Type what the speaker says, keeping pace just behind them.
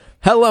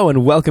Hello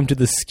and welcome to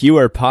the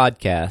Skewer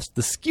podcast.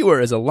 The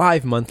Skewer is a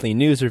live monthly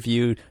news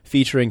review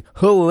featuring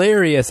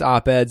hilarious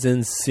op-eds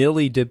and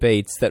silly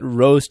debates that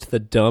roast the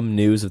dumb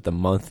news of the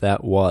month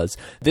that was.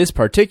 This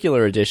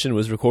particular edition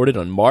was recorded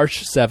on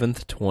March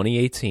 7th,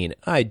 2018.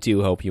 I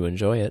do hope you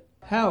enjoy it.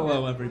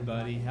 Hello,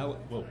 everybody. Hello,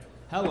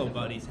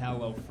 buddies.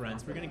 Hello,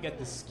 friends. We're going to get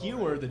the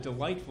Skewer, the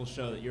delightful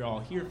show that you're all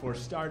here for,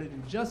 started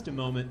in just a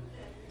moment.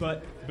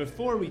 But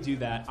before we do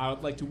that, I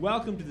would like to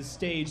welcome to the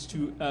stage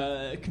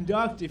to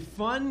conduct a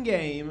fun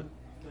game,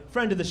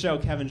 friend of the show,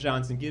 Kevin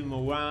Johnson. Give him a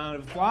round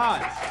of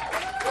applause.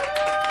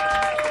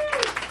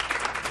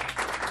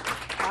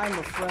 I'm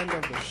a friend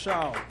of the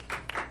show.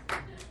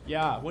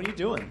 Yeah, what are you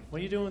doing? What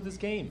are you doing with this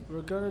game?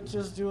 We're gonna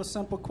just do a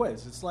simple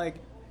quiz. It's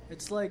like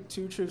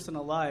two truths and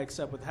a lie,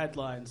 except with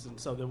headlines, and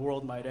so the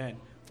world might end.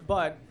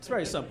 But it's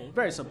very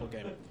simple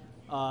game.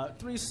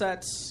 3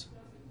 sets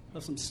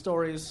of some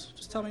stories.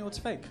 Just tell me what's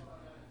fake.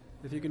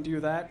 If you can do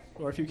that,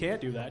 or if you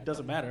can't do that, it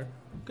doesn't matter.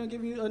 I'm going to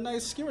give you a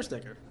nice Skewer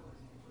sticker.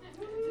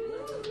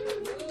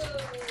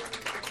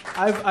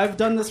 I've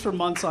done this for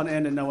months on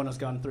end, and no one has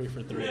gone 3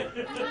 for 3.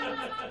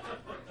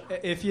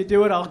 If you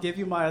do it, I'll give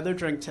you my other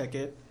drink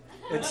ticket.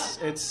 It's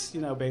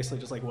basically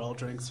just like well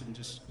drinks and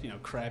just,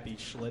 crappy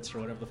Schlitz or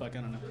whatever the fuck,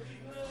 I don't know.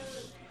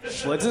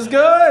 Schlitz is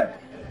good!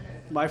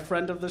 My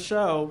friend of the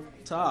show,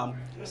 Tom,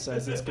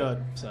 says it's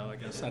good, so I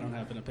guess I don't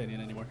have an opinion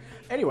anymore.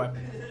 Anyway.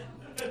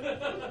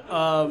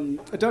 I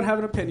don't have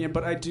an opinion,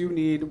 but I do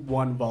need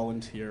one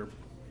volunteer.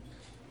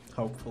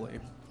 Hopefully.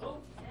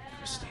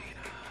 Christina.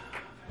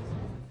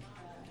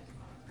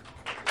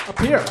 Up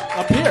here.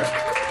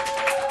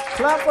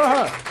 Clap for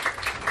her.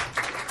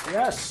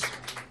 Yes.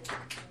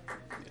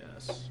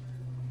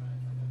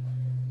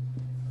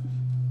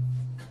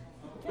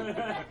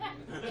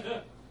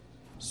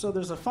 So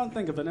there's a fun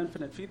thing of an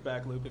infinite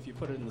feedback loop. If you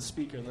put it in the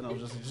speaker, then I'll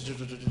just...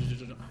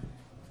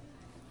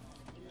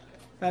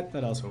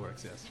 That also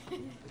works, yes.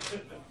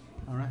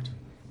 All right.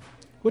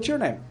 What's your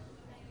name?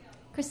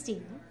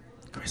 Christina.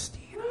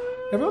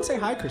 Everyone say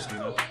hi,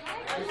 Christina.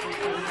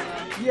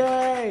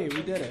 Yay!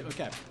 We did it.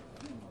 Okay.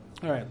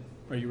 All right.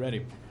 Are you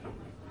ready?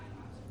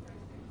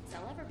 So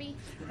I'll ever be.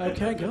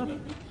 Okay,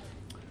 good.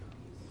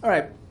 All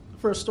right.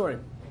 First story.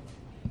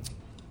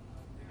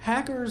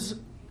 Hackers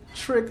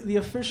trick the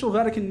official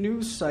Vatican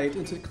news site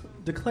into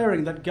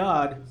declaring that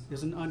God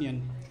is an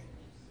onion.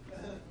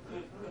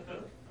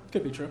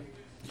 Could be true.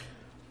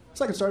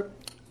 Second start.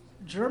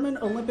 German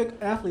Olympic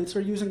athletes are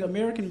using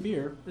American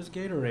beer as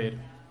Gatorade.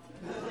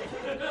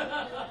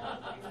 I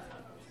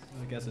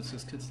guess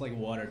it's like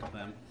water to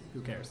them.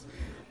 Who cares?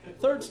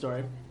 Third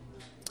story.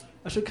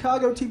 A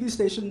Chicago TV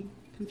station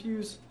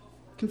confuses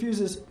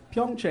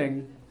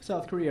Pyeongchang,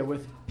 South Korea,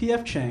 with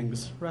P.F.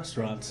 Chang's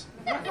restaurants.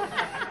 I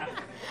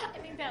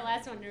think that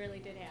last one really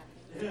did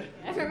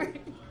happen.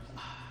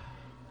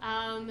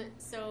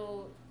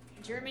 So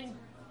German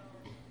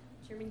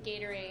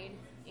Gatorade,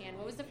 and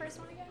what was the first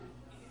one again?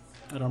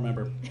 I don't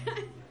remember.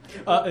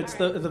 It's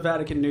the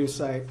Vatican news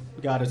site.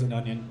 God is an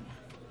onion.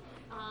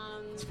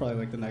 It's probably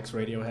like the next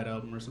Radiohead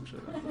album or some shit.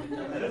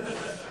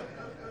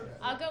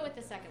 I'll go with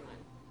the second one.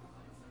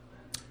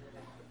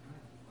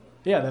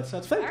 Yeah, that's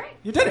fair. All right.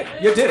 You did it.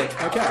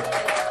 Okay.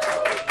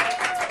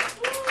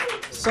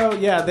 So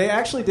yeah, they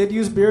actually did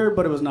use beer,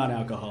 but it was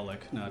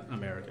non-alcoholic, not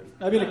American.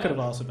 I mean, it could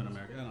have also been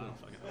American. I don't know.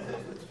 Fuck it.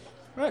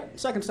 All right,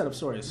 second set of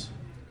stories.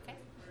 Okay.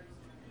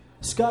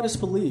 Scottish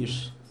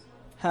police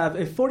have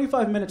a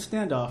 45-minute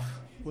standoff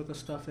with a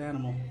stuffed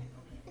animal.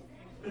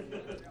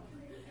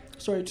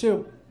 Story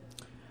 2.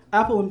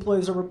 Apple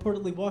employees are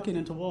reportedly walking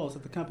into walls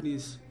at the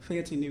company's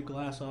fancy new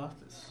glass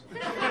office.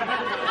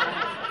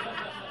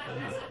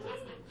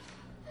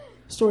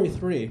 Story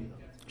 3.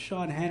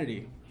 Sean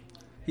Hannity.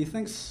 He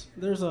thinks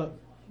there's a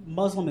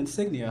Muslim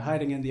insignia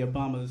hiding in the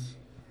Obama's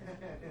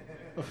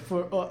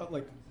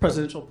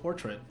presidential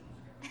portrait.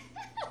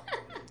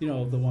 The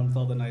one with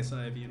all the nice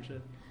ivy and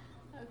shit.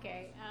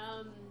 Okay.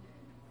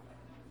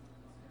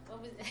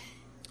 What was it?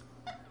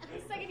 The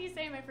second you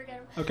say him, I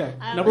forget. Okay.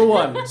 Number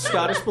 1,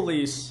 Scottish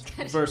police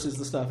versus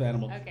the stuffed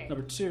animal. Okay.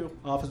 Number 2,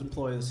 office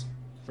employees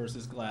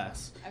versus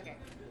glass. Okay.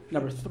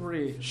 Number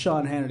 3,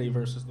 Sean Hannity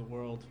versus the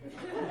world.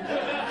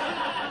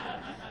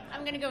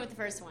 I'm going to go with the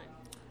first one.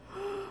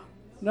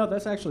 No,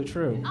 that's actually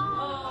true.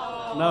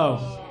 Oh.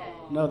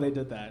 No, they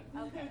did that.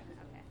 Okay.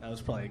 That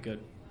was probably a good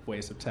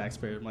waste of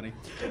taxpayer money.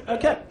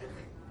 Okay.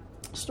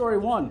 Story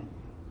 1.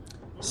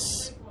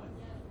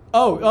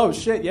 Oh,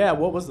 shit, yeah,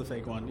 what was the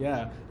fake one?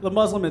 Yeah, the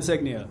Muslim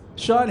insignia.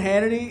 Sean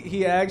Hannity,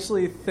 he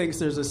actually thinks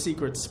there's a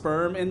secret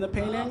sperm in the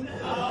painting,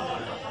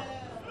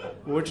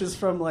 which is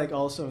from,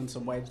 also in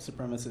some white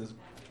supremacist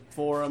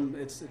forum.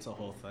 It's a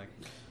whole thing.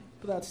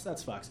 But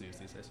that's Fox News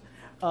these days.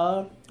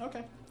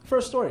 Okay,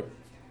 first story.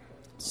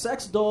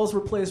 Sex dolls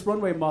replace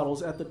runway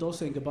models at the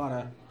Dolce &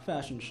 Gabbana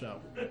fashion show.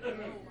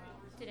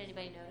 Did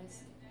anybody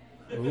notice?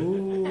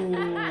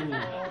 Ooh.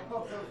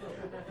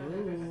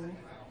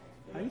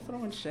 How are you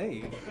throwing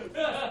shade?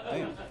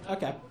 Damn.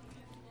 Okay.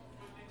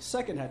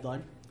 Second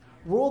headline.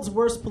 World's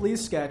worst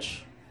police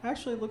sketch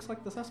actually looks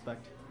like the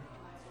suspect.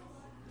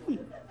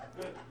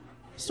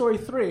 Story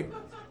 3.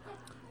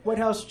 White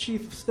House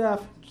Chief of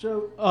Staff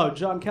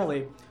John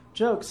Kelly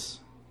jokes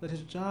that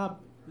his job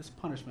is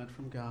punishment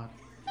from God.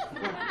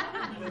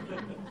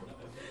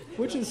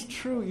 Which is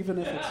true even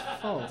if it's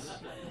false.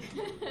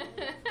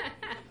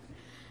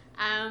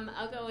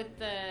 I'll go with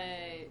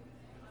the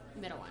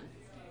middle one.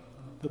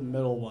 The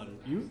middle one.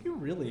 You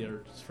really are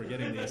just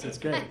forgetting these. It's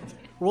great.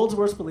 World's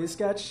Worst Police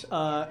Sketch.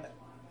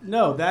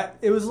 No,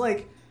 it was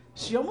like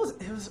she almost.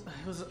 It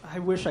was. I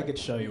wish I could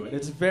show you it.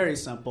 It's very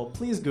simple.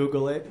 Please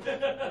Google it.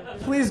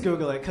 Please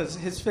Google it because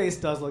his face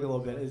does look a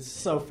little bit. It's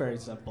so very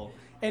simple.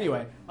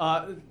 Anyway,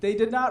 they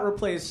did not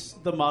replace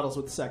the models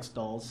with sex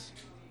dolls.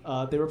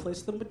 They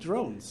replaced them with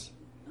drones.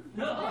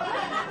 They're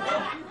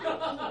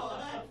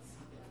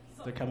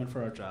coming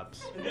for our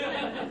jobs.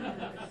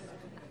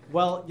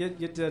 Well, you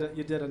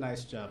did a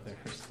nice job there,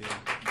 Christine.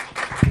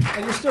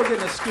 And you're still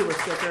getting a Skewer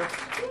sticker.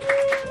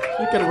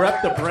 You can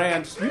rep the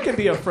brand. You can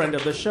be a friend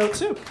of the show,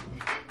 too.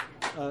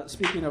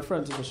 Speaking of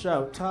friends of the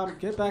show, Tom,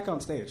 get back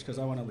on stage, because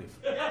I want to leave.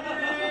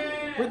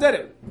 We did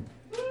it.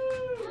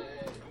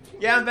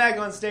 Yeah, I'm back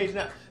on stage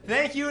now.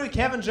 Thank you to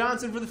Kevin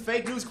Johnson for the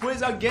fake news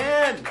quiz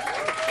again.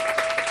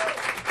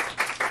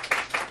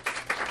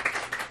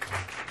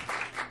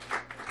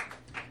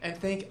 And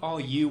thank all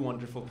you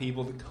wonderful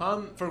people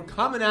for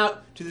coming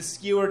out to the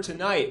Skewer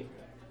tonight.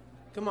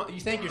 Come on,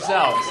 you thank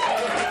yourselves.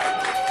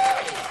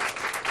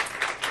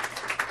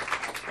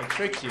 I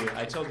tricked you.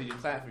 I told you to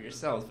clap for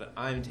yourselves, but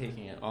I'm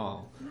taking it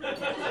all.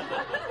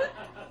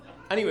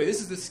 Anyway, this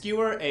is the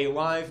Skewer, a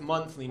live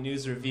monthly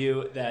news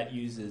review that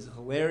uses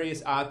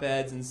hilarious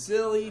op-eds and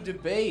silly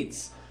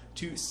debates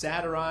to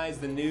satirize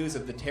the news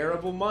of the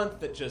terrible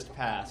month that just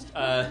passed.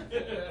 Of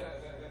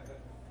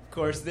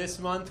course, this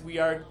month we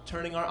are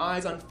turning our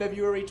eyes on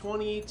February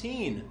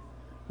 2018,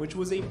 which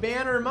was a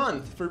banner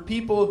month for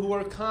people who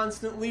are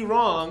constantly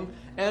wrong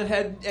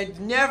and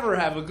never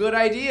have a good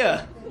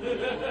idea.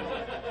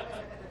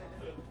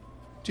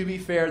 To be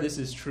fair, this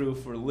is true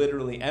for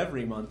literally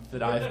every month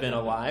that I've been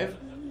alive,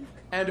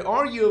 and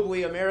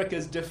arguably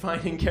America's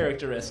defining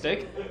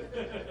characteristic.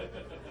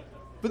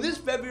 But this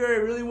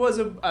February really was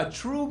a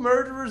true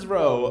murderer's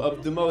row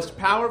of the most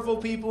powerful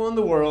people in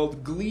the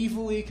world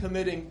gleefully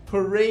committing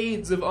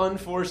parades of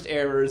unforced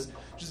errors,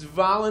 just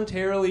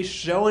voluntarily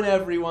showing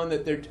everyone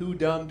that they're too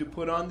dumb to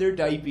put on their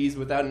diapers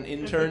without an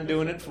intern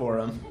doing it for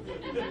them.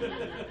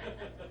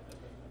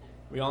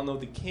 We all know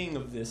the king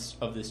of this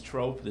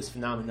trope, this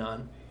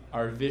phenomenon,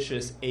 our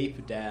vicious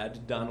ape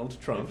dad, Donald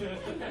Trump.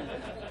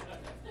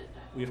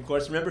 We, of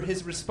course, remember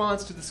his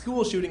response to the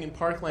school shooting in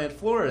Parkland,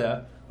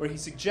 Florida, where he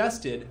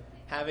suggested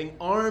having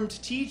armed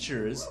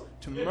teachers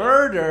to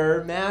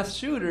murder mass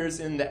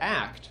shooters in the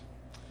act,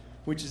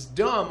 which is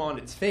dumb on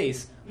its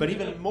face, but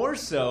even more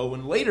so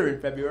when later in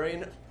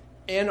February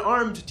an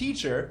armed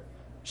teacher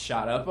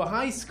shot up a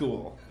high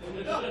school.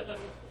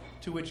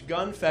 To which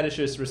gun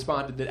fetishists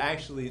responded that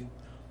actually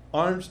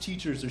armed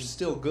teachers are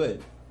still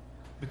good,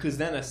 because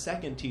then a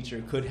second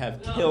teacher could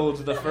have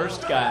killed the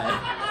first guy.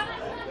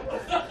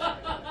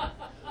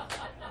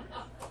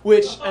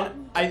 Which,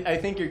 and I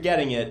think you're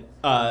getting it,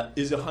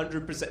 is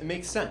 100%, it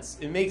makes sense.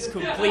 It makes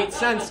complete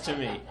sense to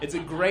me. It's a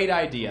great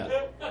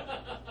idea.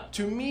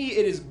 To me,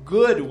 it is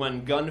good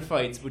when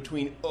gunfights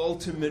between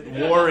ultimate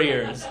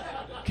warriors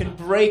can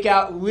break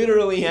out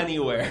literally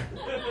anywhere.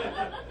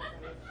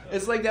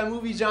 It's like that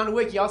movie John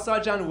Wick. Y'all saw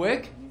John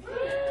Wick?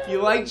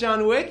 You like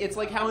John Wick? It's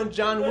like how in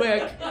John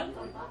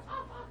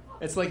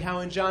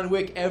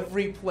Wick,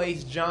 every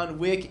place John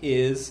Wick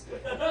is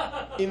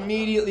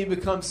immediately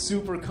becomes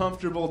super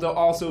comfortable to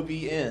also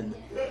be in.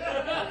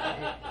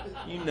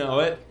 You know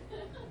it.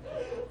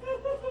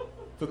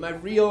 But my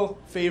real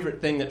favorite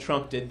thing that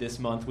Trump did this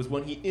month was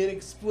when he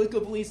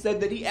inexplicably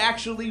said that he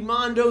actually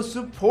Mondo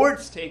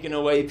supports taking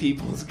away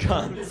people's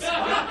guns.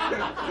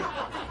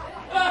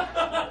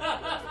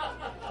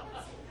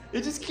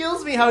 It just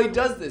kills me how he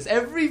does this.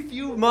 Every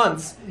few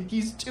months,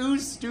 he's too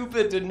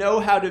stupid to know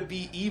how to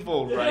be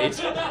evil,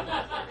 right?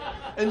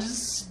 And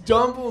just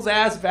stumbles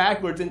ass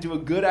backwards into a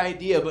good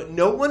idea, but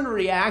no one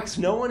reacts,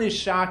 no one is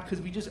shocked,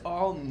 because we just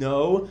all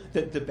know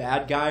that the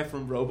bad guy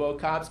from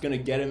RoboCop's going to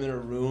get him in a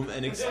room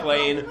and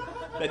explain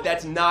that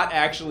that's not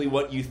actually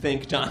what you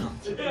think, Donald.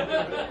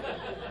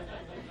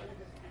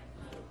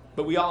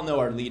 But we all know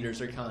our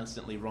leaders are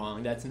constantly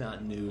wrong. That's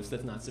not news.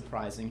 That's not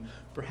surprising.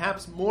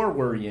 Perhaps more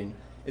worrying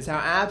is how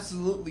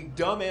absolutely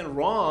dumb and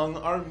wrong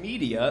our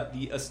media,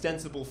 the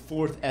ostensible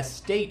fourth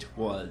estate,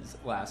 was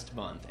last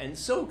month. And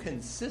so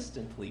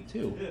consistently,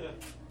 too.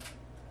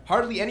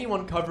 Hardly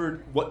anyone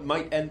covered what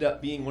might end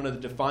up being one of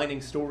the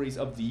defining stories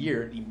of the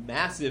year, the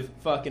massive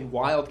fucking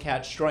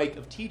wildcat strike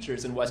of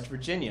teachers in West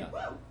Virginia.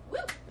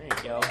 There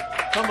you go.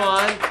 Come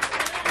on.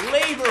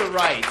 Labor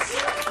rights.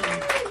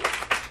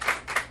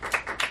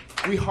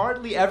 We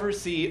hardly ever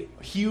see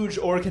huge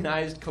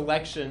organized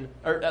collected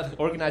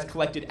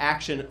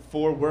action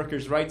for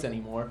workers' rights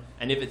anymore,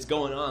 and if it's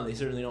going on, they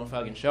certainly don't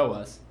fucking show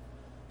us.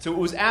 So it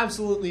was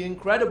absolutely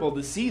incredible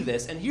to see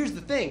this, and here's the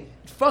thing,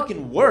 it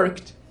fucking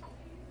worked.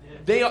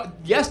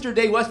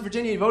 Yesterday, West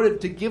Virginia voted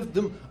to give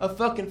them a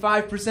fucking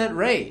 5%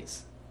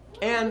 raise.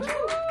 And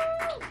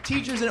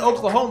teachers in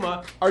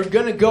Oklahoma are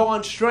going to go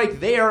on strike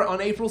there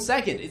on April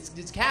 2nd.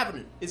 It's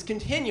happening. It's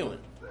continuing.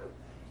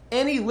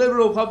 Any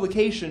liberal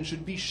publication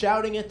should be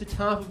shouting at the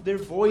top of their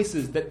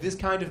voices that this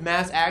kind of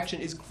mass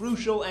action is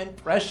crucial and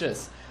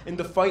precious in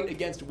the fight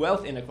against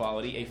wealth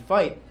inequality, a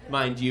fight,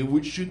 mind you,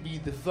 which should be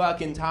the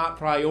fucking top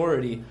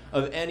priority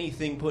of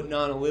anything putting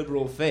on a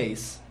liberal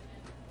face.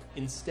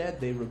 Instead,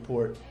 they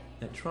report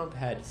that Trump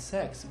had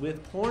sex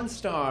with porn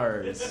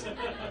stars.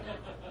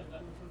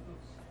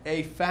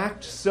 A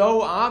fact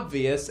so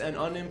obvious and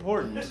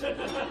unimportant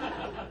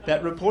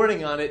that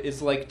reporting on it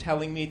is like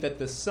telling me that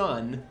the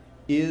sun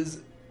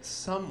is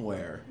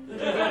somewhere.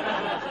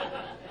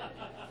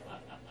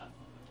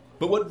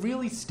 But what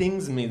really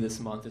stings me this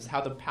month is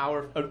how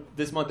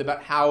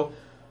about how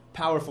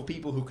powerful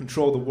people who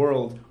control the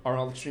world are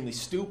all extremely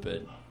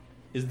stupid,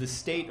 is the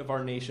state of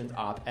our nation's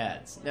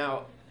op-eds.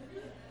 Now,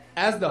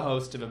 as the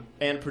host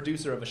and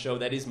producer of a show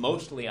that is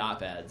mostly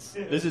op-eds,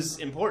 this is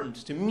important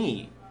to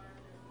me.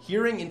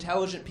 Hearing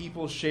intelligent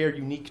people share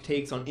unique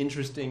takes on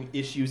interesting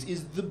issues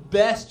is the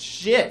best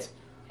shit.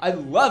 I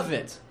love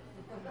it.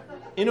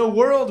 In a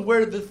world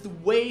where the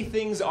way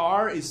things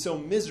are is so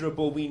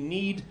miserable, we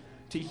need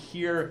to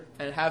hear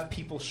and have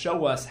people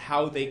show us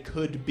how they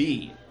could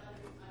be.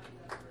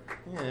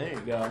 Yeah, there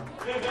you go.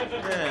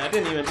 Yeah, I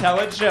didn't even tell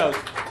a joke.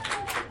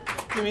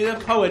 Give me the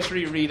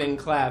poetry reading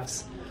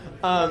claps.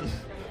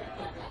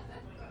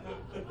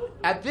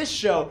 At this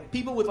show,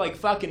 people with like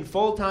fucking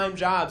full-time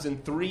jobs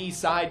and 3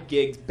 side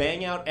gigs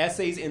bang out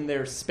essays in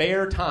their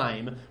spare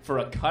time for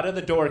a cut of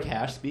the door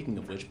cash. Speaking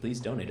of which, please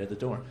donate at the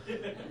door.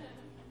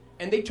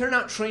 And they turn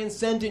out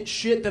transcendent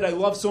shit that I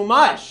love so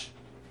much.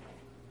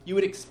 You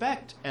would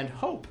expect and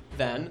hope,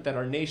 then, that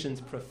our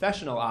nation's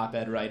professional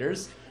op-ed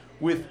writers,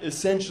 with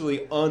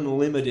essentially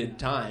unlimited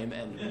time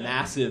and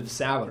massive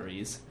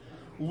salaries,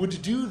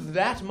 would do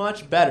that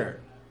much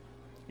better.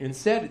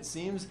 Instead, it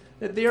seems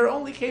that they are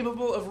only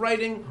capable of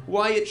writing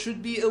why it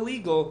should be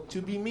illegal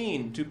to be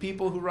mean to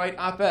people who write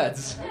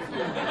op-eds.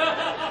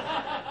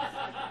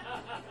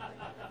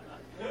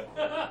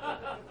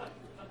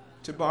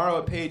 To borrow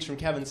a page from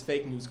Kevin's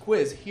fake news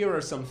quiz, here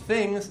are some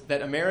things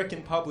that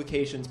American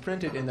publications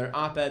printed in their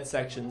op-ed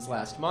sections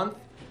last month.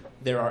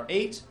 There are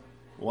 8.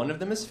 One of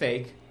them is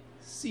fake.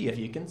 See if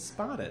you can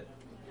spot it.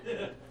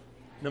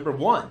 Number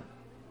 1.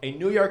 A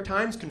New York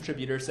Times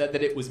contributor said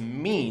that it was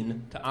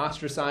mean to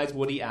ostracize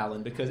Woody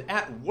Allen because,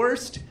 at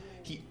worst,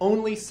 he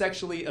only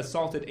sexually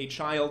assaulted a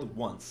child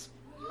once.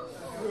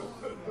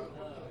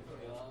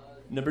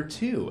 Number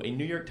 2, a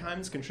New York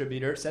Times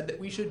contributor said that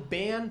we should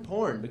ban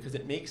porn because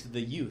it makes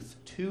the youth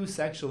too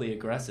sexually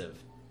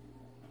aggressive.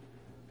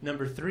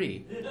 Number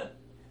 3,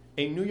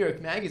 a New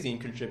York Magazine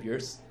contributor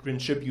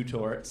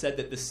said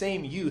that the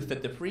same youth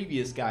that the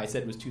previous guy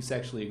said was too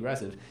sexually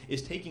aggressive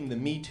is taking the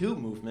Me Too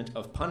movement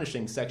of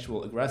punishing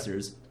sexual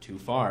aggressors too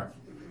far.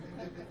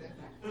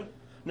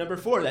 Number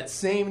 4, that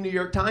same New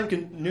York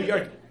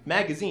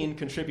Magazine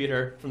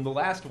contributor from the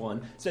last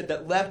one said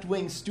that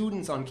left-wing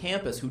students on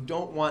campus who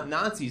don't want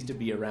Nazis to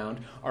be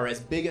around are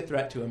as big a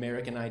threat to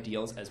American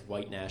ideals as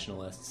white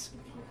nationalists.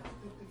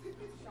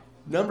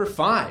 Number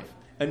 5,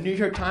 a New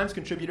York Times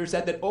contributor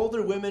said that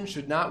older women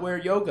should not wear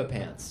yoga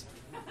pants.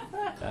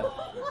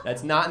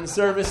 That's not in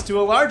service to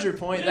a larger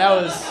point.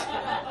 That's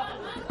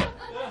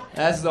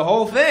the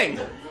whole thing.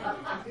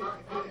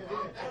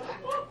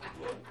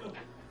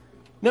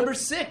 Number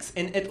 6,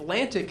 an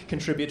Atlantic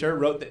contributor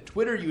wrote that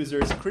Twitter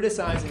users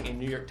criticizing a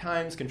New York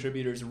Times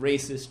contributor's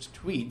racist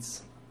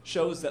tweets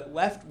shows that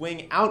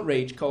left-wing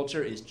outrage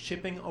culture is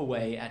chipping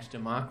away at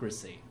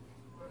democracy.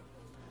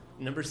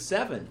 Number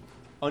 7,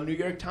 a New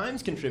York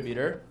Times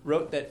contributor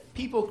wrote that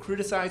people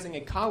criticizing a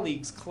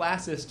colleague's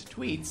classist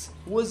tweets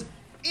was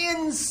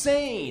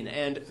insane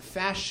and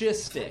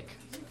fascistic.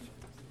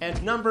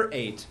 And number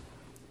 8,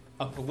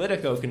 a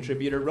Politico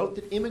contributor wrote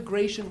that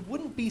immigration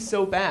wouldn't be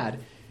so bad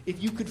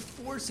if you could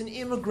force an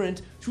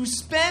immigrant to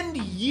spend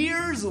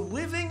years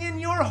living in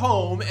your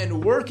home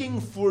and working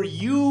for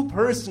you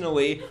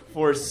personally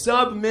for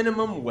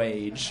sub-minimum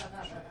wage.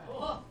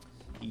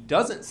 He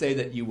doesn't say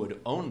that you would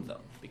own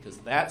them, because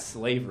that's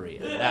slavery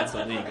and that's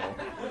illegal.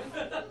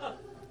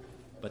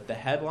 But the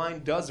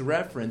headline does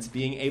reference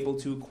being able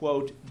to,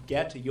 quote,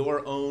 get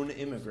your own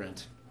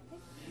immigrant.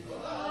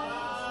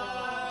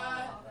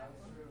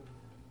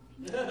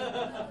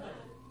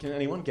 Can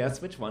anyone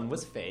guess which one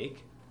was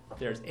fake?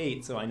 There's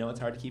 8, so I know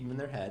it's hard to keep them in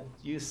their head.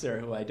 You, sir,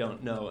 who I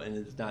don't know, and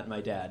it's not my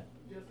dad.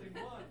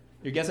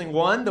 You're guessing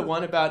 1? The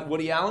one about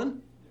Woody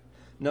Allen?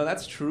 No,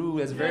 that's true.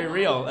 That's very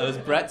real. It was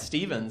Brett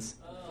Stevens.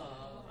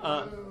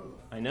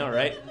 I know,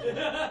 right?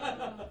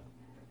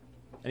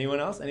 Anyone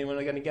else? Anyone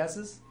got any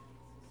guesses?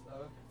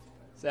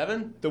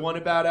 7? The one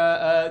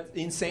about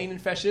insane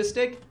and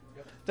fascistic?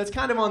 That's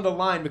kind of on the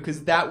line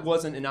because that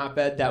wasn't an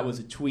op-ed, that was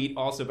a tweet,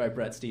 also by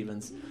Brett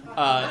Stevens.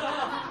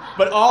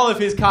 But all of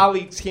his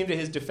colleagues came to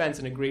his defense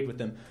and agreed with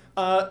him.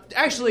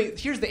 Actually,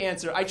 here's the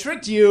answer. I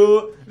tricked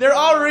you. They're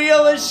all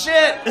real as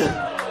shit.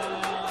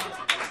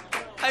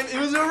 It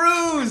was a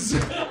ruse.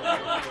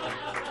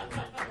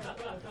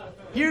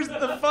 Here's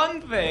the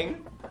fun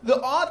thing. The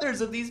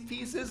authors of these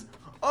pieces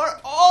are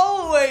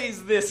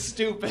always this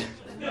stupid.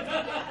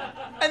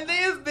 And they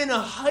have been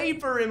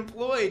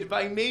hyper-employed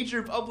by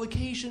major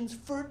publications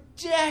for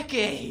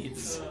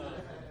decades.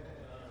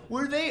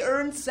 Where they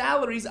earn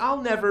salaries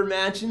I'll never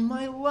match in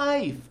my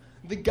life.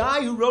 The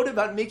guy who wrote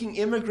about making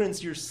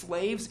immigrants your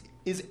slaves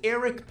is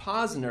Eric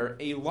Posner,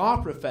 a law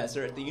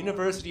professor at the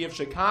University of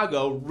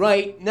Chicago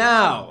right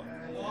now.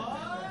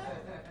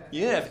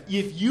 Yeah,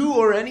 if you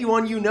or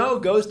anyone you know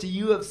goes to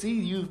U of C,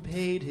 you've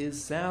paid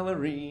his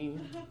salary.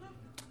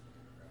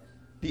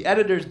 The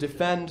editors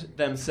defend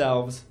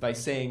themselves by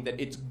saying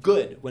that it's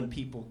good when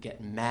people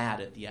get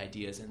mad at the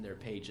ideas in their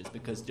pages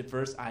because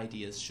diverse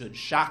ideas should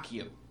shock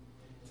you.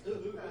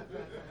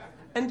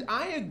 And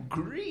I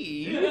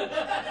agree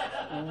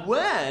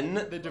when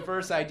the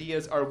diverse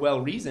ideas are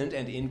well-reasoned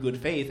and in good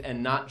faith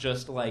and not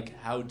just like,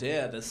 how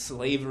dare the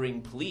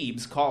slavering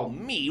plebes call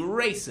me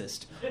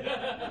racist.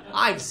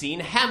 I've seen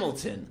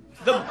Hamilton.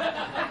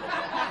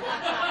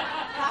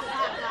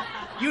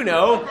 You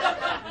know,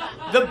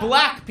 the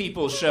black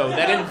people show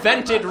that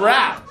invented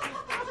rap.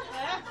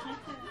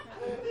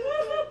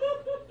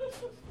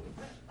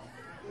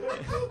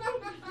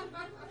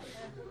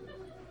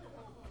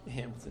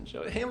 Hamilton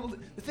show.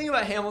 The thing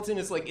about Hamilton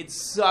is, like, it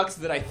sucks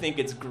that I think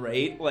it's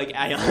great. Like,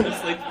 I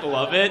honestly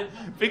love it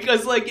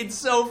because, like, it's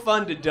so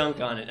fun to dunk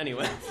on it.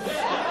 Anyway.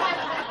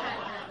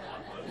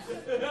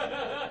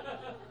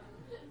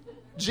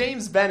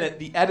 James Bennett,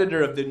 the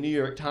editor of the New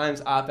York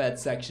Times op-ed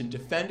section,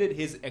 defended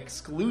his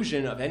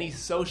exclusion of any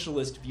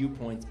socialist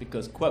viewpoints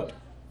because, quote,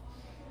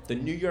 the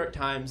New York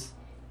Times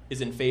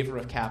is in favor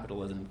of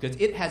capitalism because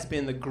it has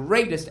been the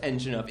greatest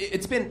engine of...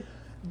 It's been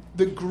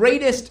the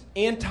greatest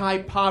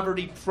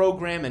anti-poverty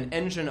program and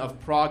engine of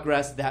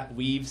progress that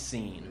we've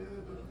seen.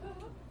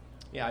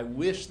 Yeah, I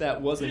wish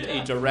that wasn't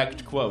a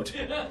direct quote.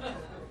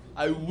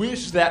 I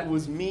wish that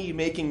was me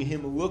making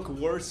him look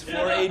worse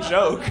for a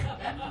joke.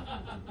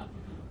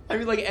 I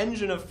mean, like,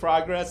 engine of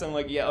progress, I'm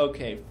like, yeah,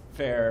 okay,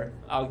 fair,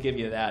 I'll give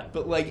you that.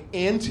 But, like,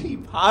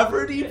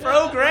 anti-poverty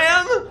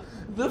program?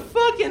 The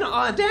fucking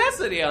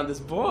audacity on this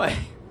boy.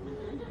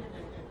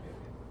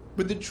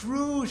 But the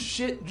true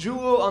shit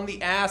jewel on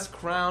the ass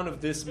crown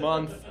of this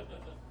month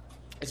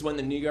is when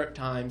the New York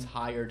Times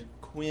hired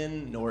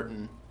Quinn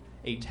Norton,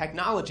 a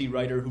technology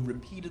writer who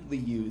repeatedly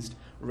used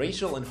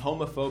racial and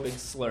homophobic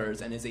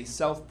slurs and is a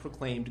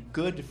self-proclaimed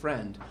good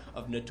friend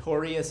of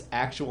notorious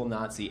actual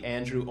Nazi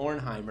Andrew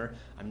Ornheimer.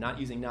 I'm not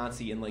using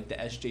Nazi in like the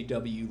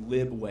SJW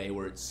lib way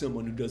where it's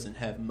someone who doesn't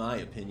have my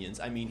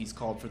opinions. I mean, he's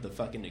called for the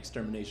fucking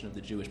extermination of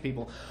the Jewish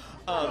people.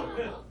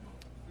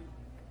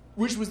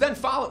 Which was then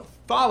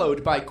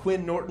followed by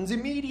Quinn Norton's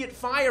immediate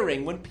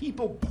firing when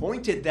people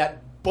pointed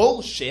that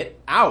bullshit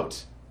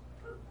out.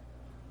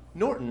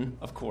 Norton,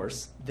 of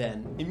course,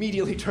 then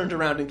immediately turned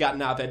around and got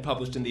an op-ed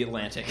published in The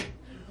Atlantic,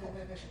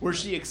 where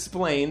she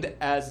explained,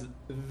 as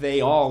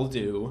they all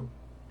do,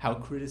 how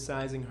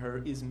criticizing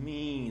her is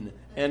mean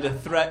and a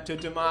threat to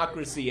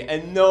democracy,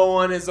 and no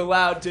one is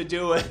allowed to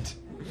do it.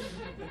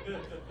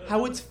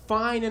 How it's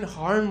fine and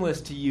harmless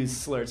to use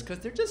slurs, because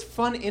they're just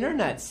fun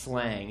internet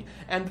slang,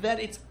 and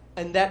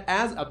that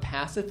as a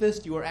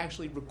pacifist, you are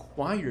actually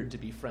required to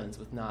be friends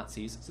with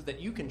Nazis so that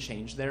you can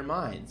change their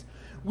minds,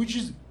 which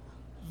is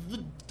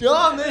the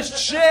dumbest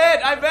shit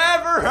I've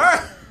ever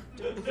heard.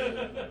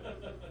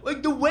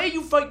 Like, the way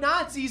you fight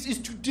Nazis is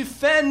to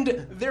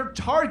defend their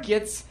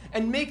targets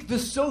and make the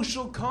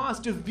social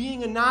cost of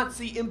being a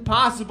Nazi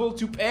impossible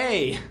to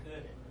pay.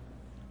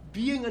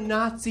 Being a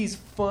Nazi's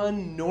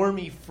fun,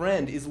 normie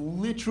friend is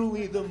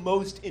literally the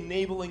most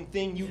enabling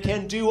thing you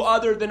can do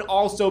other than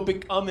also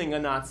becoming a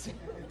Nazi.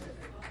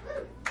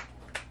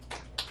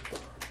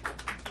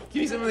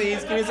 Give me some of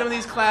these. Give me some of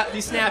these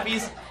these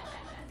snappies.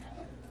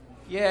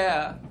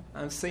 Yeah,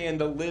 I'm saying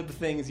the lib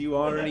things you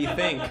already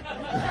think.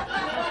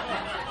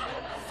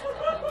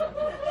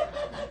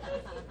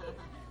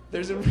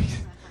 There's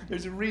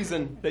a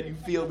reason that you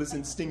feel this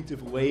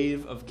instinctive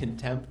wave of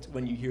contempt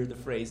when you hear the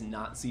phrase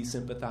Nazi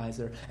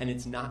sympathizer, and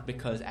it's not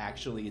because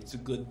actually it's a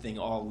good thing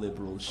all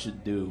liberals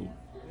should do.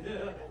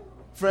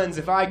 Friends,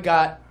 if I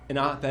got an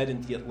op-ed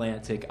in The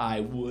Atlantic, I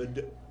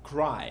would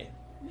cry.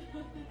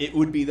 It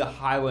would be the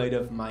highlight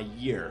of my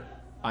year.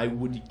 I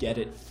would get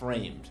it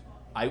framed.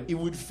 It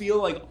would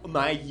feel like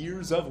my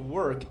years of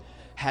work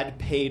had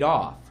paid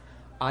off.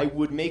 I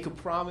would make a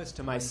promise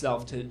to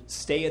myself to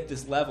stay at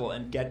this level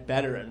and get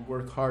better and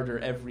work harder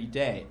every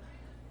day.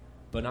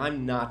 But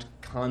I'm not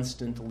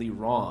constantly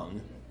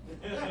wrong.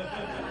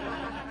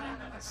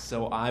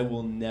 So I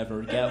will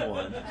never get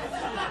one.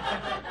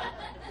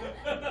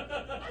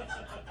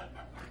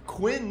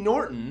 Quinn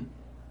Norton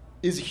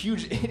is a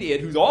huge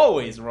idiot who's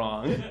always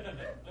wrong.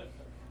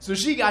 So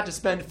she got to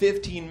spend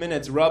 15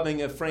 minutes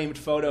rubbing a framed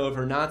photo of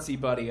her Nazi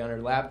buddy on her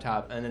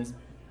laptop, and then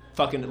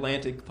fucking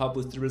Atlantic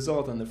published the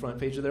result on the front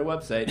page of their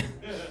website.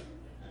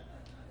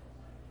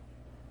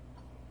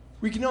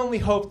 We can only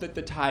hope that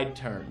the tide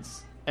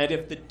turns, And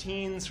if the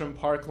teens from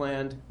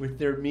Parkland, with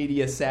their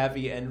media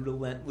savvy and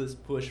relentless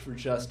push for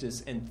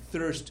justice and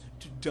thirst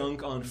to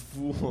dunk on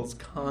fools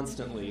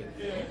constantly,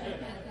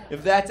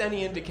 if that's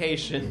any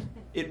indication,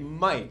 it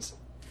might.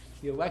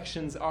 The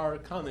elections are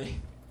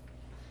coming.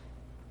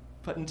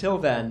 But until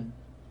then,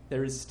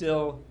 there is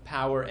still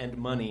power and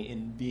money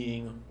in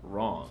being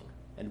wrong.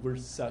 And we're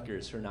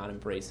suckers for not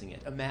embracing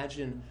it.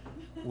 Imagine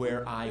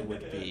where I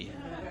would be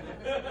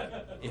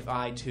if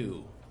I,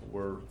 too,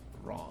 were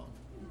wrong.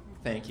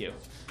 Thank you.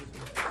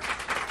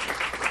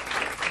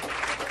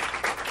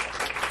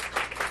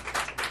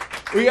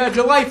 We got a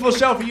delightful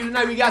show for you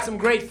tonight. We got some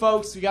great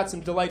folks. We got some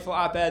delightful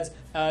op-eds,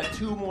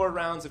 2 more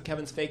rounds of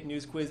Kevin's fake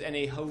news quiz, and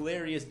a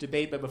hilarious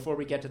debate. But before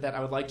we get to that, I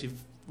would like to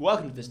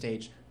welcome to the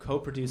stage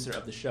co-producer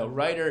of the show,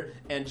 writer,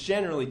 and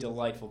generally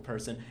delightful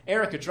person,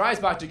 Erica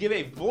Dreisbach, to give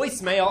a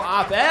voicemail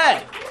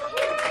op-ed.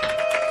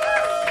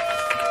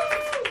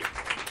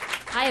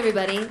 Hi,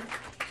 everybody.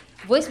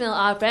 Voicemail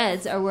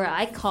op-eds are where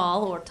I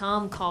call, or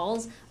Tom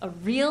calls, a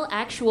real,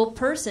 actual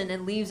person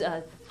and leaves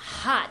a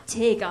hot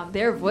take on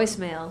their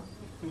voicemail.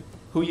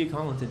 Who are you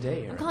calling today,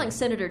 Erica? I'm calling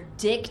Senator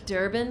Dick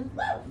Durbin.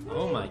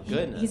 Oh, my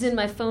goodness. He's in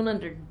my phone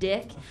under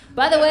Dick.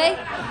 By the way,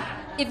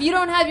 if you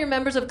don't have your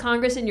members of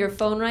Congress in your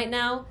phone right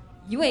now,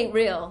 you ain't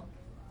real.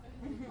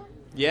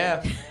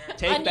 Yeah.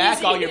 Take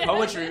back all your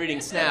poetry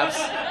reading snaps.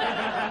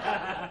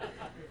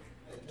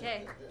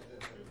 Okay.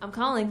 I'm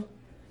calling.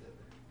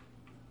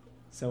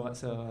 So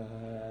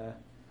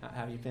how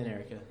have you been,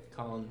 Erica?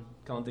 Calling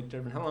Dick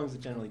Durbin. How long does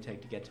it generally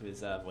take to get to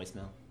his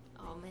voicemail?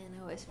 Oh, man,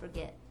 I always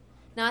forget.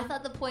 Now, I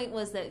thought the point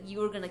was that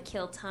you were going to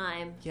kill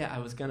time. Yeah, I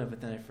was gonna, but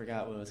then I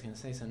forgot what I was gonna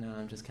say, so now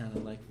I'm just kind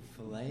of like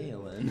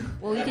flailing.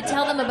 Well, you could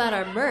tell them about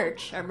our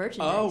merchandise.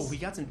 Oh, we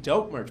got some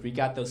dope merch. We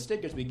got those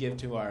stickers we give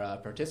to our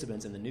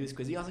participants in the news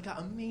quiz. We also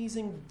got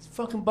amazing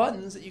fucking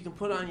buttons that you can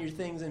put on your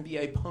things and be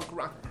a punk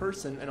rock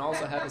person, and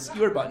also have a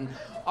Skewer button.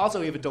 Also,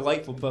 we have a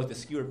delightful book, The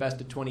Skewer Best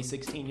of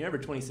 2016. You remember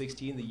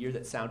 2016, the year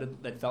that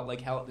felt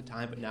like hell at the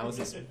time, but now is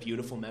this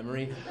beautiful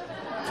memory?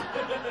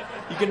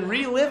 You can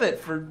relive it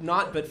for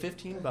not but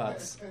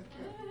 $15. Still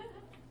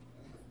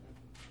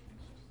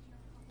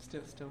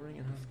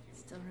ringing, huh?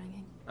 Still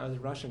ringing. I was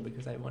rushing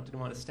because I didn't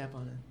want to step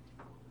on it.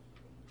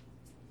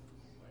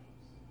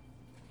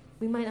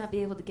 We might not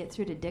be able to get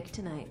through to Dick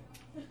tonight.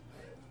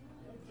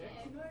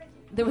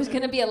 There was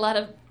going to be a lot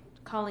of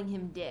calling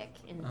him Dick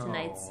in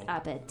tonight's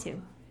op-ed,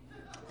 too.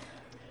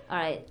 All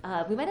right,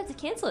 we might have to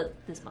cancel it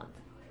this month.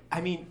 I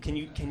mean, can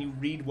you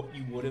read what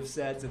you would have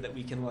said so that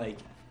we can, like,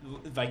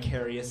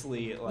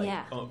 vicariously, like,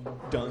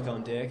 dunk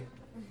on Dick?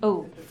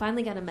 Oh,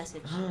 finally got a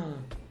message.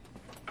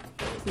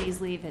 Please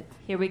leave it.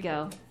 Here we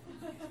go.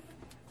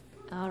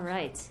 All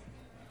right.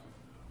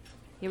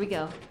 Here we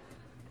go.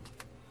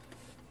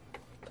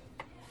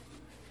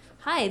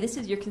 Hi, this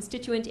is your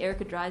constituent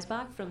Erica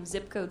Dreisbach from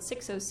zip code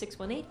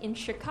 60618 in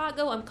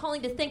Chicago. I'm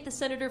calling to thank the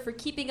senator for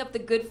keeping up the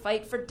good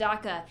fight for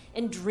DACA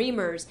and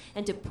Dreamers,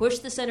 and to push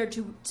the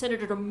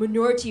senator to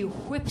minority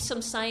whip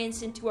some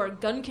science into our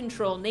gun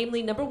control,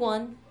 namely, number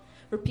 1,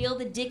 repeal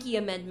the Dickey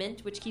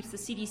Amendment, which keeps the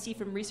CDC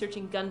from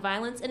researching gun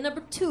violence. And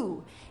number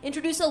 2,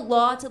 introduce a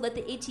law to let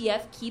the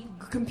ATF keep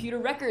computer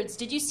records.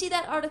 Did you see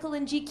that article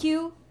in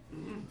GQ?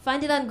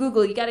 Find it on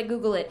Google. You got to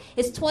Google it.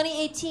 It's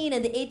 2018,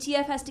 and the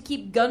ATF has to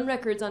keep gun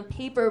records on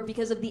paper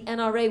because of the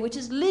NRA, which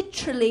is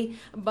literally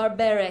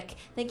barbaric.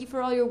 Thank you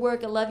for all your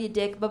work. I love you,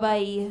 Dick.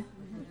 Bye-bye.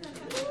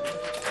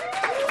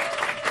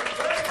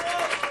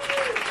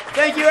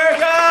 Thank you,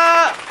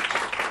 Erica!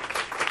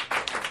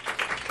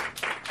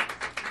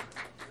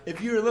 If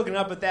you were looking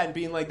up at that and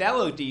being like, that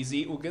looked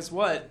easy, well, guess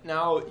what?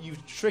 Now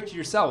you've tricked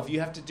yourself.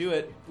 You have to do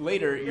it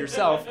later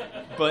yourself,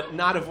 but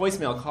not a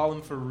voicemail. Call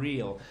him for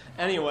real.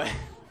 Anyway,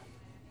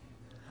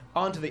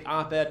 on to the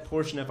op-ed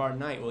portion of our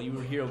night. Well, you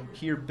will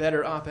hear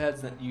better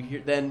op-eds than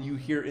you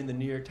hear in the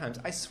New York Times.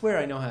 I swear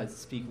I know how to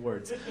speak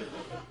words.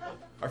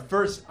 Our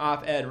first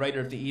op-ed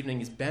writer of the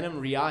evening is Behnam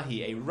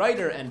Riahi, a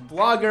writer and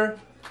blogger.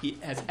 He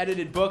has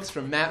edited books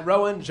from Matt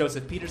Rowan,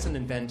 Joseph Peterson,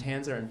 and Ben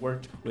Tanzer, and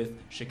worked with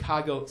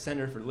Chicago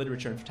Center for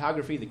Literature and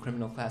Photography, the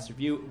Criminal Class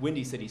Review,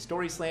 Windy City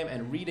Story Slam,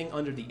 and Reading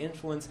Under the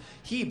Influence.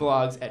 He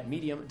blogs at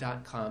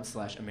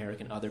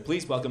medium.com/American Other.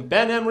 Please welcome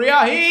Behnam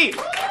Riahi!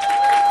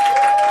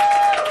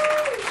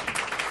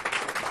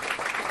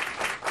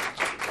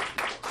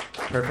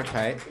 Perfect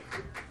height.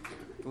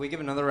 Can we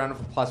give another round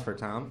of applause for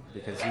Tom?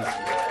 Because he's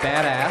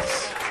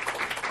badass.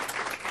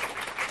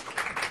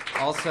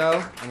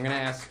 Also, I'm going to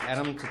ask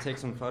Adam to take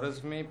some photos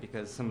of me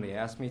because somebody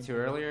asked me to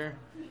earlier.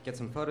 Get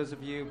some photos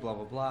of you, blah,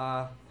 blah,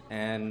 blah.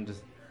 And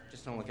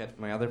just don't look at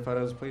my other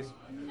photos, please.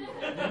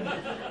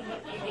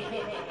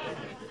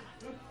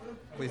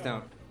 Please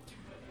don't.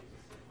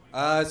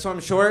 So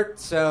I'm short,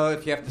 so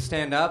if you have to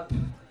stand up,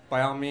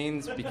 by all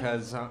means,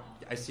 because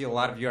I see a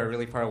lot of you are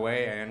really far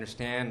away. I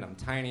understand. I'm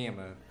tiny. I'm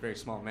a very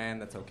small man.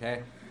 That's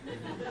okay.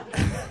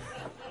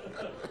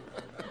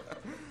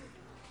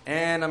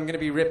 And I'm going to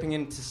be ripping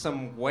into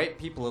some white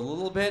people a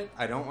little bit.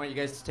 I don't want you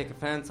guys to take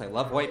offense. I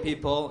love white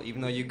people, even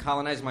though you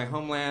colonized my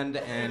homeland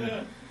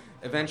and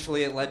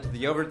Eventually, it led to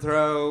the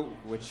overthrow,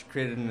 which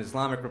created an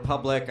Islamic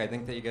Republic. I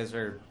think that you guys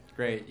are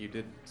great. You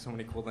did so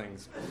many cool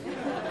things.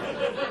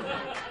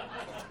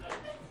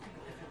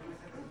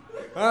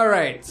 All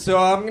right, so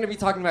I'm going to be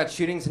talking about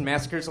shootings and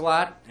massacres a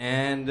lot,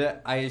 and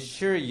I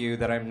assure you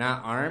that I'm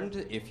not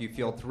armed. If you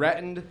feel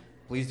threatened,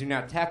 please do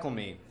not tackle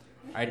me.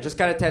 I just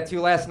got a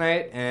tattoo last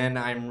night, and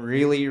I'm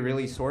really,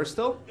 really sore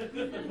still.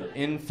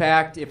 In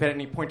fact, if at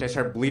any point I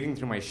start bleeding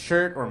through my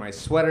shirt or my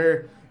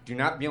sweater, do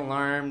not be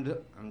alarmed.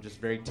 I'm just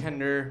very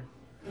tender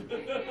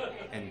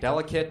and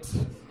delicate,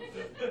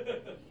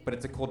 but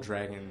it's a cool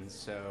dragon,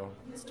 so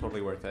it's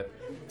totally worth it.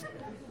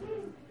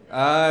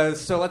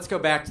 So let's go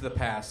back to the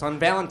past. On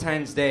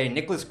Valentine's Day,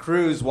 Nicholas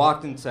Cruz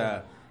walked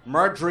into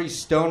Marjorie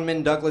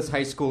Stoneman Douglas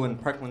High School in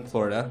Parkland,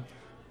 Florida.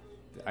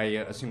 I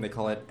assume they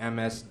call it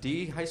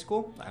MSD High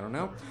School. I don't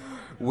know.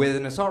 With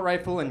an assault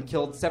rifle and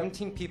killed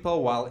 17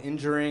 people while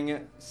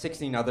injuring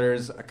 16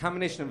 others. A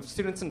combination of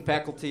students and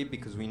faculty,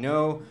 because we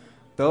know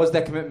those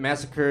that commit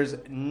massacres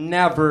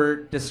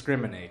never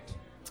discriminate.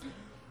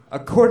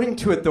 According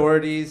to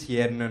authorities, he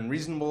had an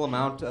unreasonable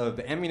amount of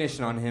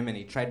ammunition on him and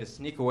he tried to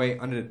sneak away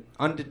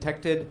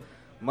undetected,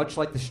 much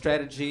like the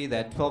strategy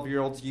that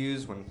 12-year-olds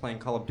use when playing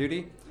Call of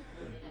Duty.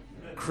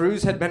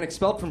 Cruz had been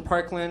expelled from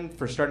Parkland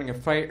for starting a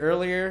fight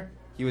earlier.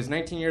 He was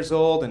 19 years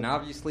old, and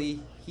obviously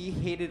he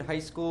hated high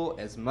school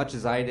as much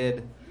as I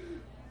did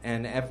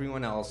and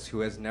everyone else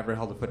who has never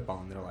held a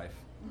football in their life.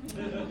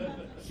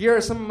 Here are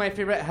some of my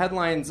favorite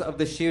headlines of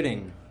the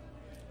shooting.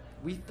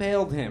 We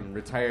failed him,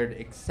 retired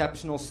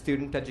exceptional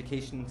student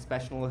education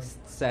specialist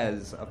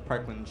says of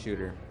Parkland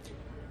shooter.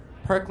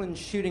 Parkland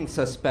shooting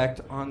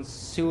suspect on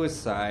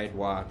suicide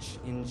watch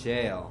in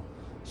jail.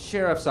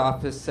 Sheriff's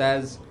office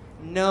says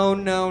no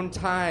known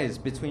ties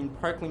between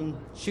Parkland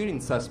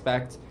shooting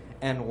suspect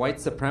and white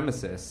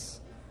supremacists.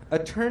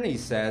 Attorney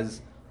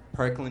says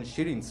Parkland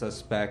shooting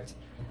suspect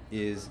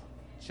is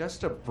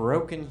just a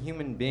broken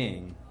human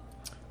being.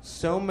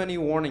 So many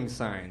warning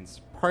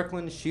signs.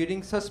 Parkland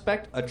shooting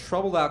suspect, a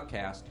troubled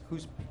outcast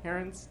whose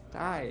parents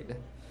died.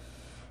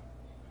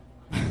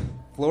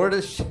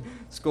 Florida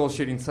school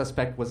shooting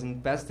suspect was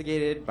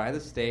investigated by the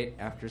state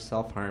after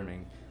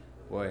self-harming.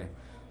 Boy.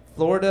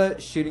 Florida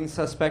shooting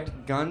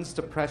suspect, guns,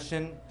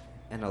 depression,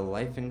 and a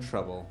life in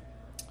trouble.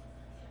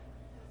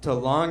 To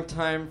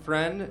longtime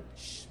friend,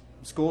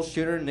 school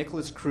shooter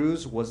Nicholas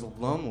Cruz was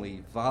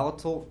lonely,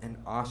 volatile, and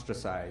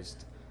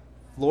ostracized.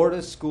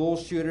 Florida school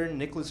shooter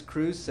Nicholas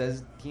Cruz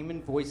says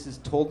demon voices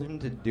told him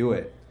to do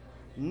it.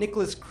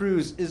 Nicholas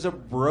Cruz is a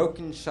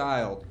broken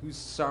child who's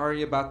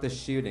sorry about the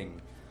shooting.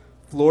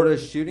 Florida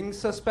shooting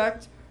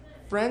suspect,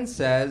 friend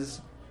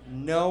says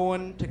no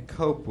one to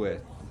cope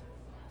with.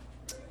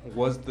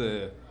 Was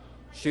the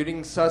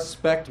shooting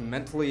suspect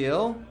mentally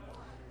ill?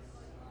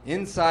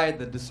 Inside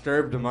the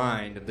disturbed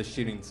mind of the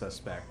shooting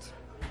suspect.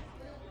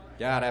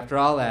 God, after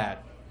all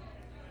that,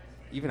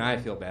 even I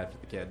feel bad for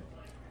the kid.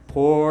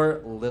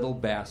 Poor little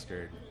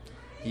bastard.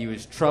 He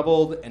was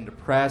troubled and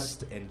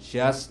depressed and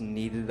just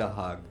needed a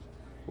hug.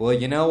 Well,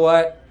 you know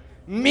what?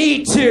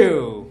 Me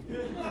too!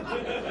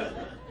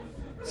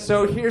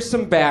 So here's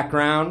some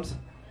background.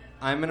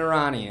 I'm an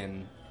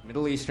Iranian,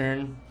 Middle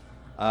Eastern.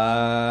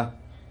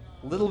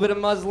 Little bit of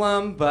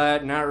Muslim,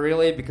 but not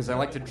really because I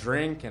like to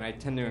drink and I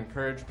tend to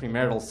encourage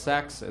premarital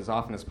sex as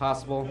often as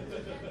possible.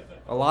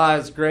 Allah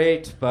is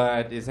great,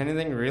 but is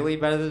anything really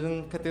better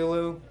than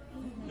Cthulhu?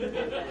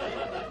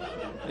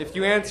 If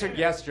you answered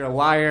yes, you're a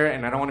liar,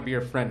 and I don't want to be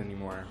your friend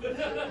anymore.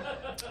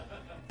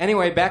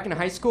 Anyway, back in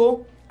high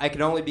school, I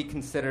could only be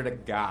considered a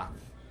goth.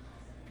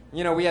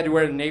 You know, we had to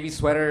wear navy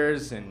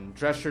sweaters and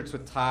dress shirts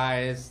with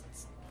ties.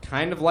 It's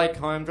kind of like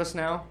how I'm dressed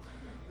now.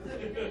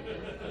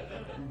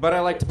 But I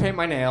like to paint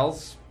my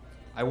nails.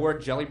 I wore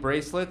jelly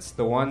bracelets,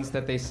 the ones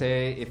that they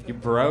say if you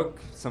broke,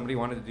 somebody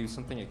wanted to do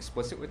something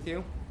explicit with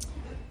you.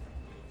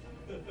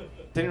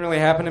 Didn't really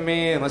happen to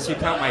me unless you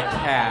count my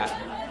cat.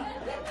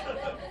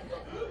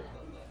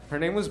 Her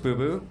name was Boo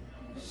Boo.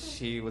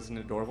 She was an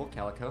adorable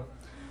calico.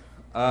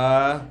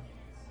 I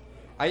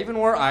even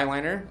wore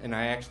eyeliner, and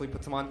I actually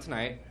put some on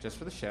tonight just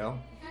for the show.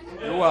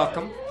 You're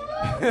welcome.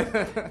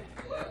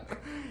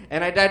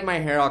 And I dyed my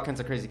hair all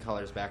kinds of crazy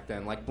colors back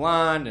then, like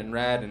blonde and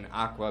red and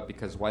aqua,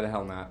 because why the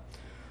hell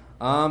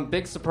not?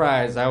 Big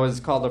surprise, I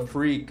was called a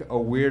freak, a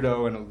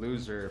weirdo, and a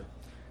loser.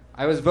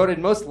 I was voted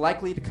most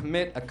likely to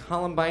commit a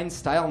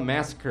Columbine-style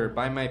massacre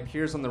by my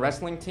peers on the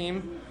wrestling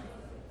team.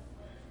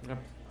 I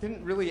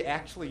didn't really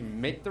actually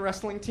make the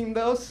wrestling team,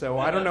 though, so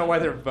I don't know why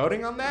they're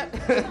voting on that.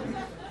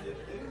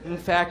 In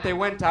fact, they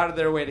went out of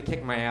their way to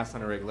kick my ass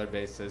on a regular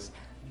basis.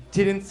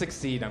 Didn't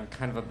succeed, I'm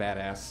kind of a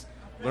badass.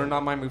 Learned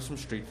all my moves from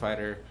Street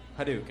Fighter.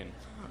 Hadouken.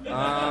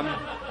 I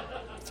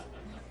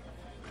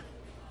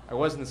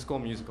was in the school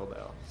musical,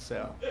 though,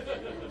 so...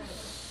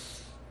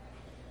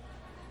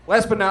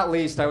 Last but not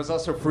least, I was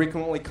also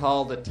frequently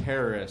called a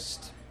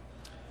terrorist.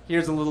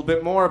 Here's a little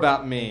bit more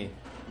about me.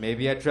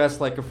 Maybe I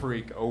dressed like a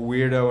freak, a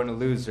weirdo, and a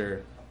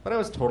loser, but I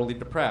was totally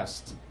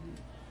depressed.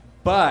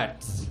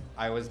 But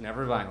I was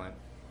never violent.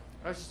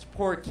 I was just a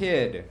poor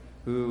kid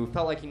who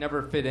felt like he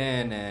never fit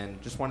in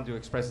and just wanted to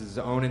express his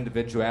own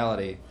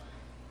individuality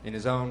in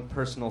his own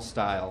personal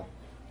style.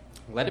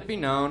 Let it be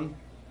known,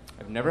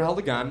 I've never held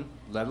a gun,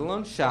 let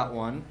alone shot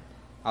one,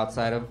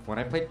 outside of when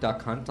I played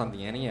Duck Hunt on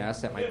the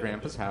NES at my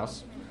grandpa's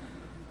house.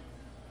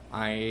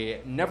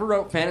 I never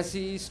wrote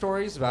fantasy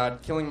stories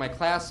about killing my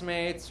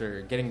classmates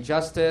or getting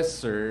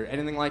justice or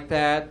anything like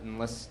that,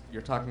 unless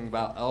you're talking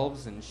about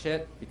elves and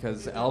shit,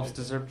 because elves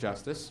deserve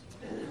justice.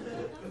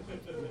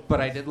 But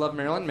I did love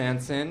Marilyn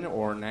Manson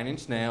or Nine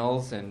Inch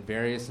Nails and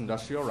various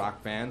industrial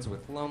rock bands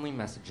with lonely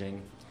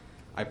messaging.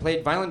 I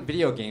played violent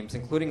video games,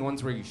 including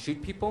ones where you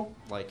shoot people,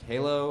 like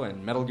Halo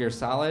and Metal Gear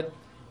Solid,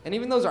 and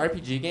even those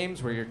RPG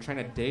games where you're trying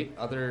to date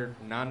other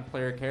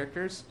non-player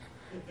characters.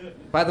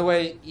 By the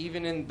way,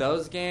 even in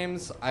those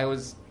games, I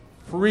was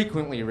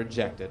frequently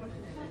rejected.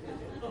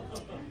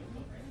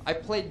 I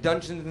played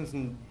Dungeons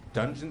and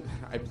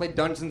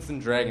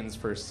Dragons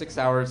for 6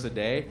 hours a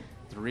day,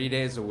 3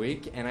 days a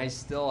week, and I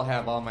still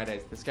have all my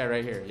days. This guy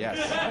right here, yes.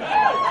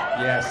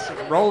 Yes,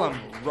 roll him,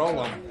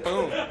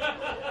 boom.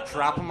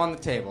 Drop him on the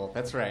table,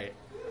 that's right.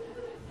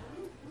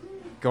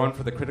 Going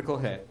for the critical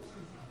hit.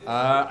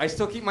 I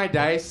still keep my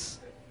dice,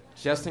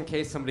 just in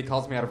case somebody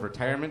calls me out of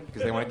retirement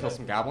because they want to kill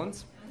some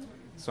goblins.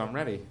 So I'm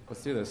ready.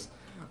 Let's do this.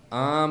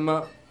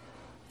 But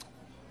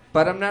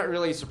I'm not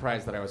really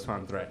surprised that I was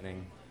found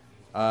threatening.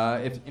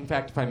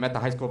 If I met the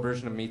high school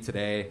version of me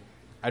today,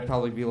 I'd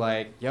probably be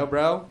like, yo,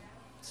 bro,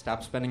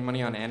 stop spending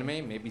money on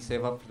anime. Maybe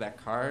save up for that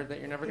car that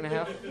you're never going to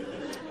have.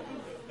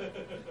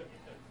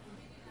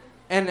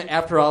 And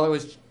after all, it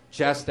was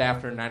just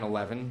after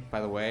 9/11.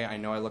 By the way, I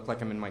know I look like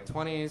I'm in my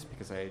 20s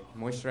because I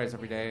moisturize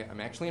every day.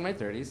 I'm actually in my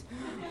 30s.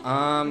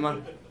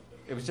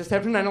 It was just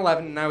after 9/11,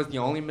 and I was the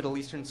only Middle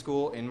Eastern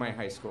school in my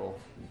high school.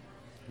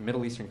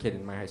 Middle Eastern kid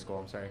in my high school,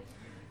 I'm sorry.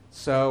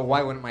 So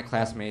why wouldn't my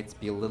classmates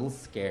be a little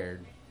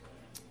scared?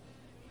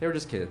 They were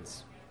just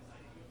kids.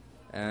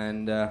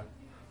 And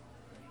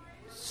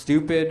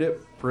stupid,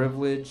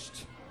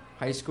 privileged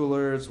high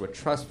schoolers with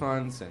trust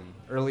funds and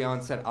early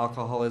onset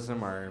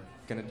alcoholism are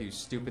going to do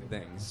stupid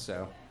things.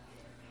 So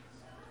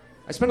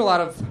I spent a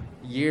lot of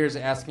years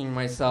asking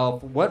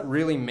myself, what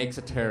really makes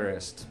a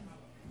terrorist?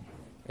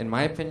 In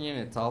my opinion,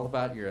 it's all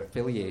about your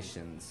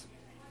affiliations.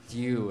 Do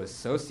you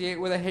associate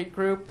with a hate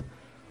group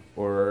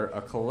or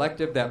a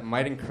collective that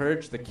might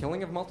encourage the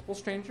killing of multiple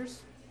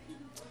strangers?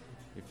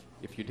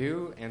 If you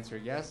do, answer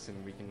yes,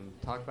 and we can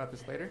talk about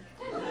this later.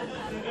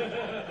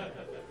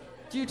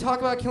 Do you talk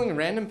about killing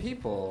random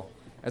people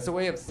as a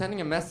way of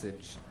sending a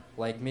message,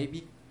 like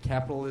maybe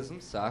capitalism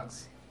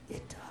sucks?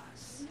 It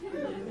does.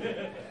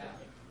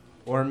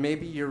 Or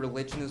maybe your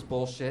religion is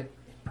bullshit?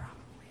 It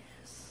probably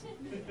is.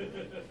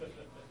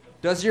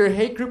 Does your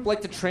hate group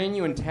like to train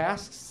you in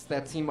tasks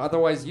that seem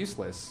otherwise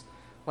useless,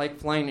 like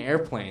flying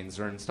airplanes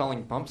or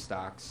installing bump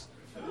stocks?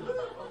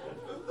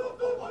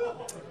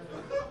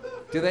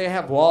 Do they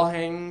have wall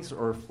hangings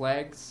or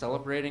flags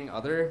celebrating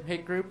other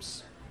hate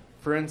groups?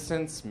 For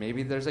instance,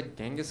 maybe there's a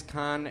Genghis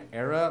Khan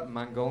era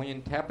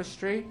Mongolian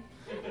tapestry?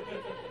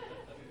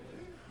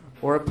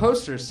 Or a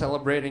poster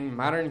celebrating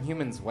modern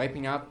humans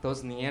wiping out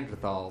those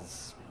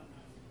Neanderthals?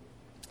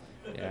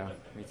 Yeah,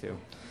 me too.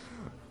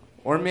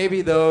 Or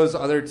maybe those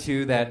other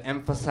two that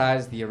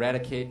emphasize the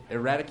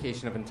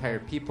eradication of entire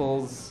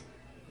peoples.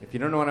 If you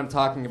don't know what I'm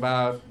talking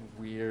about,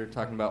 we're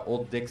talking about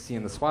Old Dixie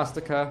and the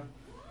swastika.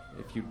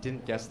 If you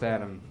didn't guess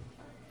that, I'm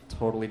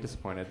totally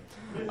disappointed.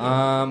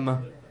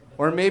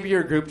 Or maybe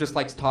your group just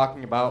likes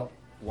talking about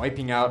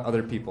wiping out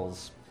other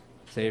peoples.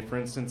 Say, for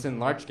instance, in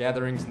large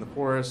gatherings in the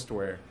forest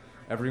where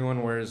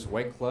everyone wears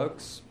white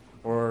cloaks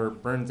or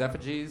burns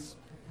effigies.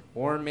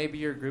 Or maybe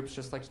your groups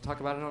just like to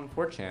talk about it on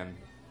 4chan.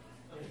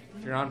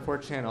 If you're on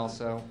 4chan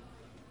also,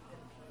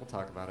 we'll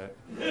talk about it.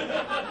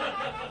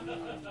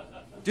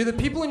 Do the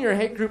people in your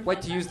hate group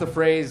like to use the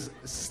phrase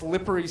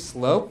slippery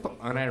slope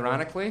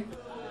unironically?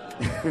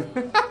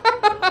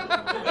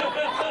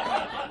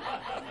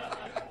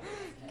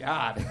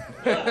 God.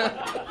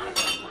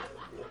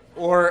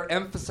 Or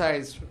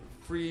emphasize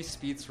free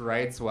speech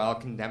rights while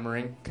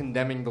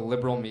condemning the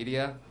liberal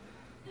media?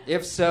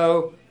 If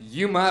so,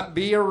 you might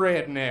be a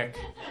redneck.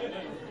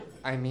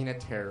 I mean a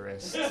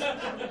terrorist.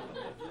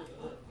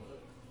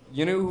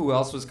 You know who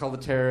else was called a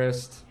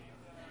terrorist?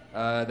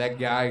 That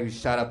guy who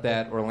shot up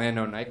that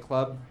Orlando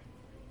nightclub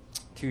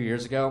 2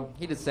 years ago.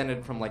 He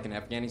descended from like an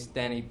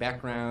Afghanistani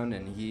background,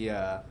 and he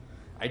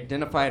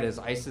identified as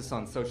ISIS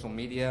on social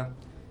media,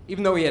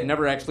 even though he had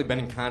never actually been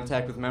in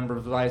contact with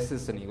members of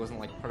ISIS and he wasn't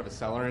like part of a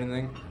cell or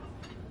anything.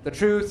 The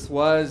truth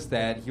was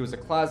that he was a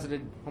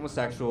closeted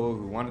homosexual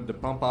who wanted to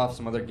bump off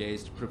some other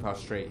gays to prove how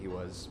straight he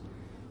was.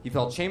 He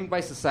felt shamed by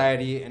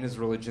society and his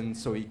religion,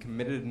 so he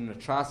committed an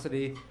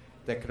atrocity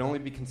that could only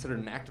be considered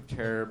an act of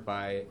terror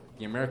by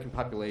the American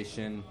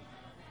population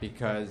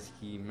because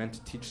he meant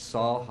to teach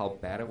Saul how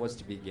bad it was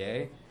to be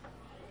gay.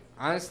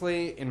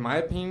 Honestly, in my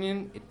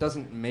opinion, it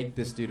doesn't make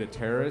this dude a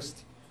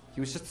terrorist. He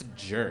was just a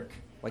jerk,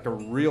 like a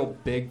real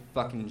big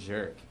fucking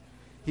jerk.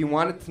 He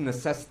wanted to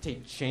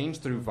necessitate change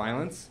through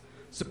violence,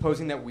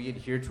 supposing that we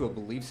adhere to a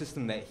belief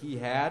system that he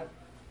had.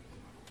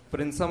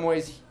 but in some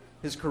ways,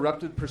 his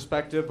corrupted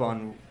perspective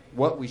on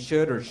what we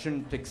should or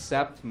shouldn't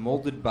accept,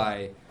 molded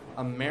by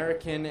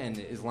American and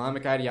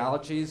Islamic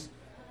ideologies,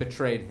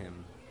 betrayed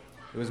him.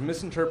 It was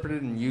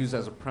misinterpreted and used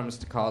as a premise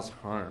to cause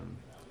harm.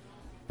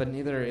 But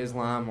neither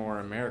Islam or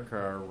America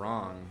are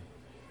wrong.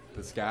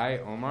 This guy,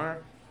 Omar,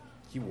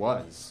 he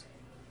was.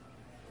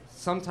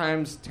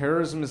 Sometimes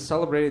terrorism is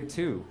celebrated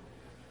too,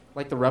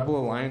 like the Rebel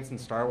Alliance in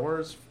Star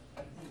Wars,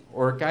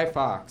 or Guy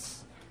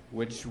Fawkes,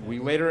 which we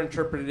later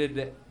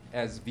interpreted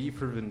as V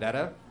for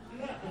Vendetta,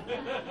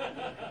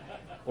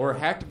 or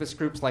hacktivist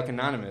groups like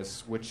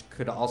Anonymous, which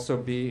could also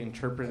be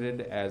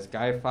interpreted as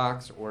Guy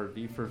Fawkes or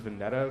V for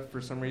Vendetta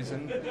for some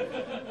reason,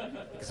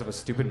 because of a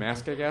stupid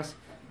mask, I guess.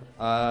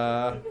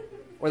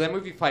 Or that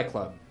movie Fight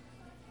Club.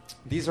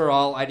 These are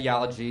all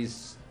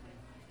ideologies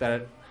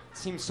that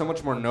seem so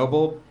much more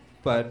noble,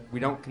 but we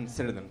don't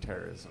consider them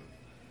terrorism.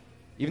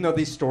 Even though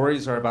these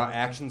stories are about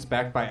actions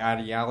backed by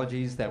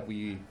ideologies that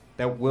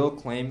will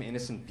claim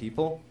innocent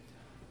people,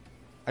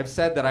 I've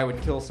said that I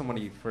would kill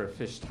somebody for a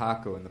fish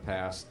taco in the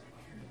past.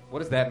 What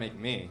does that make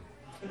me?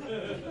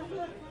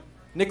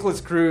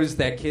 Nicholas Cruz,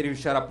 that kid who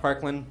shot up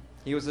Parkland,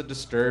 he was a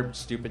disturbed,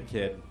 stupid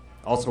kid.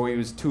 Also, he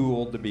was too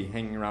old to be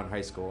hanging around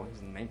high school. He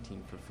was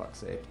 19, for fuck's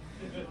sake.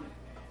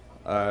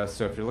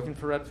 So if you're looking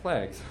for red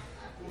flags.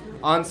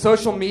 On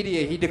social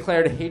media, he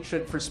declared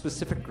hatred for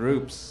specific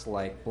groups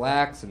like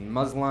blacks and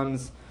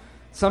Muslims.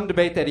 Some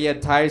debate that he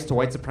had ties to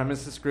white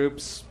supremacist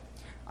groups.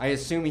 I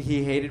assume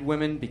he hated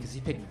women because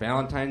he picked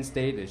Valentine's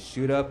Day to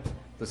shoot up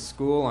the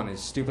school on his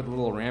stupid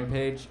little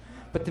rampage.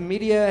 But the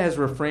media has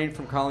refrained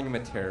from calling him a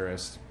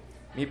terrorist.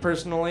 Me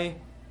personally,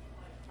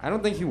 I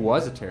don't think he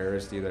was a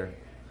terrorist either.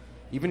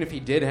 Even if he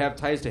did have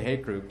ties to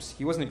hate groups,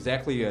 he wasn't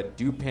exactly a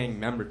due-paying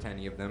member to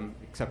any of them,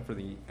 except for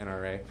the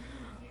NRA.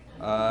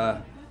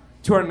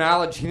 To our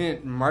knowledge, he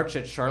didn't march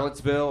at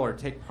Charlottesville or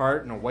take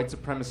part in a white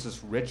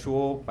supremacist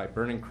ritual by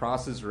burning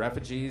crosses or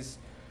effigies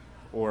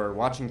or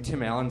watching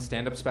Tim Allen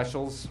stand-up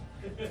specials.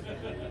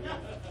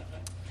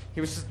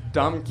 He was just a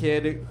dumb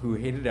kid who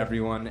hated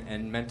everyone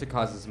and meant to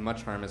cause as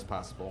much harm as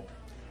possible.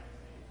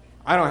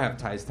 I don't have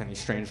ties to any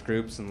strange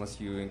groups unless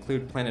you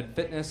include Planet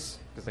Fitness,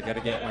 because I got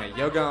to get my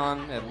yoga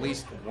on at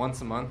least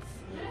once a month.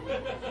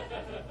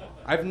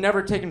 I've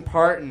never taken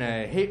part in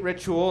a hate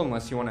ritual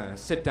unless you want to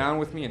sit down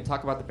with me and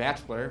talk about The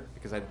Bachelor,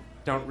 because I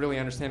don't really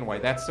understand why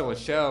that's still a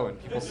show and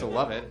people still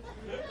love it.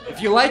 If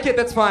you like it,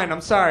 that's fine.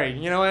 I'm sorry.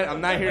 You know what?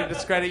 I'm not here to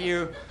discredit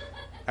you.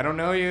 I don't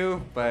know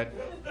you, but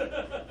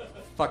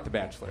fuck The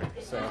Bachelor.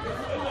 So.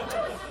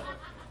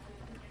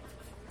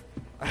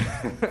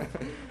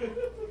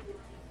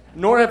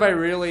 Nor have I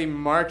really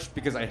marched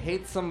because I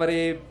hate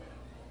somebody,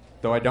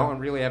 though I don't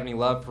really have any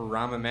love for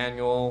Rahm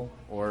Emanuel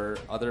or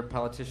other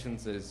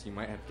politicians, as you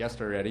might have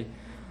guessed already.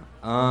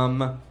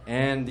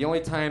 And the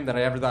only time that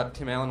I ever thought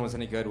Tim Allen was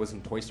any good was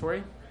in Toy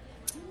Story.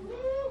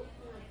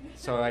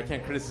 So I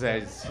can't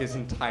criticize his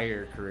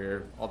entire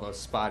career, although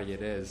spotty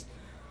it is.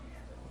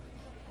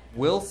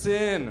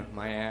 Wilson,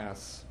 my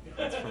ass.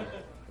 That's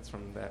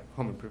from that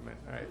Home Improvement.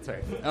 All right,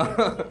 sorry.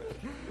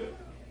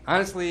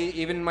 Honestly,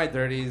 even in my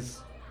 30s,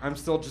 I'm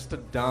still just a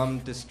dumb,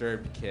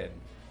 disturbed kid.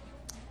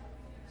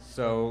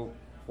 So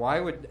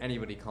why would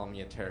anybody call me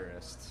a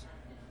terrorist?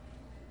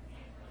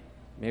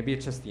 Maybe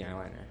it's just the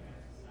eyeliner.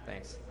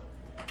 Thanks.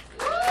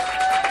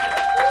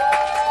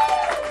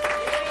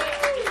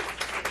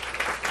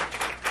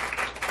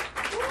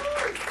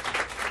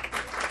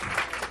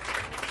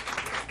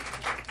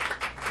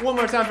 One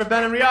more time for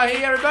Ben and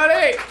Riyahi,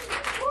 everybody!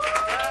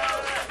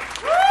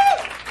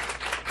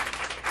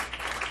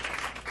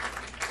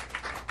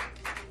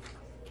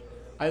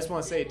 I just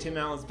want to say Tim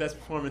Allen's best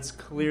performance,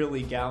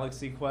 clearly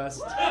Galaxy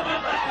Quest. I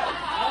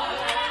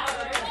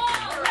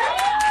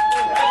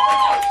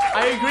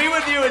agree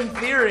with you in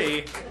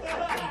theory,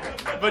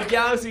 but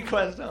Galaxy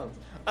Quest don't.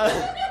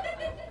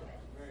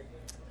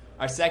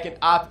 Our second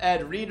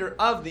op-ed reader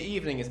of the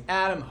evening is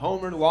Adam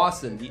Homer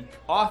Lawson, the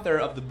author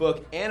of the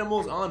book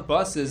Animals on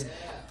Buses,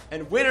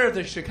 and winner of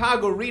the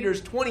Chicago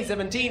Reader's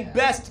 2017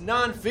 Best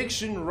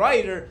Nonfiction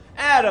Writer.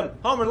 Adam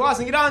Homer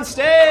Lawson, get on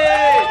stage!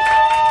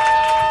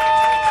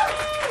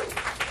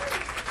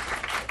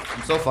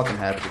 I'm so fucking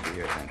happy to be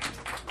here, thank you.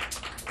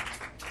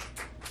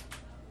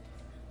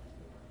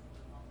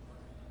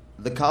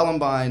 The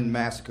Columbine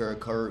massacre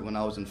occurred when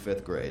I was in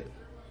 5th grade.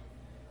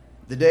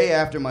 The day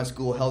after, my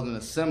school held an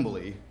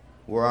assembly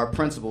where our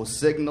principal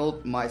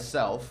signaled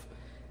myself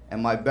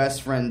and my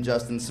best friend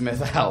Justin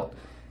Smith out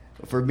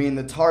for being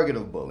the target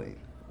of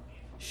bullying.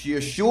 She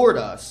assured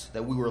us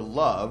that we were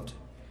loved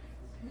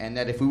and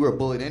that if we were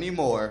bullied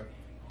anymore,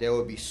 there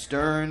would be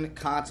stern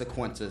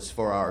consequences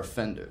for our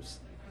offenders.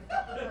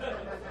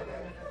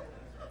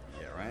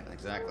 Right?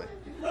 Exactly.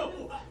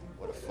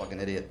 What a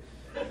fucking idiot.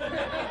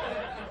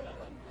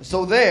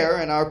 So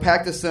there, in our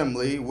packed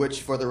assembly,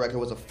 which for the record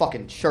was a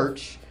fucking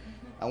church,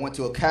 I went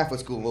to a Catholic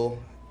school,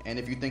 and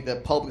if you think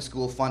that public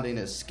school funding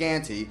is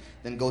scanty,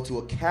 then go to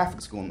a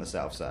Catholic school in the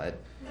South Side.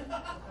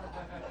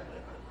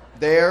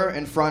 There,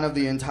 in front of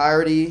the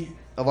entirety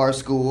of our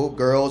school,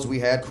 girls we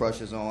had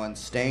crushes on,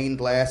 stained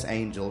glass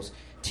angels,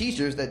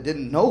 teachers that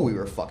didn't know we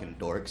were fucking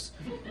dorks.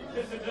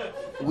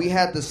 We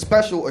had the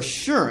special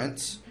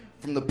assurance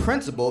from the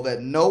principal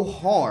that no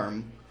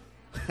harm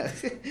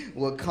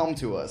would come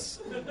to us.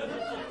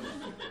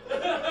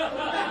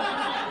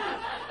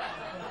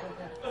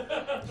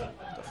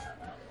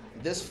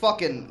 This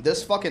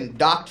fucking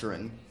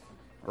doctrine,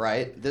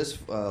 right?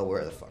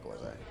 Where the fuck was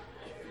I?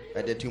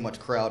 I did too much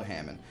crowd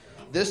hamming.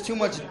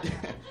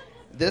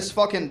 This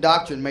fucking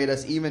doctrine made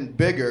us even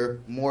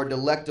bigger, more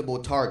delectable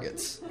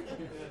targets.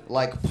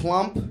 Like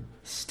plump,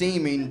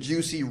 steaming,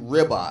 juicy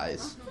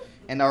ribeyes.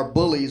 And our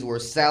bullies were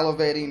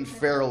salivating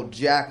feral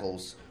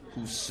jackals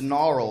who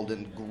snarled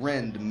and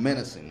grinned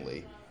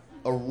menacingly.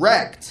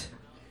 Erect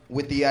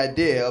with the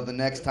idea of the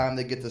next time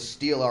they get to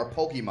steal our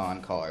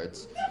Pokemon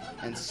cards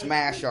and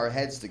smash our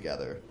heads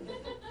together.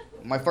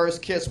 My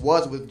first kiss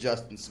was with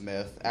Justin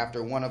Smith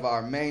after one of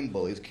our main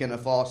bullies,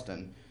 Kenneth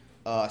Austin,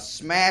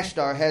 smashed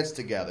our heads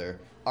together.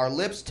 Our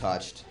lips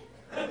touched.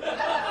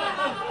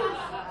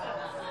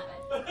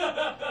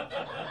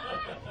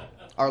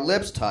 Our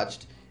lips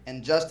touched,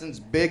 and Justin's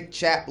big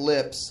chapped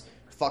lips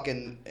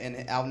and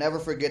I'll never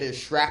forget his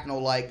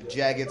shrapnel-like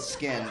jagged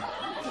skin.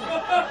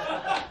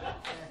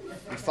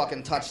 We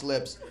fucking touched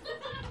lips.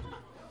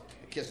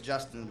 Kissed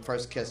Justin,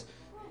 first kiss.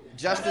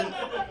 Justin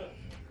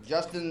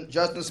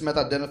Smith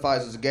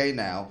identifies as gay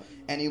now,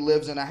 and he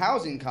lives in a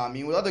housing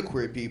commune with other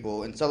queer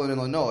people in Southern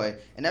Illinois,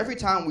 and every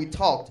time we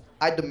talked,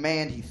 I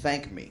demand he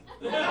thank me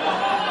for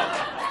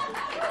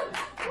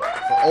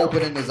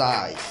opening his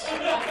eyes.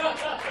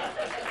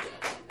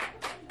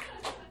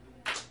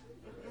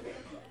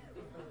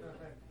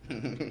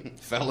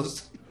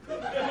 Fellas.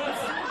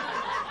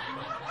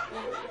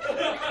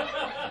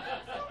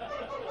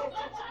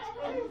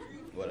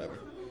 Whatever.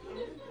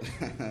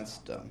 That's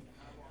dumb.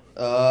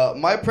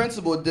 My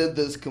principal did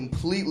this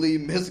completely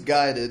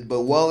misguided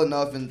but well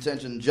enough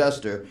intentioned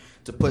gesture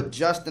to put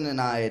Justin and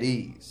I at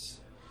ease.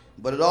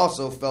 But it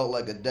also felt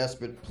like a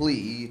desperate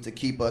plea to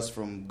keep us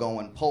from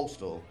going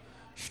postal,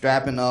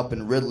 strapping up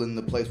and riddling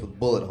the place with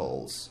bullet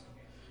holes.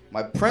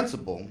 My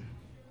principal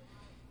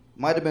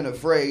might have been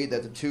afraid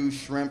that the two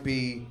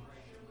shrimpy,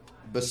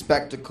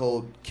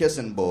 bespectacled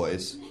kissing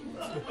boys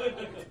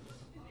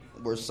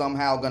were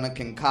somehow going to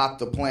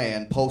concoct a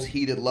plan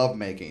post-heated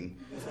lovemaking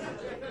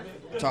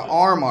to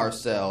arm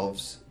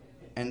ourselves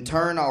and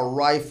turn our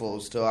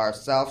rifles to our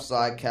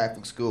Southside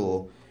Catholic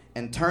school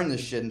and turn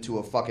this shit into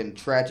a fucking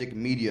tragic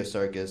media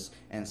circus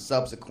and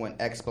subsequent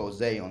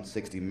expose on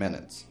 60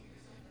 Minutes.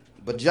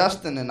 But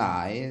Justin and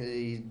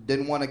I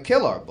didn't want to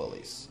kill our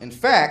bullies. In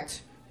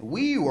fact,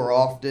 we were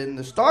often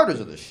the starters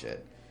of this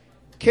shit.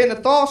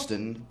 Kenneth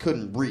Austin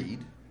couldn't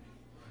read,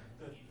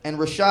 and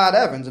Rashad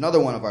Evans, another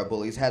one of our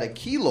bullies, had a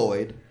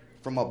keloid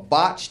from a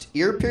botched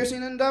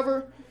ear-piercing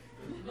endeavor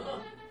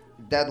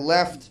that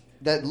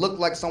looked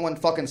like someone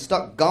fucking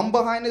stuck gum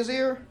behind his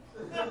ear,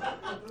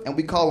 and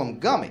we call him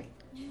Gummy.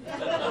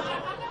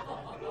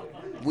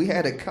 We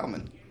had it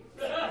coming.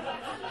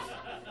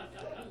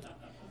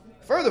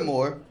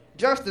 Furthermore,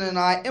 Justin and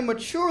I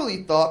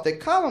immaturely thought that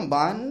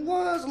Columbine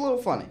was a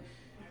little funny.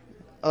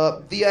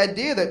 The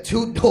idea that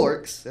two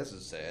dorks... This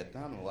is sad. I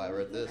don't know why I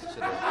read this.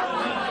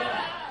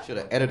 Should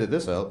have edited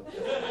this out.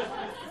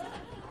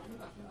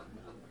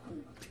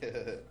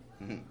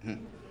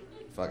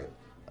 Fuck it.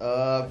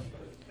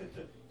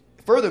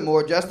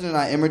 Furthermore, Justin and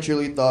I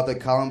immaturely thought that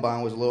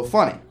Columbine was a little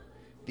funny.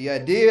 The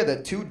idea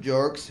that two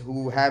jerks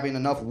who, having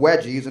enough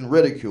wedgies and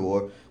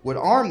ridicule, would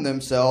arm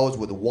themselves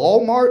with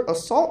Walmart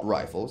assault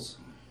rifles.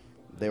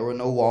 There were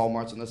no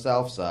Walmarts on the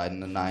South Side in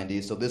the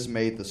 90s, so this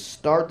made the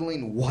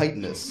startling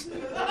whiteness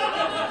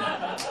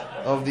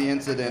of the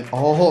incident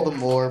all the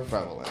more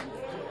prevalent.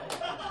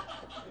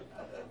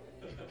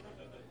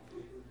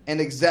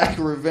 And exact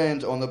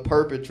revenge on the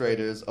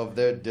perpetrators of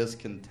their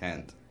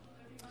discontent.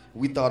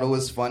 We thought it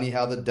was funny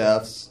how the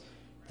deaths,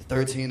 the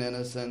 13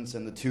 innocents,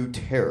 and the 2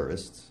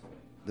 terrorists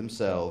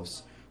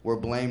themselves were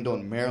blamed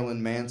on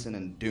Marilyn Manson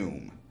and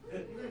Doom,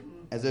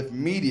 as if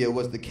media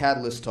was the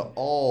catalyst to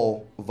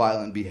all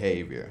violent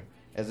behavior,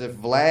 as if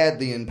Vlad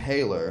the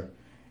Impaler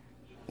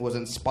was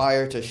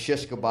inspired to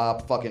shish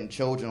kebab fucking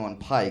children on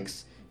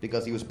pikes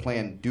because he was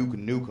playing Duke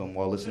Nukem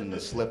while listening to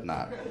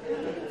Slipknot.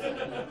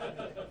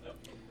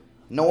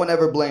 No one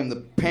ever blamed the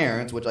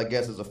parents, which I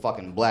guess is a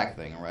fucking black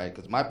thing, right?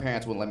 Because my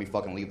parents wouldn't let me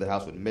fucking leave the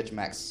house with Mitch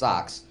Mac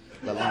socks,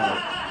 let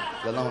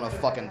alone a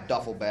fucking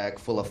duffel bag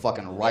full of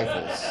fucking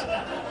rifles.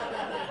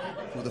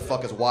 Who the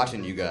fuck is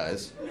watching you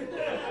guys?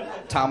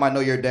 Tom, I know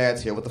your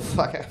dad's here. What the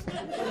fuck happened?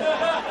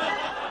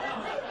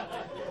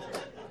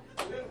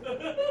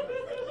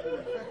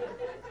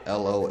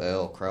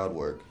 LOL, crowd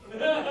work.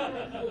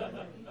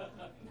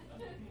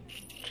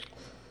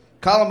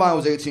 Columbine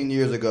was 18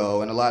 years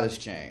ago, and a lot has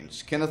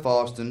changed. Kenneth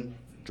Austin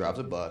drives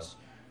a bus.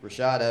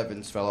 Rashad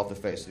Evans fell off the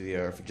face of the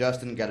earth.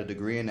 Justin got a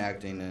degree in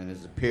acting and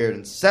has appeared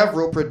in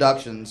several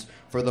productions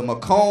for the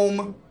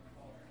Macomb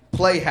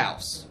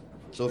Playhouse.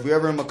 So if you're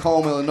ever in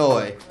Macomb,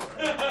 Illinois,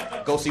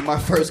 go see My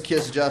First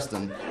Kiss,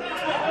 Justin.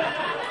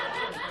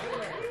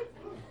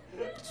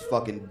 Just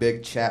fucking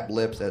big chapped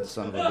lips, that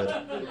son of a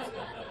bitch.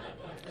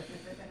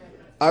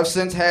 I've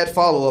since had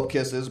follow-up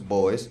kisses,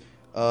 boys,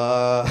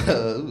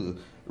 written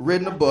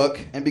a book,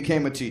 and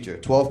became a teacher.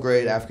 12th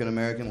grade,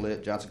 African-American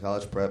lit, Johnson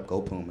College Prep,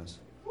 go Pumas.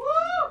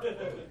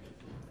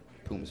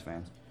 Pumas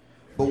fans.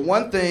 But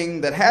one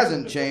thing that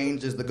hasn't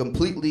changed is the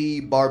completely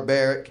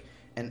barbaric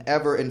and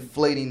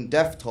ever-inflating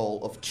death toll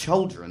of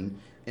children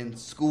in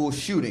school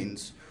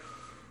shootings,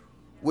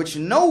 which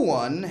no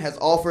one has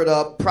offered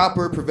up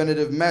proper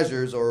preventative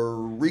measures or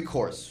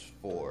recourse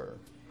for.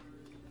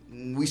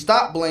 We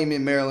stopped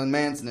blaming Marilyn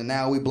Manson, and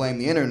now we blame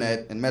the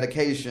internet and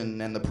medication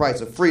and the price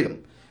of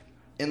freedom.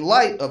 In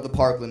light of the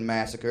Parkland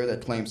massacre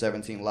that claimed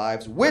 17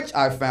 lives, which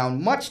I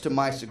found, much to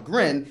my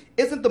chagrin,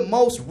 isn't the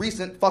most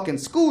recent fucking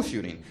school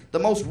shooting. The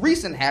most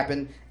recent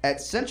happened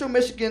at Central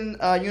Michigan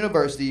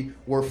University,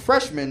 where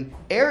freshman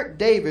Eric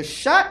Davis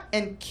shot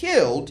and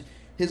killed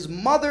his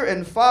mother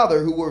and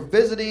father who were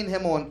visiting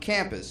him on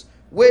campus,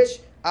 which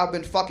I've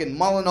been fucking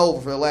mulling over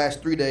for the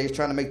last 3 days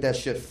trying to make that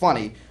shit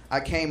funny. I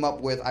came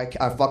up with, I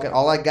fucking,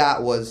 all I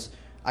got was,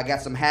 I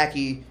got some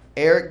hacky,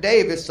 Eric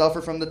Davis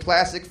suffered from the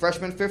classic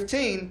freshman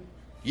 15,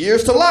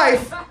 years to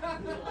life.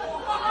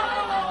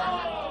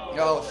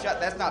 Yo,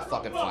 shut, that's not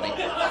fucking funny.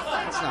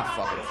 That's not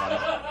fucking funny.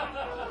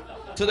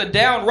 To the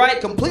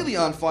downright completely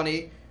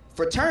unfunny,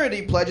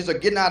 fraternity pledges are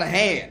getting out of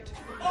hand.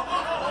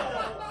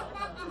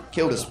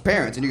 Killed his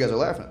parents, and you guys are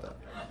laughing at that.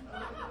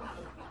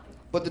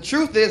 But the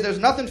truth is, there's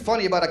nothing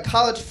funny about a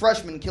college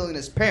freshman killing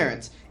his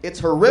parents. It's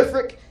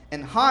horrific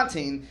and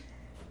haunting,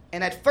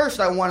 and at first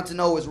I wanted to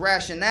know his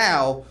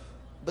rationale,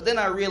 but then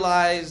I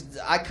realized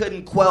I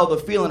couldn't quell the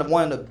feeling of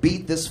wanting to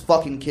beat this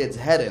fucking kid's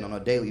head in on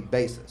a daily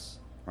basis,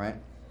 right?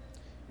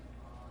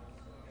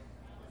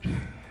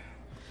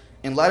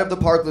 In light of the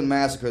Parkland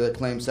massacre that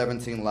claimed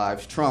 17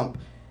 lives, Trump,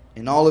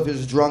 in all of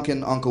his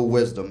drunken uncle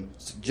wisdom,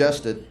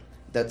 suggested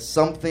that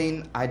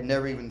something I'd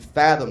never even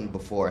fathomed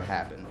before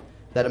happened,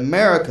 that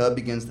America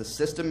begins the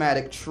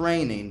systematic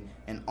training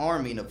and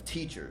arming of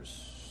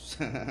teachers.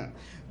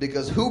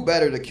 Because who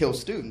better to kill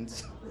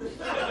students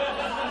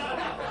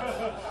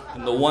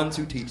than the ones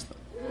who teach them?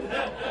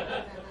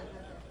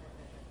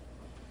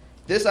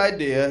 This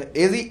idea,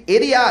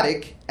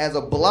 idiotic as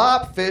a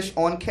blobfish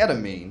on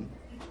ketamine,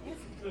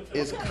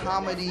 is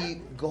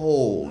comedy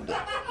gold.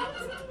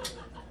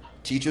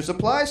 Teacher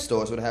supply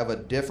stores would have a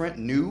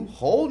different,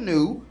 whole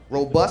new,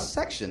 robust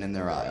section in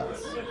their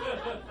aisles.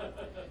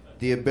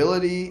 The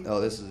ability,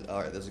 this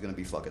is gonna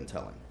be fucking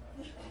telling.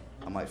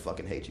 I might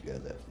fucking hate you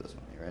guys after this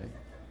one. You ready?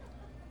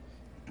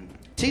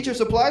 Teacher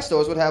supply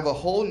stores would have a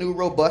whole new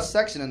robust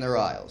section in their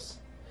aisles.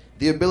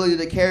 The ability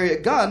to carry a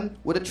gun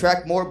would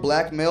attract more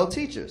black male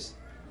teachers.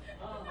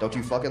 Don't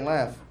you fucking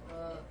laugh.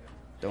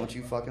 Don't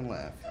you fucking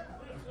laugh.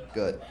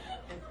 Good.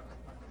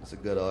 That's a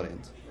good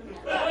audience.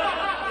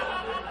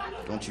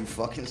 Don't you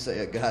fucking say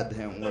a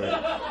goddamn word.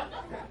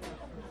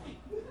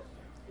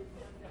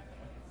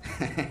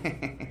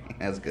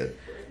 That's good.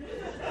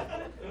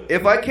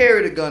 If I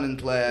carried a gun in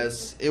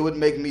class, it would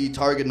make me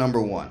target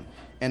number one.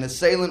 An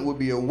assailant would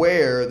be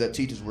aware that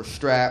teachers were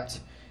strapped,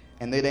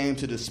 and they'd aim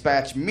to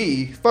dispatch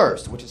me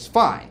first, which is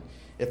fine.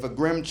 If a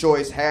grim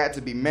choice had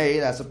to be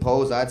made, I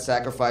suppose I'd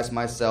sacrifice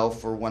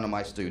myself for one of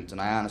my students, and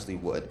I honestly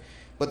would.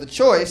 But that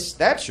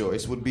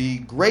choice would be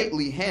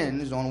greatly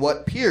hinged on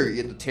what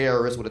period the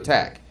terrorists would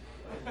attack.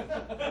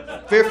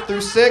 5th through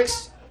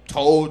 6th,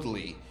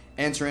 totally.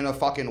 Entering a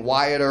fucking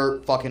Wyatt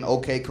Earp, fucking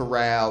OK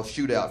Corral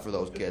shootout for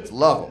those kids.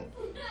 Love them.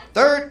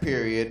 3rd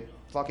period,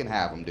 fucking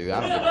have them, dude.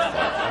 I don't give a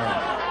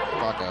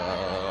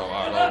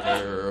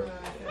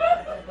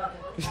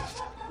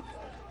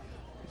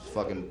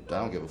fuck. I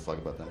don't give a fuck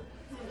about them.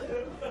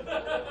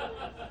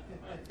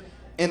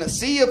 In a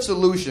sea of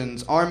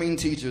solutions, arming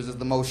teachers is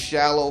the most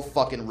shallow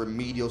fucking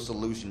remedial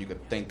solution you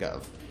could think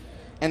of.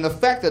 And the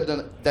fact that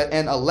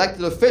an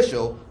elected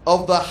official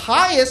of the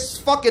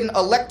highest fucking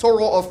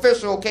electoral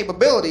official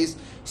capabilities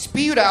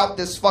spewed out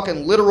this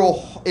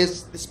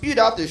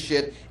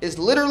shit is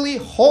literally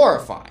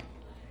horrifying.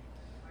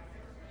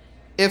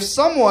 If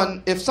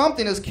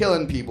something is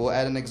killing people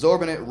at an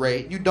exorbitant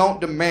rate, you don't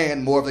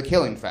demand more of the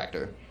killing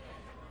factor.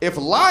 If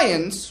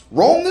lions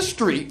roam the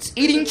streets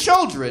eating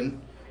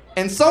children,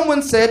 and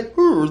someone said,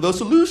 the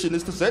solution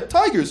is to set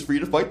tigers free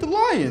to fight the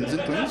lions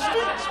and clean the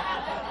streets,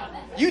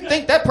 you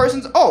think that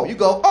person's,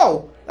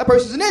 that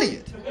person's an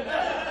idiot.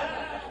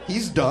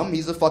 He's dumb,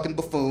 he's a fucking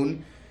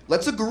buffoon.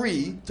 Let's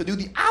agree to do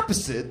the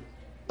opposite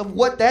of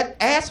what that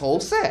asshole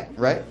said,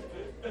 right?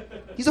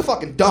 He's a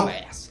fucking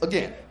dumbass,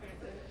 again.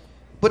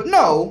 But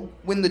no,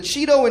 when the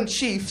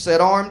Cheeto-in-Chief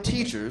said armed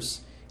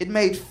teachers, it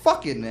made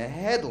fucking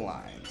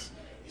headlines.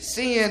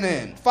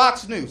 CNN,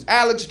 Fox News,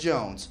 Alex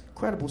Jones,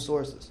 credible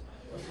sources,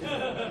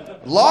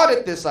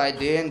 lauded this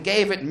idea and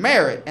gave it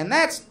merit, and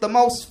that's the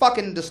most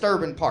fucking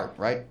disturbing part,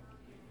 right?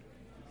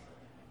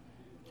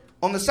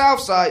 On the south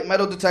side,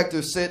 metal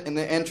detectors sit in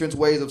the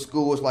entranceways of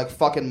schools like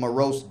fucking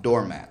morose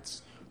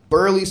doormats.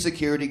 Burly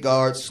security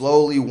guards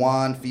slowly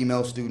wand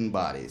female student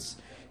bodies.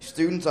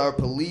 Students are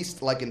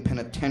policed like in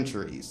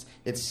penitentiaries.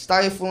 It's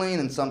stifling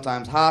and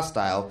sometimes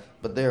hostile,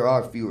 but there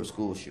are fewer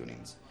school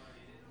shootings.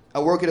 I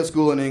work at a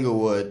school in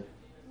Inglewood.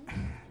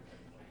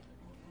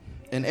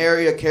 an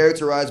area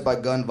characterized by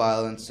gun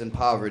violence and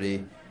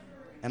poverty,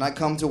 and I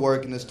come to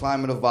work in this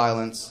climate of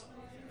violence,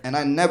 and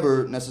I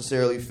never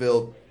necessarily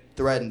feel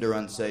threatened or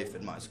unsafe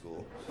in my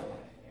school.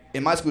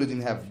 In my school, they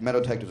didn't have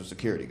metal detectors or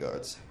security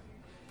guards.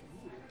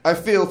 I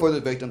feel for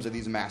the victims of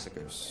these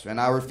massacres, and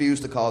I refuse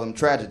to call them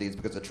tragedies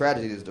because a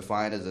tragedy is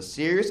defined as a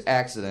serious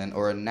accident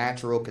or a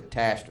natural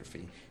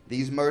catastrophe.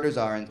 These murders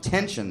are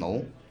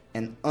intentional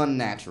and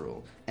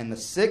unnatural, and the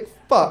sick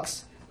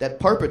fucks that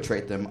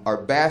perpetrate them are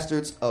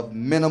bastards of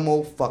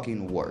minimal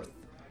fucking worth.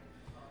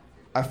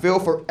 I feel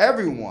for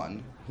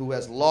everyone who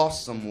has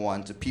lost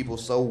someone to people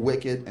so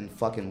wicked and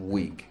fucking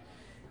weak,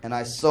 and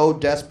I so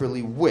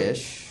desperately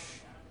wish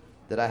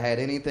that I had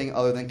anything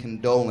other than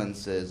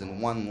condolences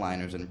and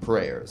one-liners and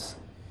prayers.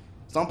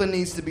 Something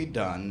needs to be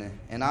done,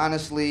 and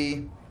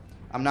honestly,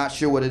 I'm not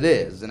sure what it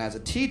is. And as a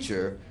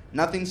teacher,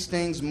 nothing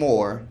stings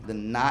more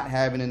than not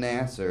having an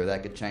answer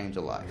that could change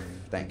a life.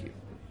 Thank you.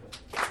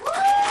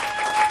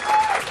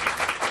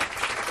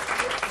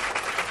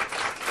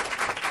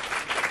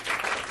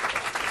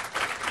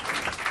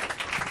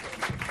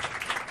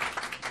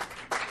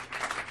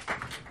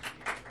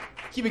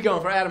 Keep it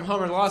going for Adam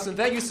Homer Lawson.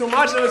 Thank you so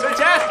much. That was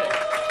fantastic.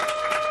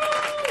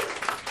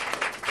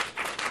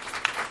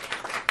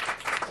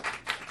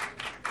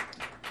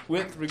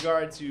 With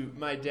regard to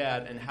my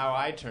dad and how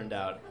I turned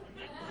out,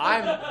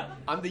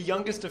 I'm the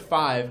youngest of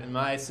 5, and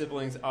my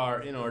siblings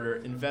are, in order,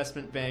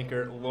 investment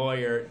banker,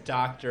 lawyer,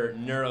 doctor,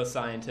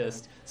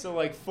 neuroscientist. So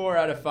like 4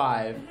 out of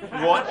 5.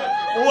 What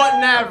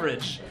an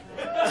average.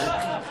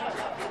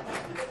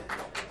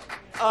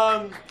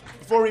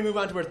 Before we move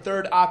on to our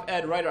third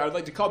op-ed writer, I would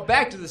like to call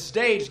back to the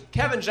stage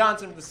Kevin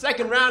Johnson for the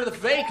second round of the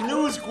fake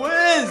news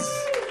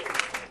quiz.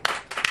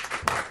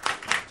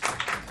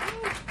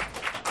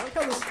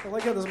 I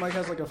like how this mic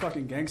has like a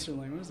fucking gangster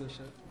line. What is this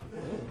shit?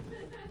 Ooh.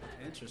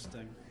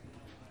 Interesting.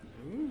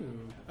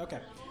 Ooh. Okay.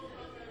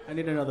 I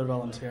need another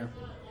volunteer.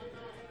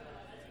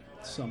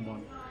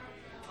 Someone.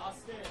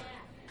 Austin.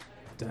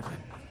 Devin.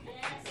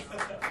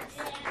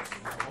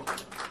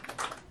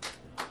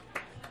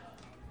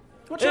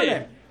 What's your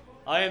name?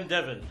 I am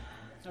Devin.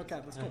 Okay,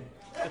 that's cool.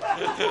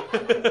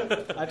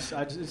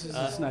 It's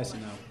just nice to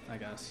know, I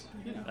guess.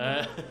 You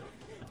know.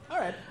 All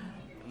right.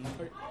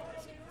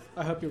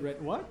 I hope you're ready.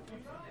 What?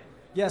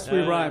 Yes, we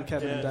rhyme,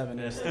 Kevin and Devin.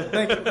 Yes.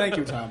 Thank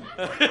you, Tom.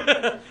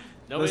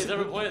 Nobody's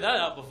ever pointed that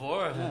out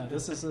before. Yeah,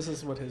 this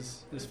is what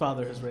his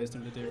father has raised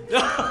him to do.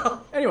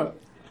 Anyway,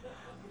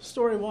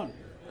 story 1.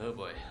 Oh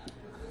boy.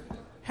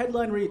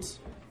 Headline reads,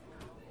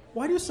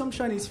 why do some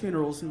Chinese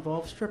funerals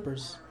involve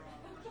strippers?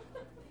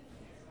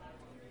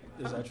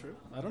 Is that true?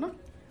 I don't know.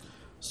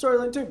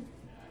 Storyline 2.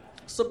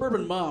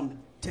 Suburban mom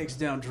takes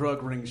down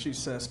drug ring she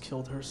says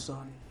killed her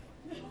son.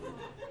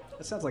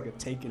 That sounds like a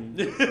Taken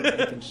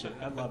shit.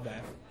 I love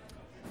that.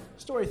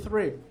 Story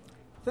 3.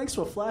 Thanks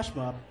to a flash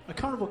mob, a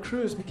carnival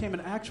cruise became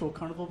an actual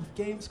carnival with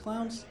games,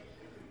 clowns,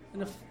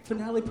 and a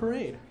finale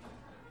parade.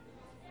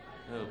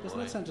 Oh boy. Doesn't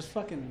that sound just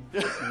fucking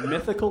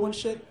mythical and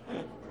shit?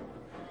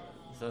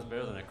 Sounds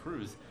better than a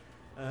cruise.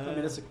 I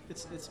mean, it's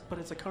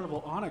a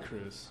carnival on a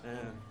cruise. Yeah.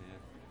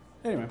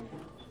 Anyway,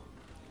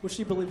 which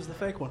do you believe is the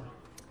fake one?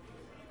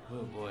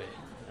 Oh boy.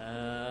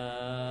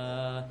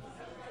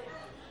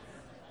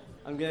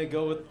 I'm gonna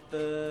go with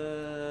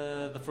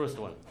the first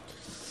one.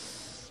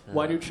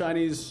 Why do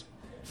Chinese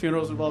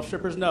funerals involve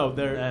strippers? No,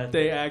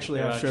 they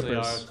actually have strippers.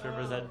 Are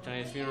strippers at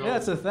Chinese funerals? Yeah,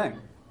 that's the thing.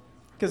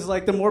 Because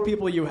like the more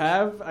people you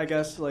have, I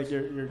guess like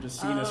you're just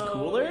seen as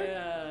cooler.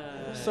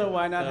 Yeah. So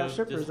why not have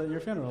strippers at your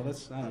funeral?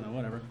 That's I don't know,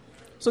 whatever.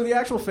 So the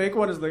actual fake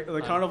one is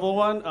the carnival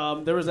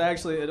one. There was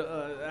actually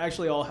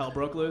all hell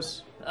broke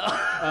loose.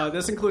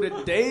 This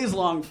included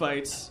days-long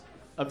fights,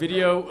 a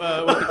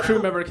video with the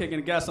crew member kicking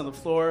a guest on the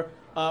floor,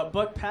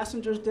 but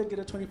passengers did get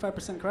a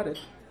 25% credit.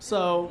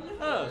 So.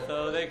 Oh,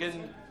 so they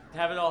can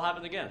have it all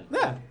happen again.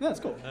 Yeah, it's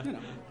cool. You know.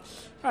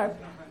 All right.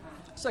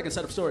 Second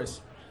set of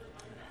stories.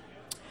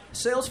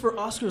 Sales for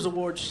Oscars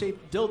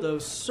award-shaped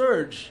dildos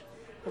surge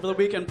over the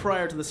weekend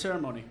prior to the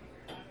ceremony.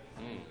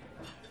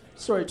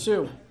 Story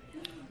 2.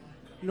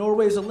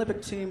 Norway's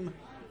Olympic team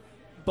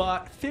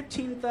bought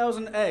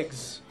 15,000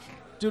 eggs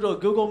due to a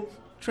Google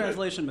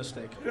translation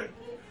mistake.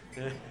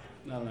 I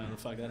don't know how the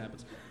fuck that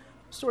happens.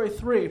 Story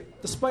 3.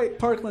 Despite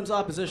Parkland's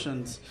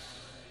oppositions,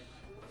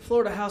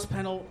 Florida House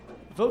panel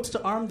votes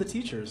to arm the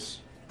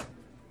teachers.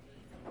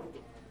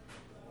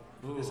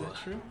 Ooh. Is that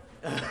true?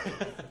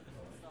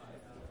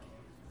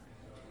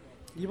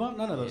 You want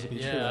none of those to be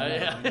true.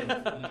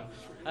 Yeah.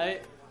 I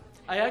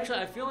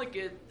feel like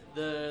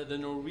the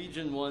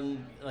Norwegian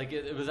one, like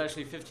it was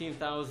actually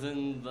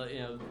 15,000,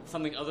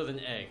 something other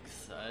than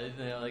eggs. I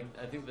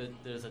think that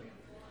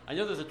I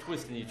know there's a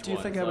twist in each one. Do you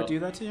think I would do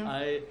that to you?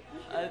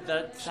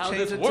 That's how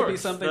Change this it works. to be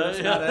something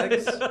that's not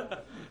eggs?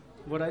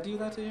 Would I do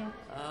that to you?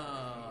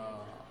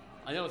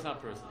 I know it's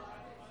not personal.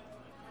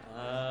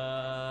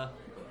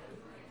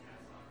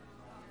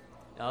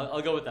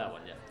 I'll go with that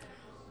one, yeah.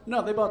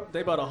 No, they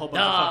bought a whole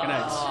bunch of fucking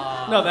eggs.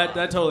 No,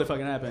 that totally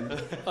fucking happened.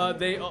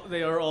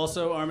 They are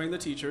also arming the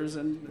teachers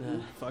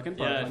and fucking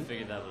Parkland. Yeah, I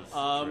figured that was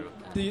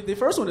true. The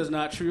first one is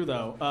not true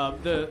though.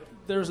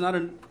 There's not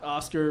an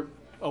Oscar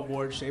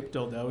award shaped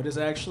dildo. It is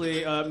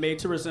actually made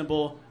to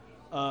resemble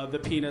the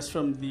penis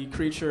from the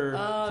creature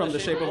from The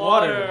Shape of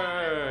Water.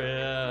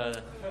 Yeah.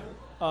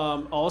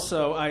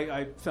 Also,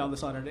 I found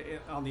this on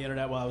the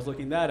internet while I was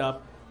looking that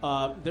up.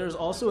 There's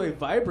also a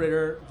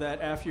vibrator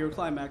that after your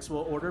climax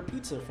will order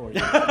pizza for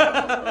you.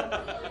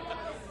 I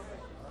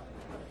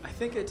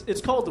think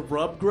it's called the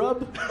Rub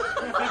Grub.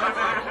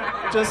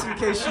 Just in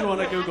case you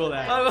want to Google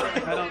that.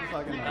 I don't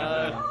fucking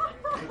know.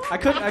 I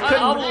couldn't.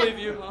 I'll believe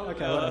you.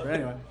 Okay, whatever.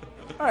 Anyway.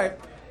 All right.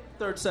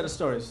 Third set of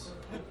stories.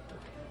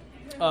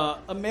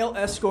 A male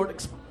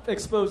escort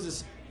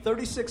exposes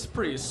 36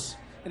 priests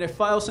in a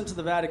file sent to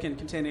the Vatican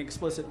containing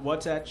explicit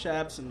WhatsApp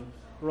chats and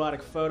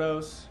erotic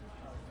photos.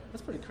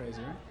 That's pretty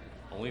crazy, right?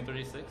 Only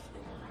 36?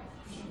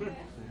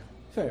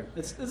 Fair.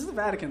 This is the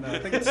Vatican, though. I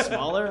think it's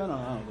smaller. I don't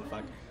know what the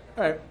fuck.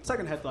 All right,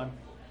 second headline.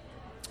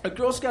 A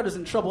Girl Scout is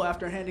in trouble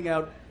after handing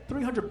out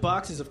 300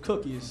 boxes of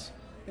cookies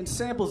and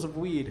samples of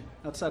weed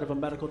outside of a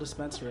medical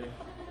dispensary.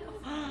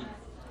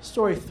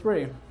 Story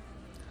 3.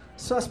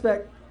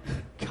 Suspect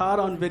caught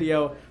on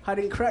video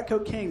hiding crack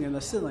cocaine in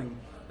the ceiling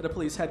at a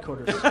police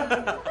headquarters.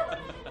 I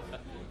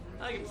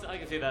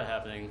can see that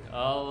happening.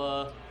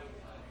 I'll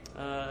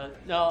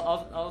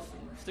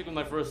stick with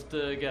my first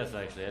guess.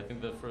 Actually, I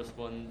think the first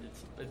one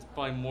it's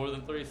probably more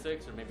than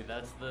 36, or maybe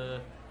that's the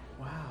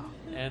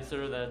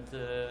answer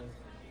that.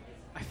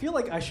 I feel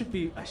like I should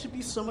be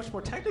so much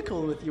more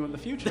technical with you in the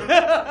future.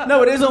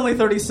 No, it is only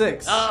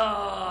 36.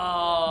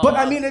 Oh. But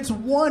I mean, it's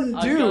one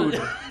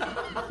dude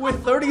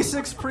with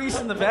 36 priests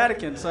in the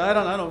Vatican, so I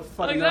don't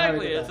fucking know how to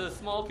Exactly, do it's that. a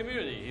small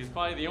community. He's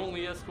probably the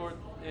only escort.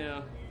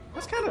 Yeah.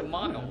 That's kind of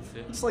miles.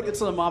 Yeah. It's like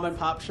it's a mom and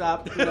pop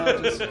shop. You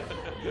know, just,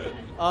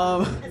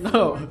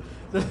 no.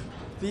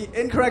 The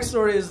incorrect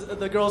story is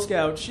the Girl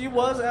Scout. She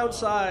was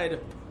outside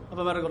of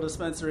a medical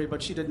dispensary,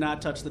 but she did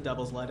not touch the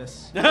devil's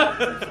lettuce. So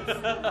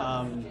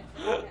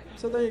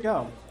there you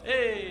go.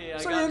 Hey,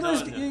 So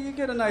you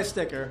get a nice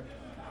sticker.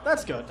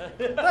 That's good.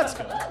 That's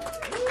good.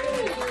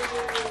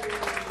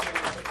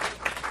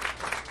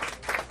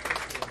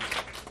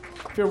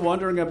 If you're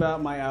wondering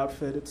about my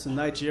outfit, it's a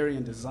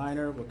Nigerian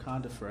designer,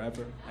 Wakanda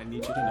Forever. I need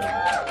you to know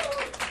that.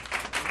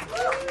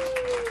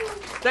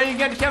 Thank you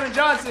again to Kevin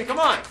Johnson. Come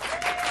on.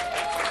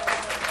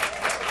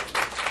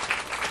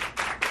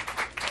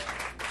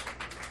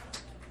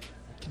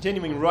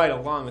 Continuing right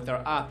along with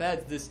our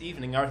op-eds this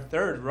evening, our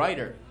third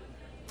writer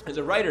is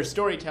a writer,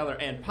 storyteller,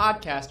 and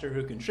podcaster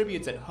who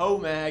contributes at Ho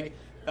Mag,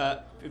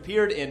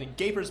 appeared in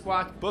Gaper's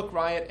Block, Book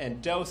Riot,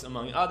 and Dose,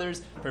 among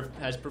others,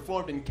 has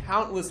performed in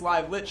countless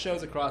live lit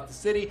shows across the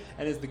city,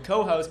 and is the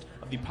co-host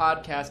of the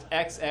podcast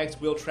XX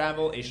Will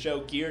Travel, a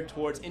show geared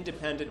towards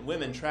independent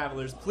women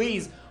travelers.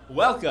 Please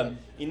welcome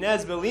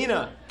Inez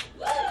Belina.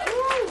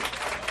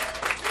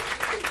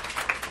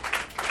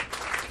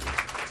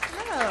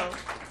 Hello.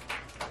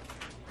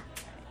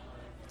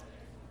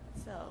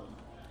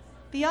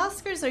 The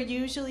Oscars are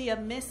usually a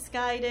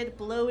misguided,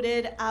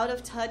 bloated,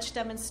 out-of-touch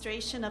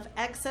demonstration of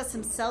excess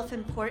and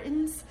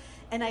self-importance,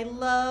 and I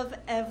love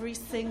every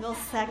single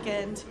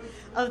second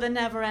of the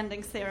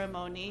never-ending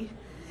ceremony.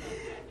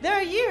 There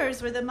are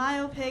years where the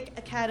Myopic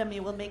Academy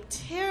will make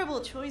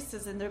terrible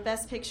choices in their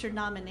Best Picture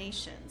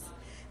nominations.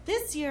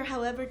 This year,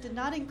 however, did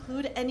not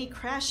include any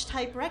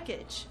crash-type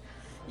wreckage.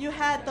 You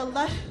had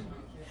the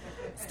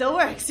Still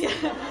works, yeah.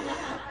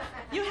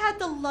 You had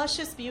the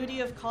luscious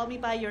beauty of Call Me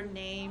By Your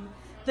Name,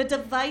 the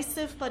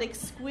divisive but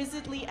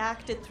exquisitely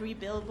acted 3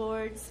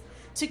 billboards.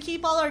 To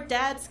keep all our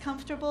dads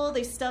comfortable,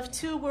 they stuffed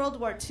 2 World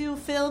War II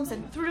films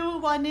and threw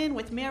one in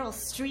with Meryl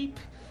Streep.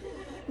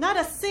 Not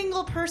a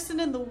single person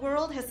in the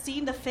world has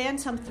seen The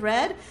Phantom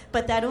Thread,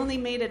 but that only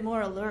made it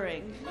more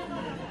alluring.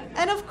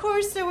 And of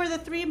course, there were the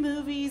 3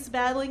 movies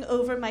battling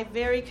over my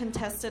very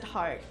contested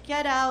heart: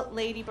 Get Out,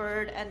 Lady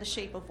Bird, and The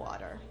Shape of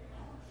Water.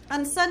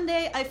 On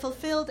Sunday, I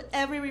fulfilled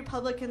every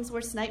Republican's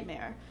worst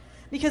nightmare,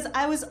 because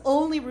I was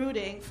only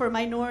rooting for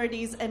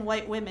minorities and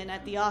white women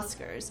at the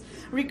Oscars,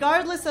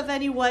 regardless of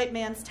any white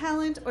man's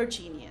talent or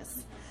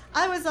genius.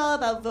 I was all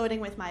about voting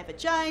with my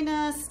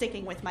vagina,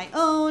 sticking with my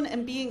own,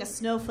 and being a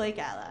snowflake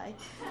ally.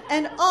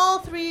 And all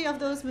 3 of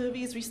those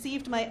movies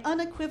received my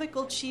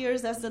unequivocal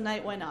cheers as the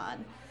night went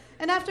on.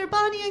 And after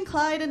Bonnie and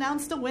Clyde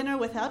announced a winner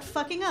without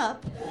fucking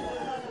up,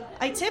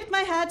 I tipped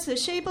my hat to The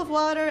Shape of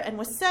Water and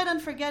was set on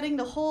forgetting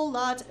the whole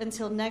lot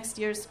until next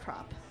year's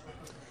crop.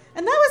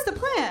 And that was the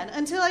plan,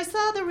 until I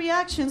saw the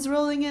reactions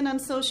rolling in on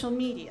social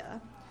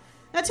media.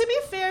 Now, to be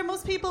fair,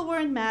 most people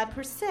weren't mad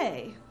per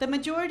se. The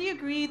majority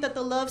agreed that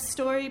the love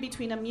story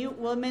between a mute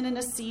woman and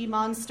a sea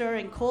monster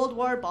in Cold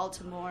War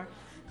Baltimore,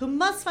 who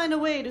must find a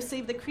way to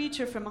save the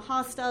creature from a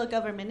hostile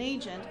government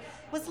agent,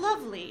 was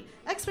lovely,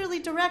 expertly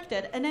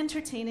directed, and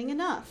entertaining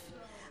enough.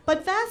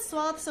 But vast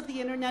swaths of the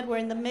internet were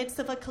in the midst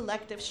of a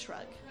collective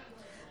shrug.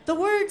 The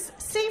words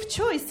safe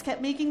choice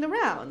kept making the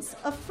rounds,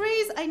 a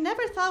phrase I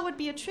never thought would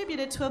be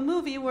attributed to a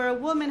movie where a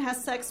woman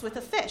has sex with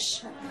a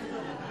fish.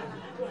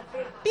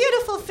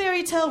 Beautiful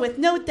fairy tale with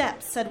no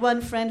depth, said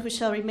one friend who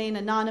shall remain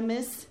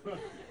anonymous.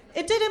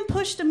 It didn't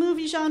push the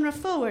movie genre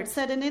forward,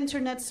 said an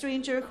internet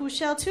stranger who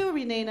shall too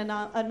remain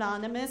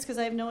anonymous because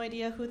I have no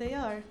idea who they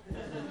are.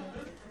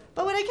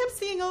 But what I kept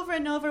seeing over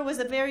and over was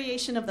a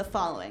variation of the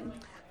following.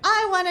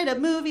 I wanted a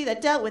movie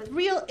that dealt with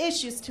real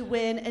issues to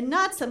win and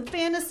not some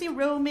fantasy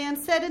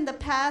romance set in the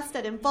past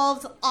that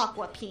involves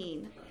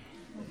aquapine.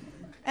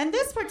 And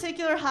this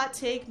particular hot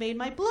take made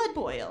my blood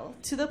boil,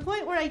 to the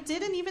point where I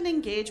didn't even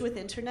engage with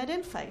internet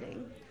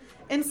infighting.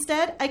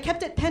 Instead, I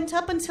kept it pent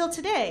up until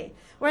today,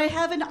 where I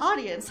have an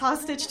audience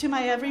hostage to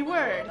my every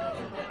word.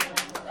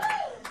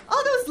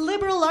 All those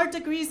liberal art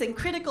degrees in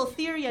critical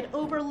theory at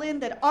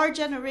Oberlin that our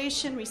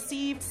generation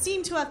received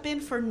seem to have been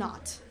for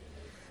naught.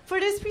 For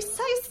it is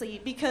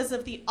precisely because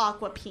of the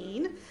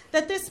aquapine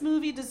that this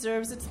movie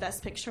deserves its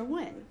Best Picture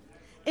win.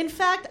 In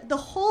fact, the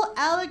whole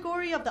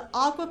allegory of the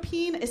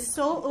aquapine is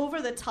so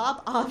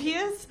over-the-top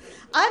obvious,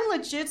 I'm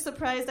legit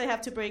surprised I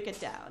have to break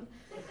it down.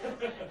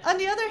 On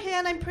the other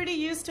hand, I'm pretty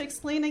used to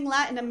explaining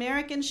Latin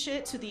American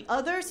shit to the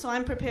other, so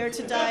I'm prepared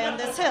to die on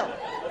this hill.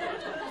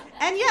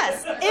 And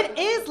yes, it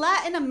is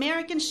Latin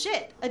American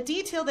shit, a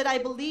detail that I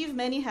believe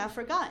many have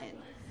forgotten.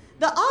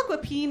 The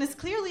aquapine is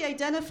clearly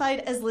identified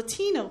as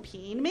Latino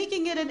peen,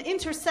 making it an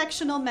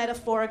intersectional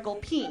metaphorical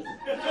peen.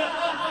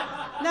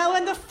 Now,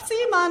 when the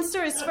sea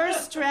monster is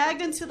first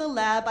dragged into the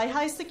lab by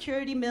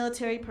high-security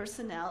military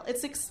personnel,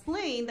 it's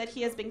explained that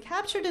he has been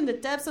captured in the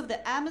depths of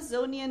the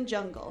Amazonian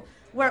jungle,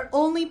 where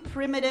only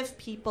primitive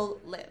people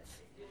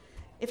live.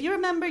 If you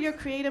remember your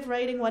Creative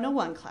Writing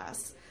 101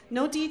 class,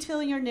 no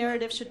detail in your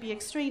narrative should be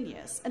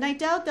extraneous, and I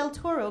doubt Del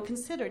Toro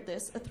considered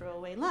this a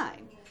throwaway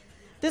line.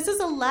 This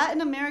is a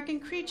Latin American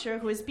creature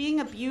who is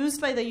being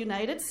abused by the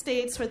United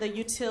States for the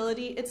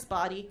utility its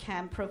body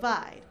can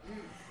provide.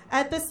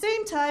 At the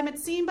same time,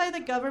 it's seen by the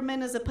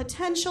government as a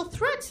potential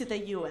threat to the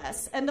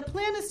U.S., and the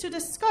plan is to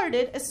discard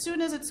it as soon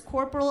as its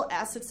corporal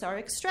assets are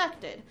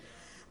extracted.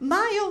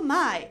 My, oh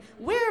my,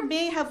 where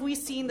may have we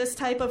seen this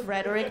type of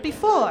rhetoric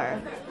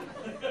before?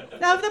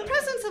 Now, if the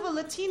presence of a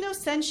Latino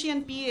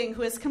sentient being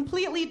who is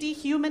completely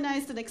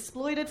dehumanized and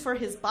exploited for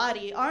his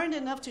body aren't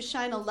enough to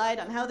shine a light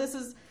on how this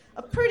is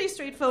a pretty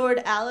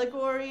straightforward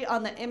allegory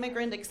on the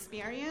immigrant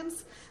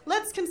experience,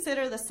 let's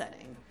consider the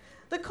setting.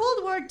 The Cold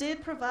War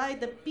did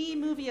provide the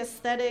B-movie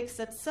aesthetics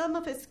that some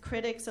of his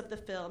critics of the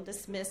film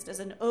dismissed as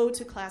an ode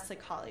to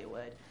classic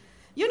Hollywood.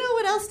 You know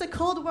what else the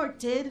Cold War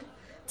did?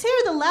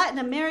 Tear the Latin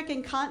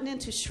American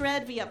continent to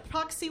shred via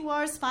proxy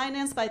wars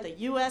financed by the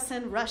US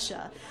and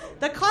Russia,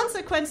 the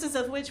consequences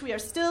of which we are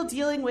still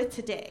dealing with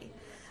today.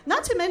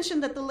 Not to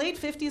mention that the late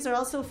 50s are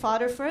also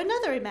fodder for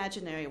another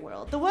imaginary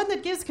world, the one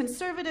that gives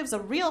conservatives a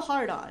real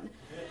hard-on.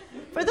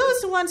 For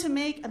those who want to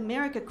make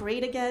America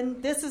great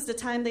again, this is the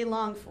time they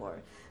long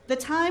for. The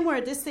time where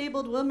a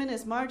disabled woman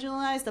is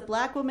marginalized, a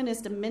black woman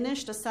is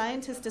diminished, a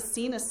scientist is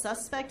seen as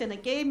suspect, and a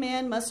gay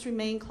man must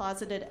remain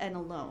closeted and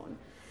alone.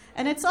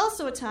 And it's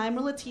also a time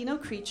where Latino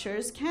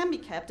creatures can be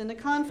kept in the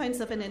confines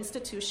of an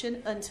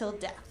institution until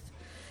death.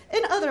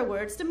 In other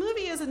words, the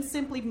movie isn't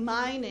simply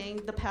mining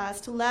the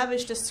past to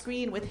lavish the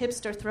screen with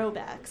hipster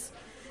throwbacks.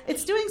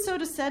 It's doing so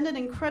to send an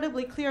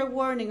incredibly clear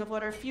warning of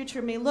what our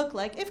future may look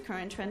like if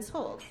current trends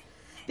hold.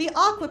 The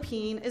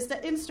aquapine is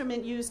the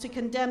instrument used to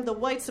condemn the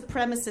white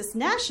supremacist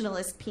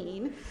nationalist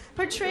peen,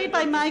 portrayed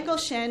by Michael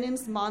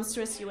Shannon's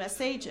monstrous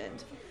U.S.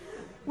 agent.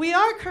 We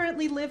are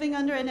currently living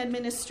under an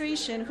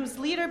administration whose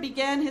leader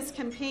began his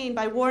campaign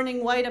by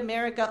warning white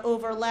America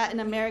over Latin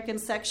American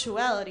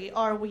sexuality,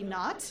 are we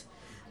not?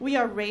 We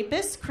are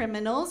rapists,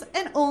 criminals,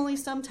 and only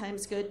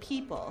sometimes good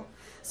people.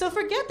 So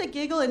forget the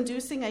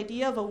giggle-inducing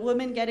idea of a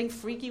woman getting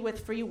freaky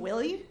with Free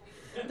Willy.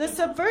 The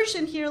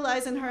subversion here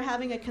lies in her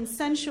having a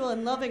consensual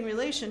and loving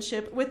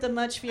relationship with the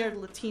much-feared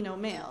Latino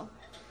male.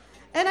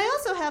 And I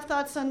also have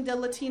thoughts on the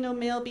Latino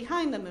male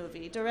behind the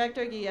movie,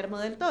 director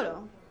Guillermo del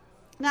Toro.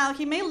 Now,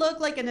 he may look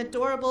like an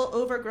adorable,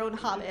 overgrown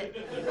hobbit,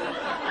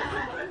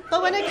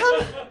 but when it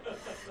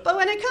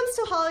comes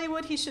to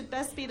Hollywood, he should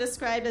best be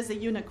described as a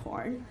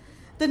unicorn.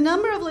 The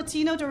number of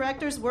Latino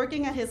directors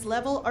working at his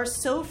level are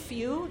so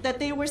few that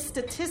they were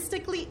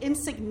statistically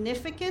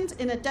insignificant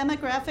in a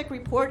demographic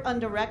report on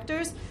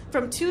directors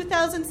from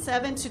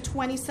 2007 to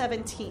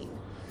 2017.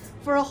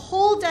 For a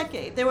whole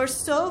decade, there were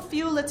so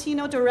few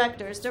Latino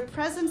directors, their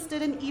presence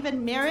didn't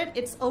even merit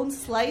its own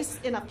slice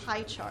in a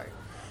pie chart.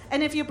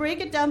 And if you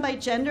break it down by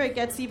gender, it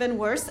gets even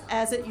worse,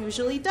 as it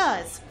usually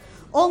does.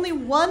 Only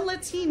one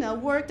Latina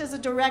worked as a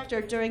director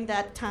during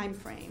that time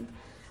frame.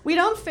 We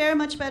don't fare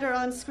much better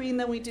on screen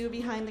than we do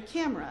behind the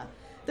camera.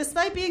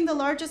 Despite being the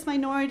largest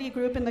minority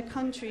group in the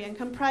country and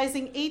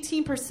comprising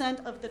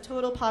 18% of the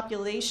total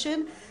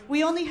population,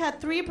 we only had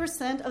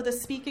 3% of the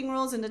speaking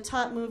roles in the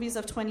top movies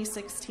of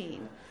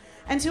 2016.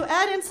 And to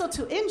add insult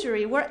to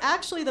injury, we're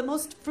actually the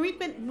most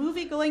frequent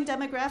movie-going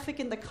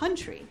demographic in the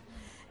country.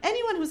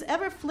 Anyone who's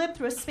ever flipped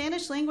through a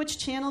Spanish-language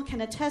channel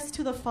can attest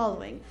to the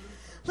following.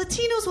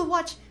 Latinos will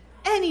watch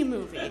any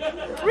movie,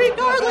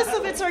 regardless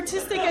of its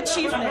artistic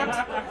achievement.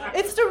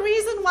 It's the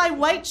reason why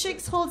White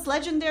Chicks holds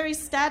legendary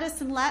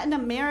status in Latin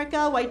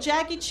America, why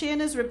Jackie Chan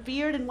is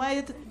revered, and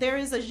why there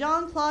is a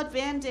Jean-Claude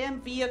Van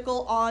Damme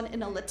vehicle on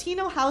in a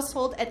Latino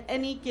household at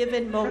any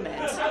given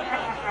moment.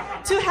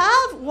 To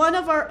have one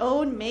of our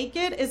own make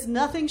it is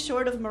nothing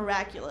short of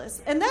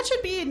miraculous, and that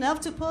should be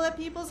enough to pull at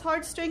people's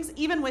heartstrings,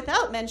 even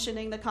without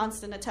mentioning the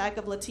constant attack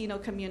of Latino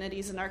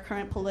communities in our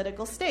current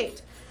political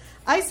state.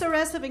 ICE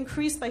arrests have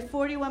increased by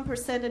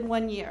 41% in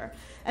 1 year.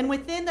 And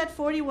within that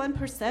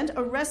 41%,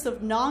 arrests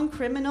of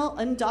non-criminal,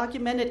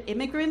 undocumented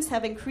immigrants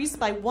have increased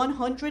by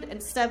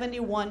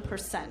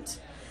 171%.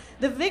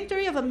 The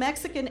victory of a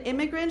Mexican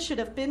immigrant should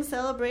have been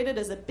celebrated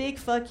as a big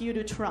fuck you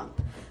to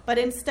Trump. But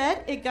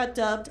instead, it got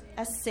dubbed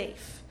as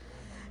safe.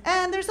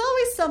 And there's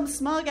always some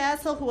smug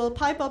asshole who will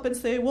pipe up and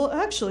say, well,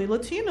 actually,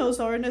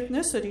 Latinos are an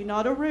ethnicity,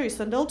 not a race,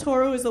 and Del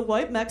Toro is a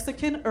white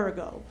Mexican,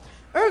 ergo.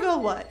 Ergo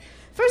what?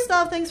 First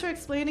off, thanks for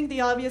explaining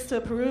the obvious to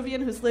a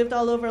Peruvian who's lived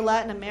all over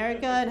Latin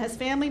America and has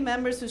family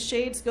members whose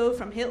shades go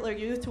from Hitler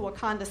Youth to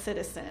Wakanda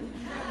Citizen.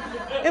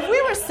 If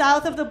we were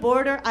south of the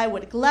border, I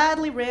would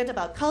gladly rant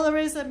about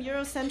colorism,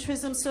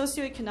 Eurocentrism,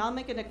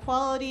 socioeconomic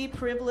inequality,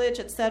 privilege,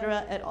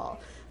 etc. at all.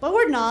 But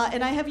we're not,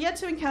 and I have yet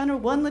to encounter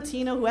one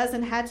Latino who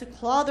hasn't had to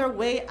claw their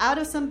way out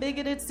of some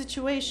bigoted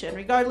situation,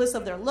 regardless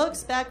of their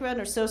looks,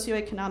 background, or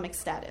socioeconomic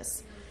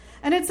status.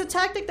 And it's a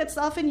tactic that's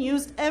often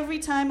used every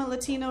time a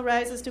Latino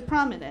rises to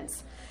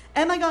prominence.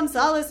 Emma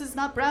Gonzalez is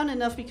not brown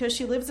enough because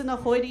she lives in a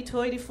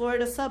hoity-toity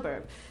Florida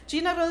suburb.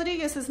 Gina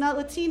Rodriguez is not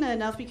Latina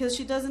enough because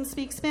she doesn't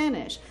speak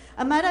Spanish.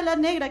 Amara La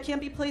Negra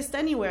can't be placed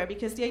anywhere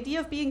because the idea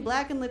of being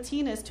black and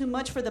Latina is too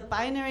much for the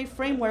binary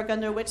framework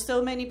under which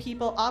so many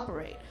people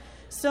operate.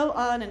 So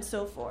on and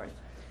so forth.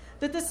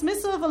 The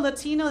dismissal of a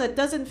Latino that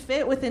doesn't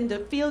fit within the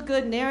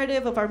feel-good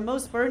narrative of our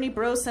most Bernie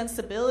bro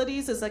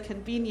sensibilities is a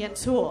convenient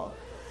tool.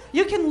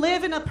 You can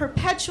live in a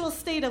perpetual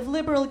state of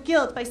liberal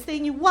guilt by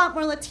saying you want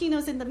more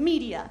Latinos in the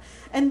media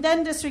and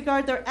then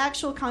disregard their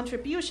actual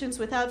contributions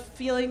without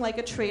feeling like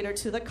a traitor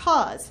to the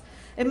cause.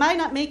 It might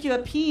not make you a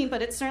peen,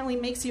 but it certainly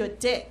makes you a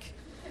dick.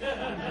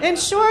 In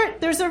short,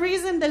 there's a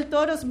reason Del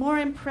Toro's more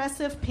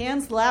impressive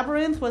Pan's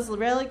Labyrinth was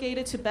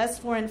relegated to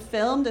Best Foreign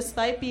Film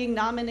despite being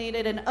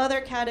nominated in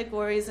other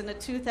categories in the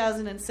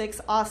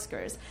 2006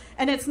 Oscars.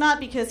 And it's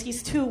not because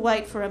he's too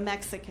white for a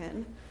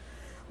Mexican.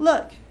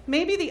 Look,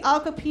 maybe the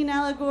Aquapine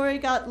allegory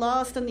got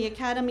lost on the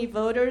Academy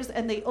voters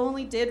and they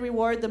only did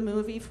reward the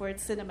movie for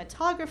its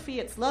cinematography,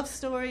 its love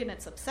story, and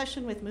its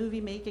obsession with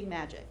movie-making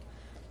magic.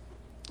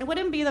 It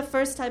wouldn't be the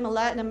first time a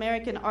Latin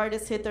American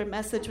artist hit their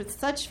message with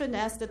such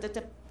finesse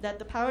that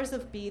the powers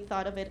of be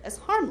thought of it as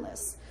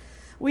harmless.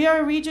 We are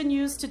a region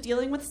used to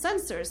dealing with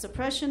censor,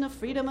 suppression of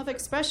freedom of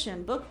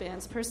expression, book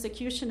bans,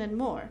 persecution, and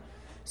more.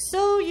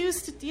 So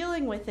used to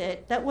dealing with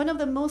it that one of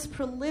the most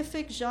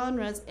prolific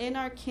genres in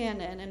our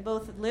canon, in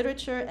both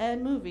literature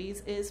and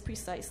movies, is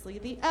precisely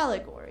the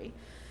allegory.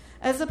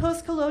 As the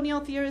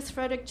post-colonial theorist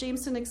Frederick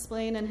Jameson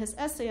explained in his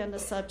essay on the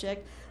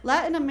subject,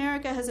 Latin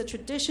America has a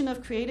tradition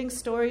of creating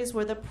stories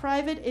where the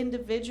private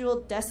individual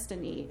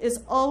destiny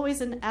is always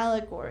an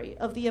allegory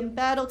of the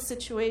embattled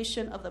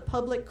situation of the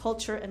public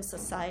culture and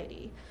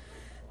society.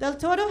 Del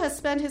Toro has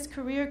spent his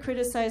career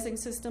criticizing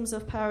systems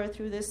of power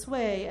through this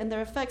way and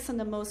their effects on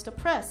the most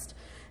oppressed,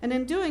 and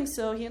in doing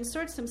so, he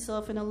inserts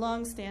himself in a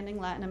long-standing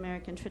Latin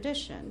American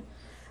tradition.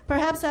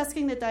 Perhaps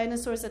asking the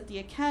dinosaurs at the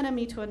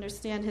Academy to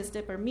understand his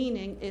deeper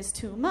meaning is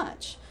too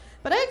much,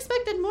 but I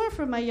expected more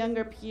from my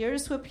younger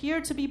peers who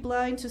appeared to be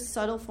blind to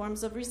subtle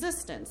forms of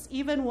resistance,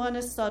 even one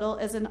as subtle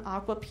as an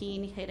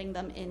aquapine hitting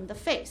them in the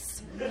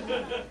face.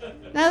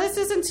 Now, this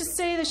isn't to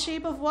say The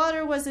Shape of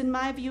Water was, in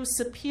my view,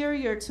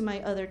 superior to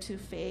my other two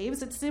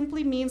faves. It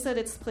simply means that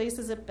its place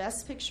as a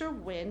Best Picture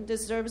win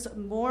deserves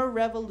more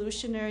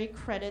revolutionary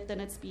credit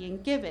than it's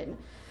being given.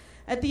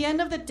 At the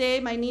end of the day,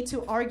 my need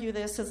to argue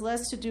this has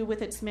less to do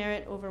with its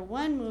merit over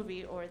one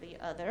movie or the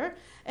other,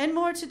 and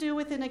more to do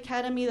with an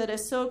Academy that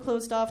is so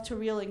closed off to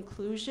real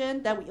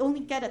inclusion that we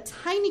only get a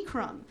tiny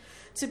crumb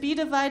to be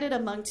divided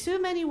among too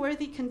many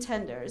worthy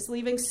contenders,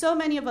 leaving so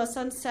many of us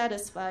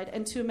unsatisfied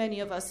and too many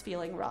of us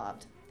feeling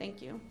robbed.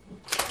 Thank you.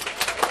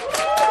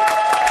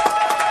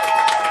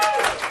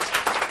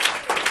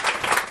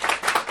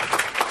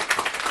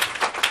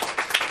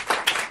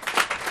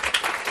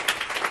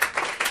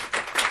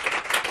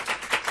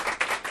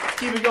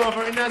 Keep it going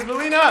for Inez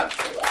Molina.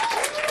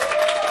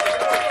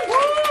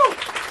 Woo!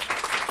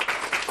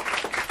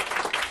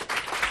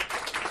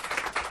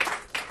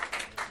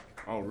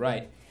 All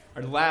right.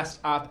 Our last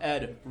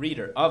op-ed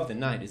reader of the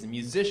night is a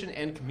musician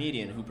and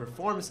comedian who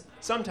performs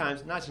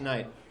sometimes, not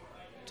tonight.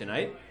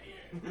 Tonight?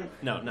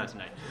 No, not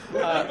tonight.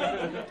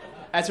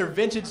 As her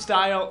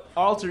vintage-style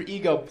alter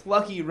ego,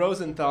 Plucky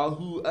Rosenthal,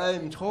 who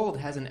I'm told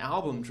has an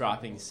album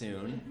dropping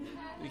soon.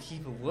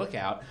 Keep a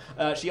lookout.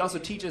 She also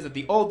teaches at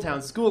the Old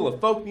Town School of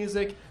Folk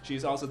Music.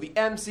 She's also the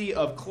MC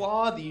of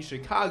CLAW, the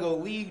Chicago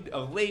League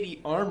of Lady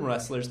Arm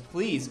Wrestlers.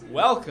 Please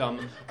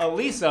welcome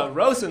Elisa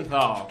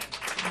Rosenthal.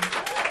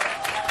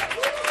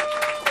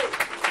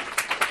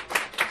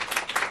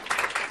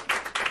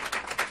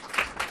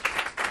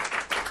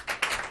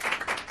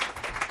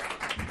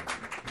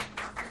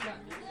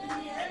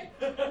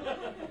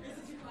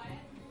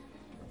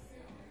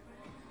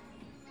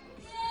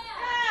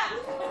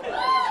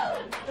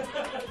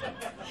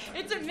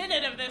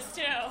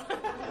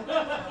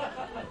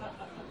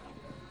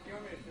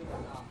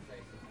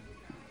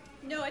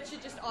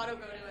 just auto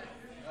go to it.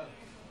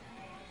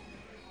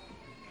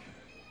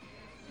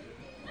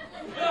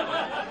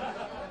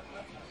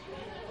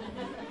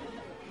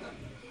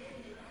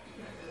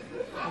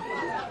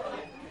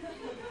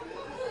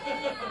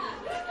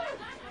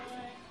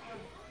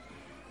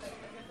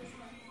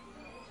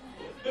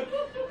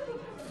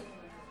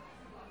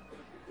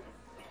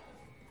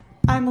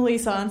 I'm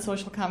Elisa on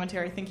social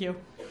commentary. Thank you.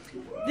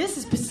 This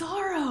is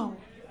Bizarro.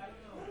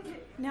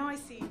 Now I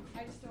see.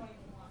 I just don't even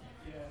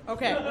want.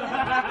 Okay.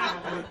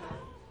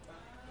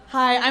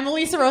 Hi, I'm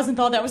Elisa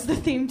Rosenthal. That was the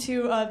theme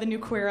to the new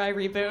Queer Eye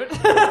reboot.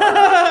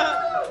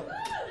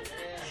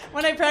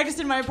 When I practiced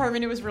in my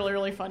apartment, it was really,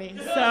 really funny.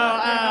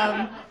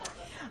 So,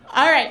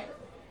 all right.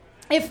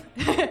 If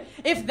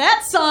if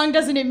that song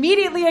doesn't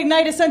immediately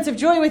ignite a sense of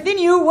joy within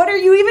you, what are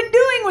you even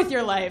doing with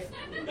your life?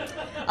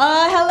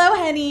 Hello,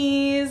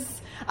 hennies.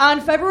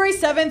 On February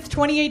 7th,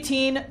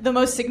 2018, the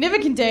most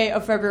significant day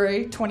of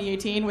February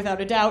 2018,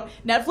 without a doubt,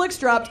 Netflix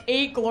dropped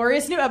 8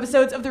 glorious new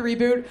episodes of the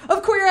reboot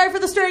of Queer Eye for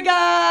the Straight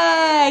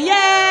Guy!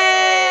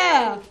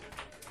 Yeah!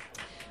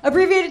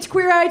 Abbreviated to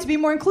Queer Eye to be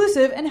more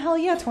inclusive, and hell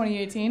yeah,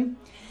 2018.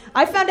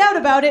 I found out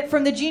about it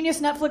from the genius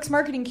Netflix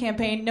marketing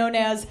campaign known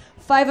as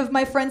 5 of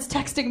my friends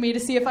texting me to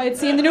see if I had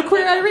seen the new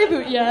Queer Eye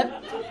reboot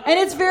yet. And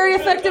it's very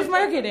effective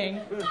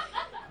marketing.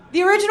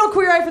 The original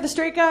Queer Eye for the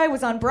Straight Guy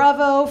was on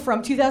Bravo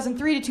from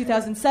 2003 to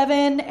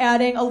 2007,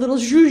 adding a little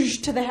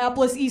zhuzh to the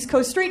hapless East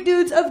Coast straight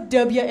dudes of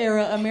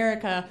W-era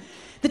America.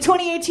 The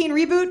 2018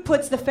 reboot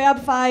puts the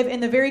Fab Five in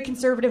the very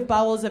conservative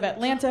bowels of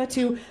Atlanta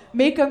to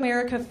make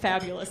America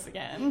fabulous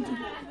again.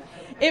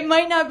 It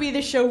might not be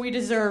the show we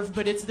deserve,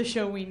 but it's the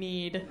show we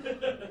need.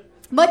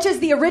 Much as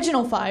the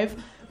original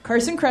 5,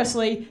 Carson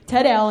Kressley,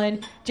 Ted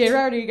Allen, Jay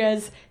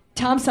Rodriguez,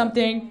 Tom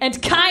Something, and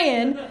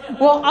Kyan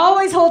will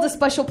always hold a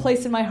special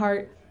place in my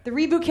heart. The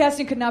reboot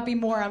casting could not be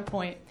more on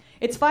point.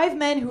 It's 5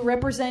 men who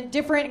represent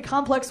different and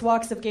complex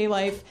walks of gay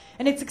life,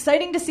 and it's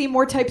exciting to see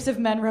more types of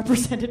men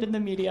represented in the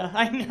media.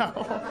 I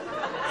know.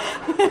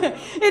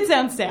 It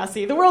sounds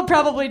sassy. The world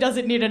probably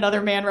doesn't need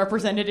another man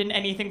represented in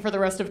anything for the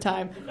rest of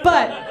time.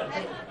 But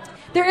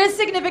there is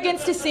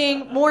significance to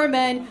seeing more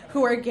men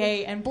who are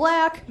gay and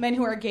black, men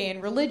who are gay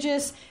and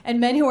religious, and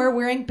men who are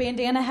wearing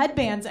bandana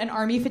headbands and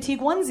army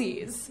fatigue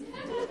onesies.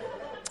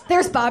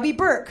 There's Bobby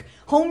Burke,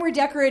 home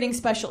redecorating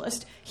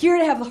specialist, here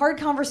to have hard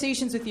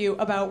conversations with you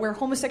about where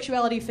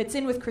homosexuality fits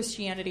in with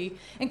Christianity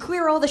and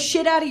clear all the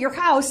shit out of your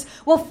house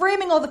while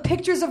framing all the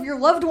pictures of your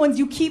loved ones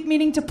you keep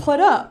meaning to put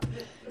up.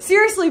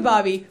 Seriously,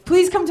 Bobby,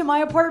 please come to my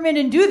apartment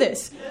and do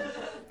this.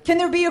 Can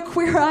there be a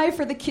Queer Eye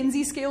for the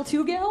Kinsey Scale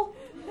 2 gal?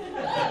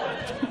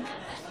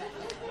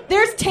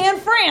 There's Tan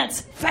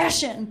France,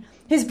 fashion.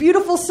 His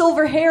beautiful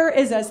silver hair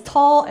is as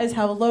tall as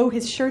how low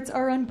his shirts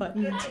are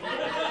unbuttoned.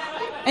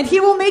 And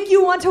he will make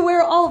you want to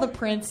wear all the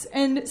prints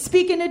and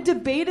speak in a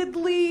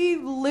debatedly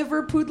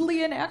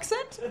Liverpudlian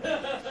accent.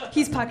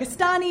 He's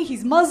Pakistani,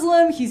 he's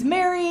Muslim, he's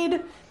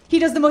married. He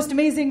does the most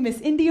amazing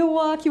Miss India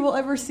walk you will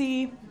ever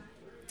see.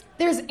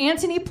 There's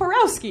Anthony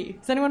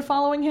Porowski. Is anyone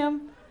following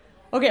him?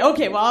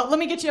 Okay, well, let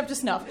me get you up to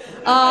snuff.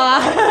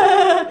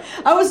 I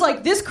was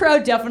like, this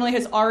crowd definitely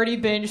has already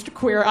binged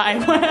Queer Eye.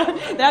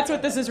 That's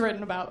what this is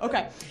written about.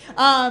 Okay.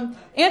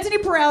 Anthony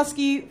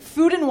Porowski,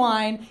 Food and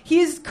Wine.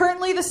 He's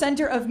currently the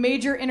center of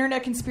major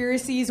internet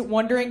conspiracies,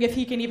 wondering if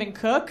he can even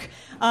cook.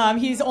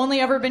 He's only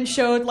ever been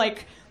showed,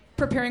 like,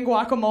 preparing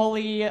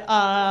guacamole.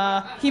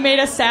 He made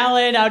a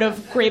salad out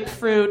of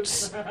grapefruit.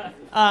 He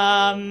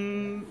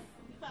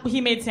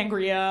made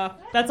sangria.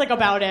 That's, like,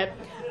 about it.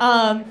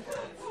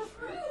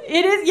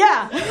 It is,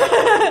 yeah.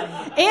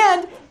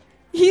 And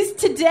he's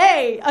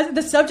today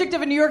the subject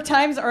of a New York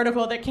Times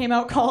article that came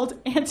out called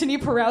Anthony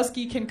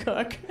Porowski Can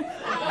Cook.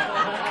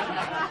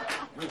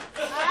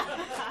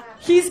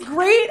 He's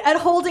great at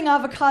holding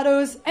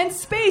avocados and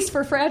space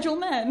for fragile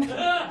men.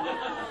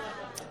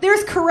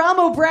 There's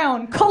Karamo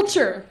Brown,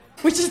 culture,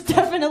 which is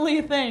definitely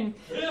a thing.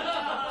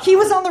 He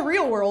was on The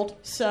Real World,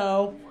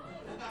 so...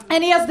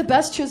 And he has the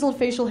best chiseled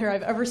facial hair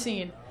I've ever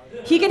seen.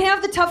 He can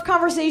have the tough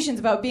conversations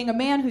about being a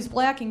man who's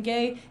black and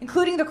gay,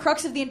 including the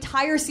crux of the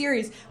entire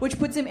series, which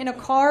puts him in a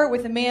car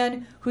with a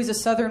man who's a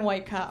southern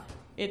white cop.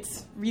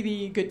 It's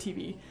really good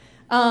TV.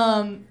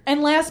 And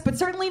last, but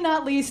certainly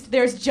not least,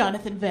 there's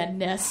Jonathan Van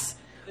Ness,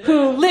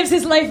 who lives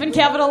his life in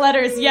capital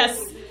letters, yes.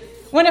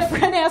 When a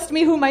friend asked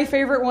me who my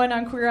favorite one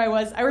on Queer Eye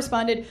was, I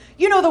responded,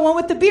 you know, the one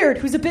with the beard,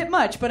 who's a bit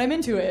much, but I'm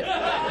into it.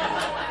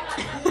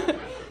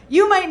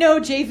 You might know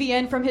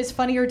JVN from his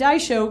Funny or Die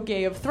show,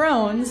 Gay of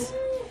Thrones,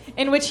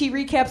 in which he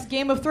recaps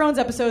Game of Thrones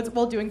episodes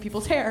while doing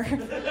people's hair.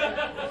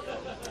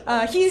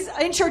 He's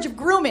in charge of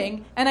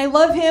grooming, and I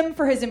love him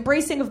for his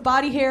embracing of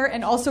body hair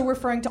and also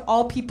referring to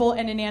all people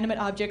and inanimate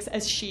objects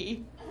as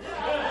she.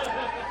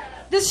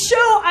 This show,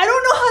 I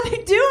don't know how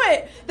they do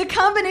it. The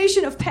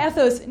combination of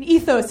pathos and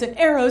ethos and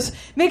eros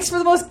makes for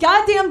the most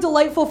goddamn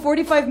delightful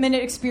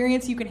 45-minute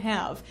experience you can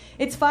have.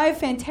 It's 5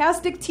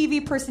 fantastic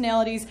TV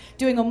personalities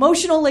doing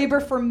emotional labor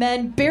for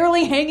men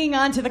barely hanging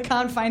on to the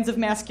confines of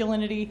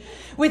masculinity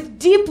with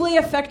deeply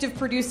effective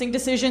producing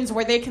decisions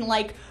where they can,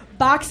 like,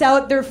 box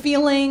out their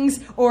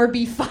feelings or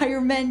be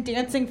firemen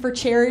dancing for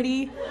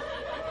charity.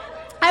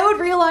 I would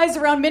realize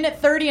around minute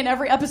 30 in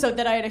every episode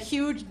that I had a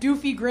huge,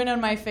 doofy grin on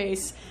my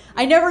face.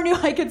 I never knew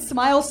I could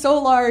smile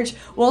so large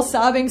while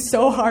sobbing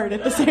so hard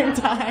at the same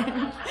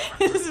time.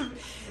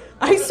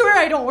 I swear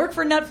I don't work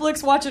for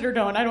Netflix. Watch it or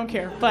don't. I don't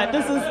care. But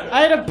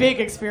I had a big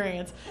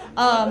experience.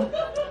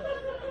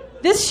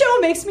 This show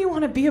makes me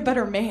want to be a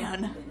better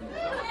man.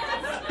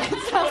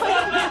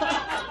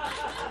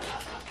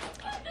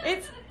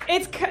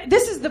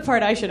 This is the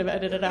part I should have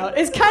edited out.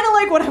 It's kind of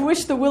like what I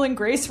wish the Will and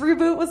Grace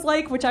reboot was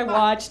like, which I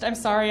watched. I'm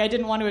sorry, I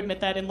didn't want to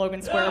admit that in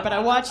Logan Square, but I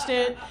watched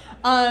it.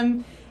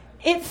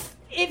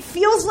 It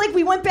feels like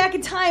we went back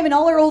in time and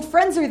all our old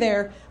friends are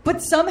there,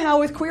 but somehow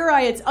with Queer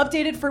Eye, it's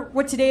updated for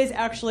what today is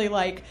actually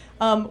like.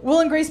 Will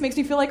and Grace makes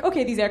me feel like,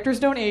 okay, these actors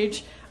don't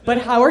age, but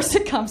how are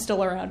sitcoms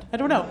still around? I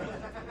don't know.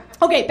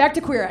 Okay, back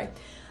to Queer Eye.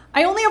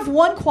 I only have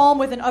one qualm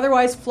with an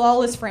otherwise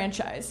flawless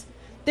franchise.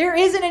 There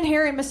is an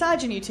inherent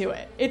misogyny to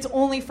it. It's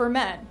only for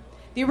men.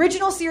 The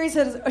original series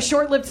has a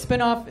short-lived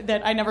spin-off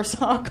that I never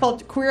saw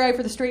called Queer Eye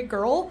for the Straight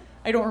Girl.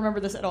 I don't remember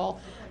this at all.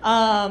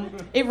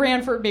 It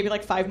ran for maybe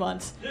like 5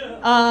 months.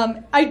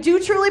 I do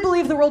truly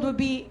believe the world would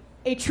be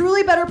a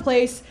truly better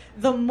place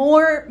the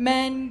more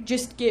men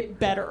just get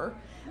better.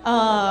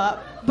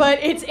 But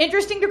it's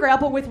interesting to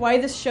grapple with why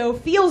this show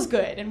feels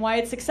good and why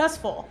it's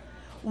successful.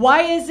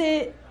 What is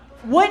it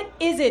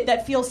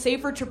that feels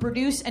safer to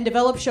produce and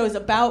develop shows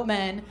about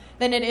men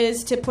than it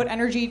is to put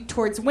energy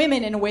towards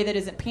women in a way that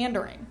isn't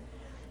pandering?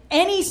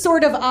 Any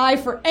sort of eye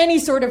for any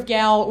sort of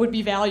gal would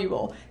be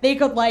valuable. They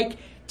could, like,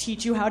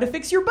 teach you how to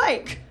fix your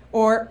bike,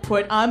 or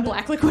put on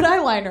black liquid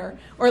eyeliner,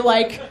 or,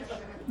 like,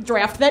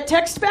 draft that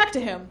text back to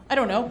him. I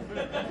don't know.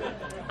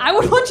 I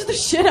would watch the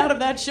shit out of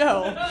that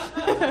show.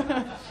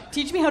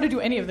 Teach me how to do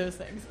any of those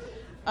things.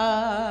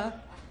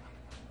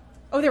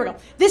 Oh, there we go.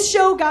 This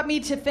show got me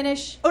to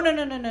finish... Oh,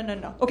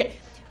 no. Okay.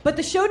 But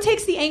the show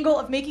takes the angle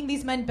of making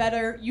these men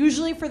better,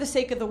 usually for the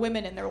sake of the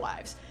women in their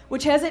lives,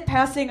 which has it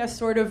passing a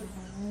sort of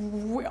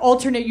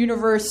alternate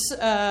universe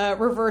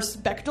reverse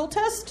Bechdel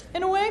test,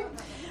 in a way.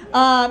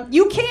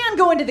 You can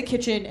go into the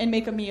kitchen and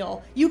make a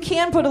meal. You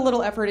can put a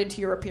little effort into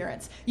your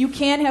appearance. You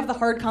can have the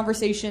hard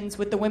conversations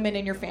with the women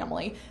in your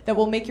family that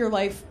will make your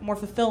life more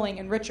fulfilling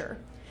and richer.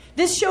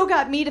 This show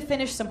got me to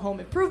finish some home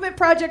improvement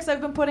projects I've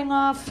been putting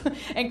off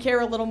and care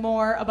a little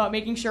more about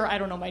making sure, I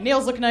don't know, my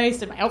nails look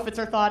nice and my outfits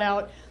are thought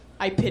out.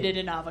 I pitted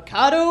an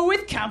avocado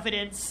with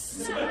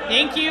confidence.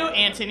 Thank you,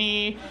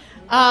 Anthony.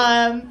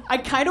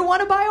 I kind of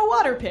want to buy a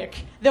water pick,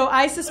 though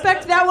I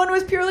suspect that one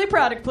was purely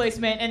product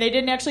placement and they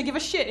didn't actually give a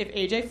shit if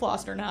AJ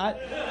flossed or not.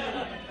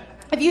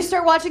 If you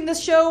start watching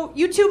this show,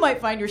 you too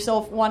might find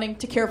yourself wanting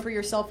to care for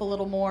yourself a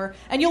little more.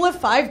 And you'll have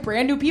 5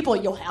 brand new people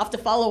you'll have to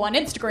follow on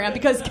Instagram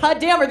because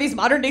goddamn are these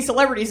modern day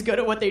celebrities good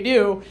at what they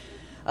do.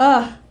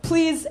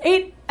 Please,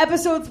 8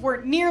 episodes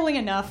weren't nearly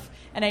enough,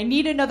 and I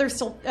need another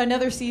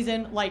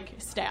season like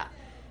stat.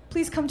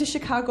 Please come to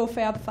Chicago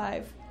Fab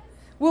 5.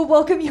 We'll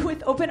welcome you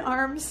with open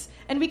arms,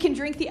 and we can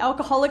drink the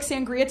alcoholic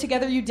sangria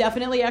together you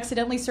definitely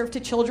accidentally served to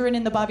children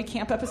in the Bobby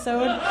Camp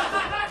episode.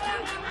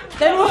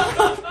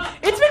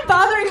 It's been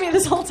bothering me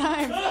this whole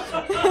time.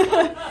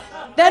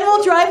 Then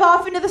we'll drive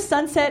off into the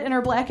sunset in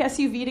our black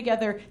SUV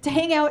together to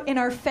hang out in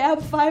our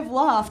Fab 5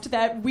 loft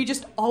that we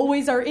just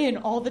always are in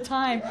all the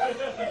time,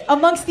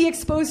 amongst the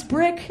exposed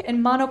brick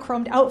and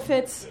monochromed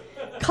outfits,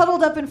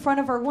 cuddled up in front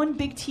of our one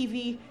big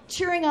TV,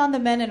 cheering on the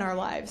men in our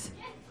lives.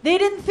 They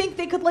didn't think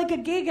they could like a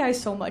gay guy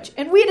so much,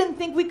 and we didn't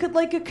think we could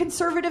like a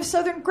conservative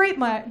Southern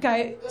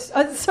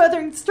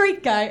Southern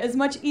straight guy as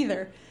much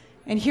either.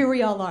 And here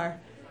we all are,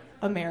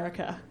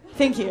 America.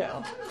 Thank you.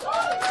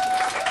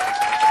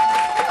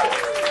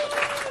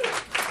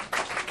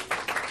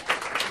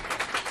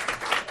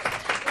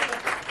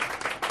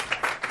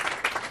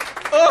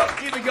 Oh,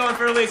 keep it going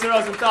for Elisa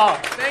Rosenthal.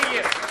 Thank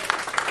you.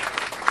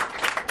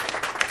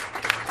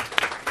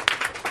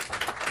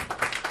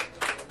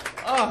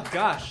 Oh,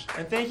 gosh.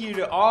 And thank you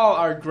to all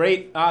our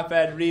great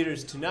op-ed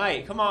readers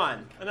tonight. Come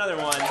on, another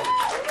one.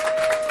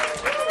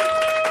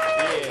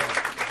 Yeah.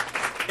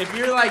 If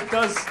you're like,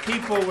 those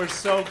people were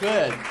so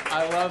good,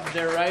 I love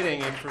their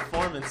writing and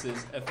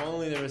performances, if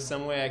only there was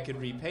some way I could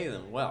repay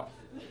them. Well,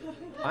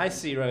 I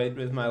see right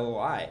with my little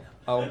eye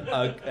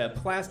a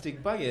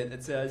plastic bucket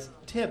that says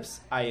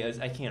tips.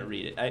 I can't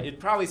read it. It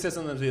probably says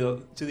something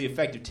to the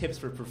effect of tips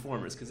for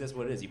performers, because that's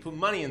what it is. You put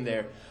money in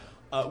there.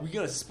 We're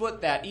going to split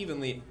that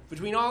evenly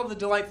between all the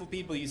delightful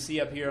people you see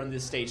up here on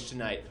this stage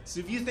tonight. So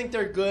if you think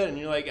they're good and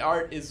you're like,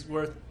 art is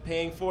worth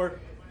paying for,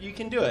 you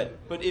can do it.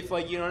 But if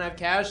like you don't have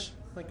cash,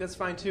 like that's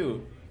fine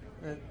too.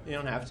 You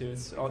don't have to.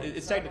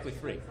 It's technically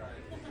free.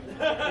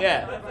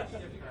 Yeah,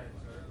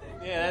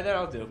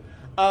 that'll do.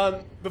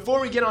 Before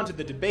we get on to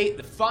the debate,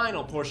 the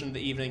final portion of the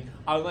evening,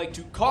 I would like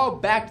to call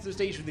back to the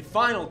stage for the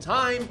final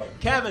time,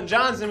 Kevin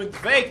Johnson with the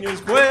Fake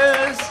News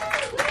Quiz.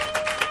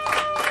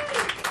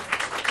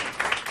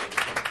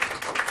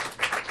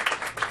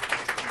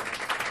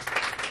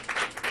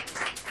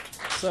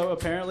 So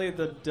apparently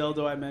the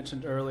dildo I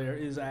mentioned earlier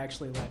is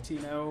actually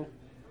Latino,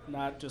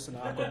 not just an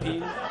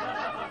aquapine.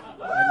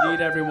 I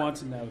need everyone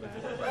to know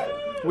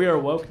that. We are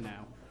woke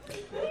now.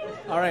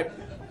 All right.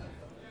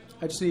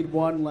 I just need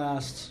one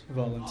last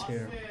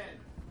volunteer.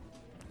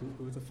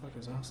 Who the fuck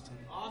is Austin?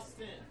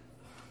 Austin.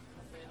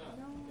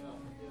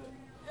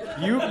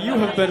 You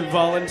have been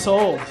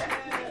voluntold.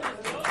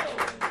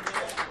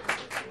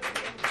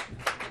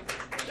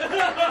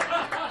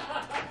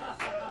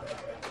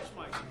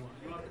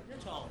 You're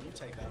tall. You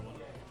take that one.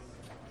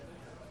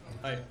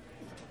 Hi.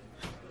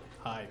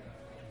 Hi.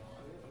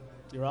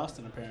 You're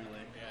Austin, apparently.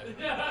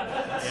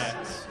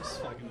 Yeah. It's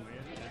fucking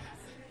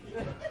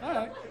weird. All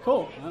right.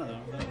 Cool. I don't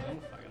know. I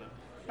don't fucking know.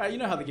 All right. You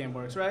know how the game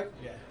works, right?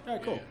 Yeah. All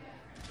right. Cool.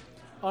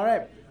 All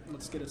right.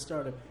 Let's get it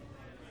started.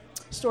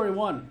 Story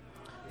 1.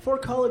 4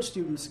 college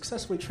students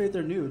successfully trade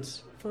their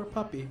nudes for a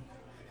puppy.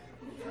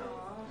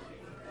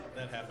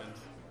 That happened.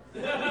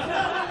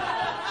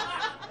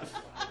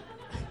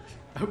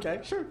 Okay,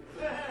 sure.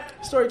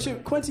 Story 2.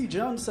 Quincy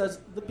Jones says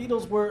the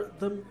Beatles were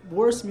the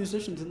worst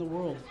musicians in the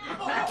world.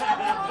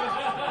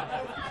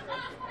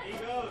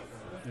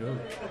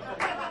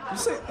 You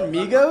say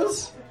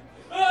amigos?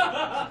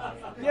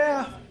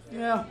 Yeah.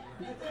 How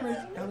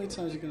many times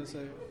are you going to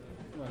say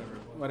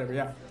whatever,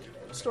 yeah.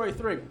 Story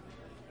 3.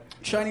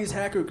 Chinese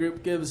hacker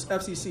group gives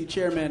FCC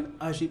chairman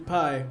Ajit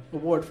Pai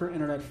award for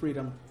internet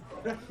freedom,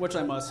 which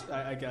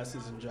I guess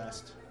is in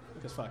jest,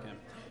 because fuck him.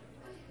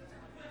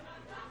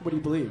 What do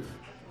you believe?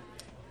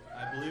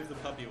 I believe the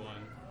puppy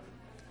one.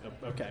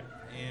 Okay.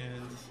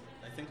 And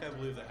I think I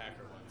believe the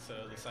hacker one.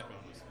 So the second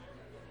one was.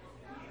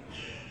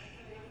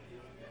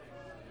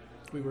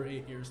 We were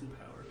 8 years in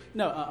power.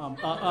 No,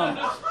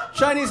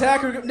 Chinese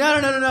hacker group. No.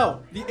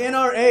 The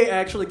NRA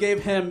actually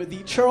gave him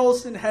the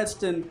Charleston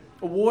Heston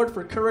Award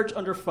for Courage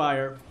Under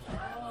Fire,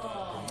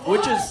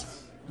 which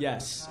is,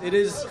 yes, it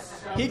is.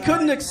 He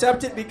couldn't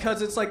accept it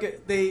because it's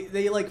like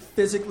they like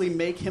physically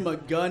make him a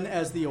gun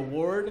as the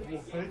award,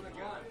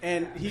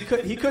 and he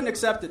couldn't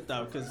accept it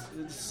though because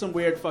it's some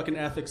weird fucking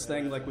ethics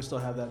thing. Like we still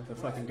have that the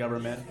fucking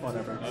government,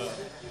 whatever.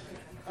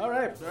 All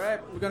right,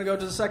 we're gonna go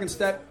to the second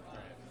step.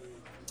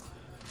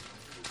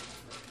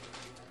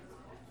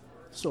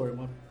 Story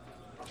 1.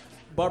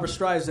 Barbara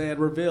Streisand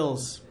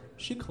reveals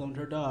she cloned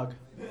her dog.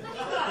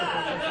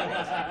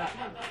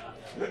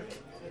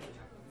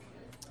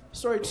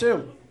 Story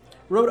 2.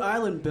 Rhode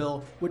Island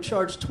bill would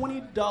charge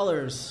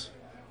 $20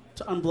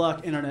 to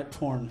unblock internet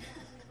porn.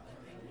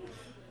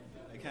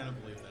 I kind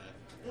of believe that.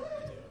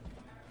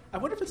 I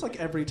wonder if it's like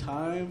every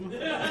time.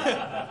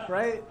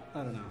 Right?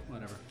 I don't know.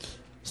 Whatever.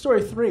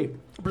 Story 3.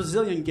 A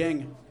Brazilian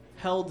gang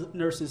held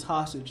nurses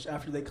hostage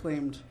after they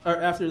claimed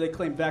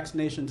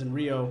vaccinations in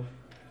Rio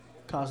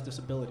caused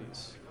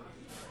disabilities.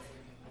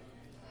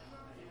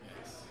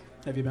 Yes.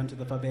 Have you been to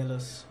the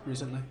favelas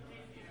recently?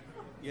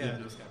 Yeah,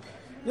 I just got back.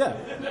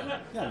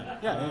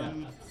 Yeah.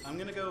 I'm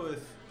gonna go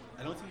with.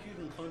 I don't think you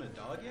can clone a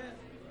dog yet.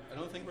 I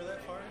don't think we're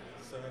that far,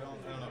 so I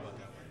don't know about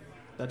that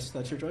one.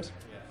 That's your choice?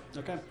 Yeah.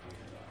 Okay.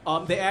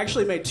 They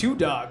actually made 2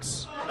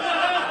 dogs.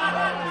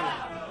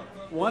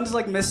 One's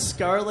like Miss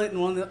Scarlet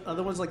and the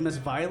other one's like Miss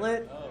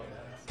Violet.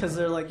 Because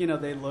they're like,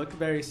 they look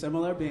very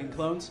similar, being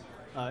clones.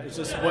 It's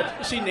just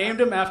what she named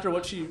them after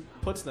what she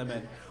puts them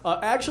in.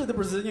 Actually, the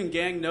Brazilian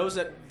gang knows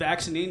that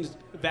vaccines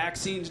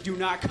do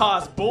not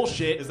cause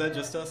bullshit. Is that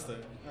just us, though?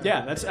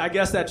 Yeah, I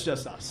guess that's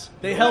just us.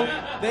 They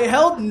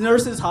held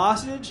nurses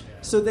hostage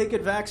so they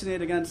could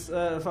vaccinate against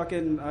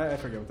fucking I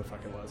forget what the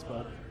fuck it was,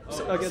 but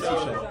against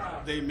some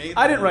shit.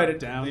 I didn't write it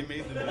down. They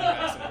made them get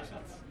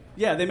vaccinations.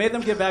 Yeah, they made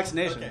them get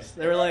vaccinations. Okay.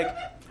 They were like,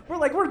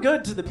 we're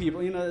good to the people.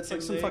 It's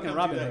like some fucking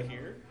Robin Hood.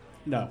 Here?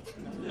 No.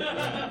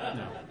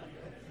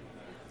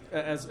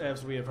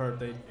 As we have heard,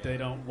 they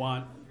don't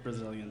want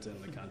Brazilians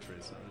in the country,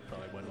 so it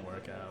probably wouldn't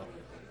work out.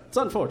 It's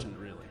unfortunate,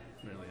 really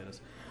it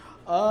is.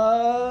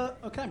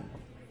 Okay.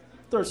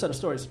 Third set of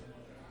stories.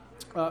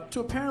 To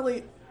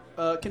apparently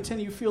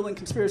continue fueling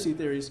conspiracy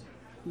theories,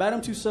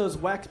 Madame Tussauds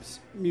Wax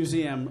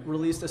Museum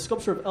released a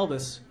sculpture of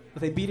Elvis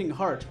with a beating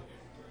heart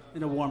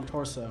and a warm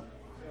torso.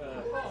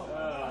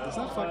 Is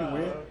that fucking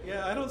weird?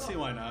 Yeah, I don't see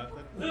why not.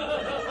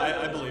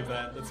 I believe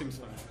that. That seems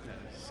fun. Yeah,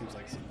 it seems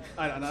like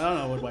I don't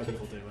know what white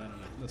people do. I don't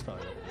know. That's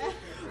probably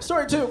it.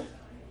 Story 2.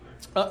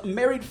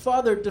 Married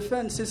father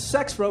defends his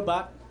sex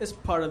robot as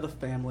part of the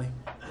family.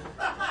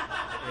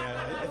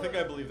 Yeah, I think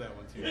I believe that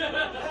one too.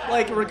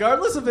 Like,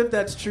 regardless of if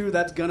that's true,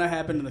 that's gonna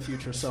happen in the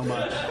future so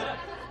much.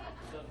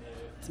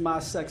 It's my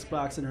sex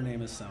box and her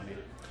name is Sony.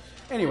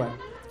 Anyway,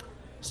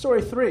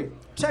 story 3.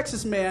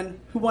 Texas man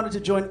who wanted to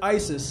join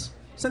ISIS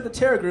sent the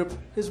terror group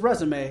his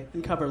resume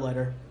and cover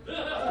letter.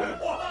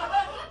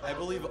 I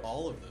believe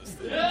all of those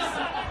things.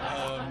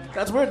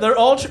 That's weird. They're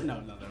all true. No,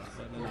 they're not.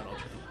 They're not all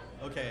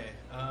true. Okay,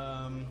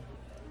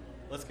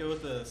 let's go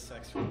with the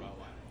sex robot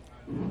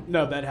one.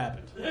 No, that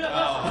happened.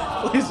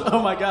 Oh. Please,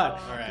 oh my God.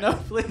 All right. No,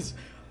 please.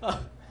 Oh,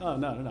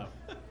 no.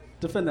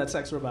 Defend that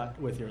sex robot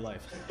with your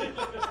life.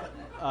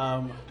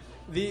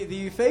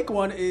 The fake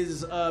one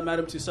is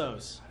Madame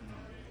Tussauds.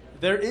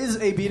 There is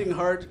a beating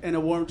heart and a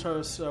warm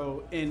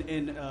torso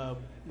in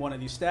one of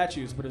these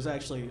statues, but it was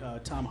actually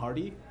Tom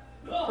Hardy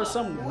for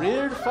some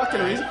weird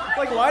fucking reason.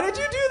 Like, why did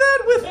you do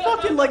that with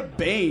fucking, like,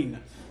 Bane?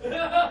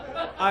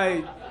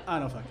 I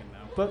don't fucking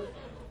know. But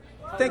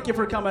thank you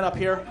for coming up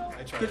here.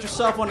 Get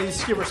yourself one of these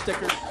Skewer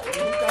stickers.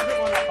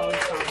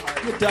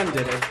 You done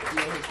did it.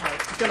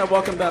 Gonna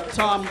welcome up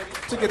Tom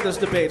to get this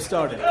debate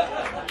started.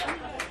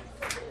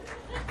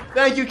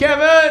 Thank you,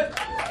 Kevin!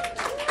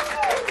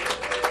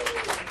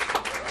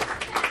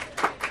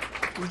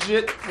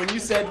 Legit, when you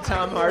said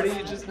Tom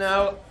Hardy just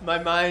now,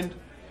 my mind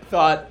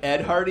thought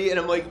Ed Hardy, and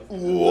I'm like,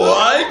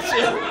 what?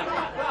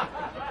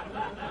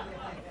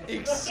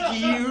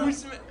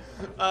 Excuse me?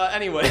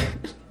 Anyway.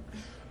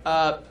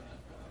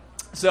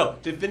 So,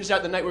 to finish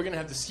out the night, we're going to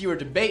have the Skewer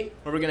debate,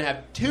 where we're going to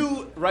have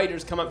two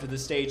writers come up to the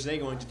stage. They're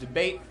going to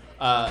debate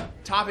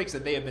topics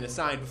that they have been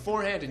assigned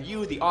beforehand, and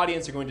you, the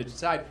audience, are going to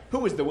decide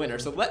who is the winner.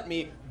 So let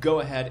me go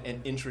ahead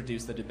and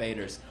introduce the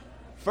debaters.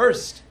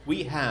 First,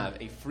 we have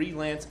a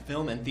freelance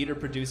film and theater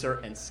producer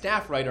and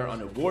staff writer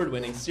on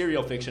award-winning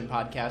serial fiction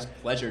podcast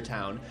Pleasure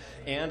Town,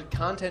 and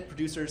content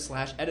producer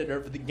 / editor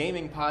for the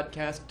gaming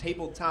podcast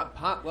Tabletop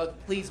Potluck.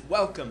 Please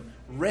welcome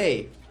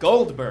Ray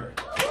Goldberg.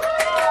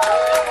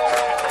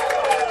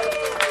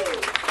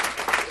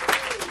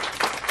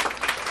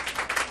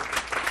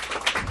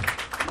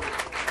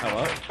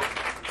 Hello.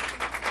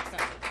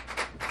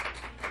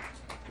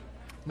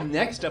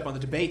 Next up on the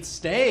debate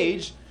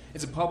stage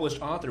is a published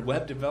author,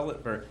 web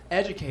developer,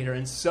 educator,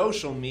 and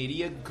social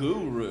media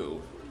guru.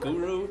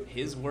 Guru,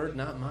 his word,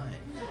 not mine.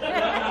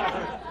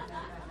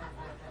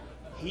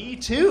 He,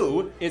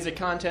 too, is a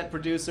content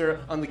producer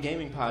on the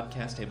gaming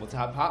podcast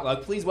Tabletop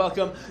Potluck. Please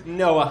welcome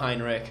Noah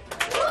Heinrich.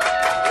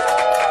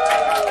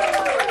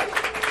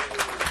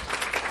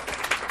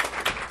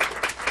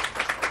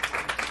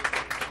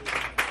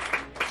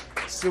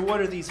 So what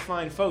are these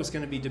fine folks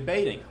going to be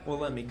debating? Well,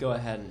 let me go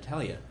ahead and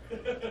tell you.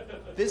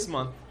 This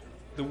month,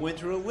 the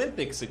Winter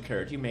Olympics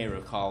occurred. You may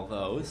recall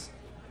those.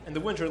 And the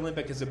Winter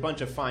Olympic is a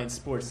bunch of fine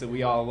sports that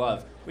we all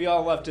love. We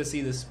all love to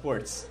see the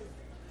sports.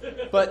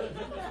 But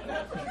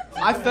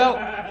I felt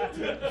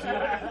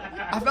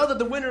that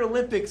the Winter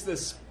Olympics,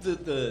 the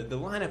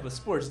lineup of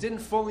sports, didn't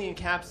fully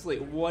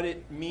encapsulate what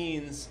it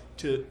means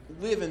to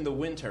live in the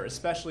winter,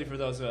 especially for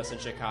those of us in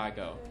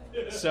Chicago.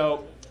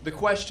 So the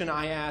question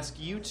I ask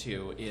you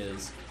two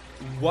is,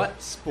 what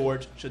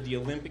sport should the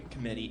Olympic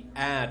Committee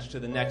add to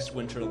the next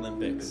Winter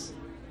Olympics?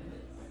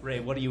 Ray,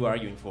 what are you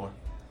arguing for?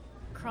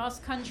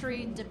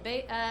 Cross-country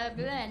debate.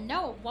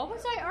 No, what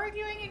was I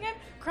arguing again?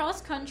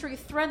 Cross-country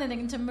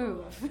threatening to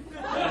move.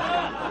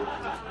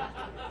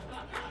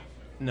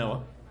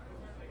 Noah?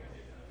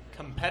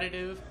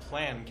 Competitive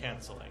plan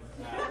canceling.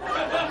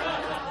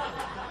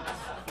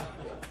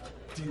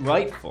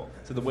 Delightful.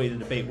 So the way the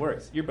debate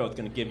works, you're both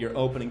going to give your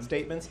opening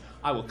statements.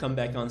 I will come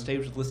back on stage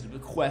with a list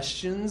of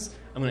questions.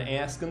 I'm going to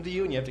ask them to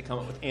you, and you have to come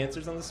up with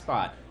answers on the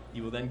spot.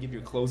 You will then give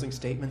your closing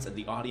statements, and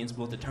the audience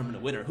will determine a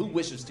winner. Who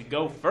wishes to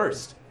go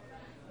first?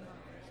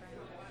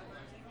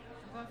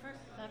 Going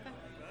first? Okay.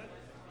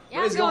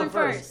 Yeah, I'm going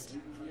first.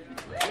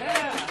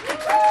 Yeah.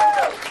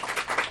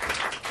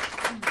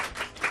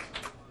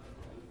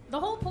 The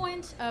whole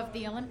point of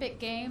the Olympic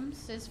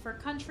Games is for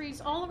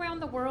countries all around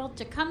the world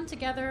to come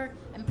together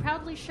and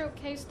proudly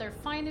showcase their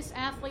finest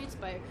athletes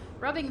by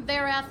rubbing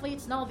their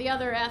athletes and all the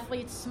other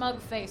athletes' smug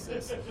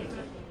faces.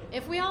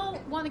 If we all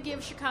want to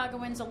give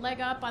Chicagoans a leg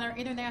up on our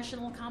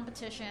international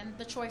competition,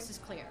 the choice is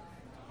clear.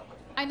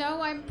 I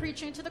know I'm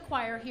preaching to the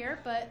choir here,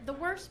 but the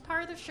worst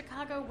part of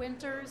Chicago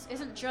winters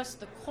isn't just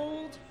the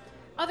cold.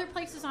 Other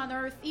places on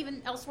Earth,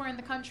 even elsewhere in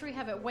the country,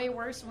 have it way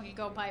worse when you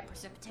go by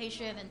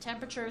precipitation and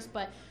temperatures.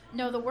 But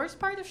no, the worst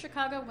part of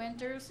Chicago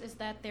winters is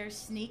that they're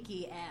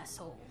sneaky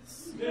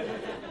assholes.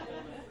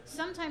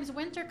 Sometimes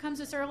winter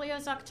comes as early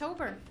as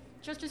October.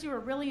 Just as you were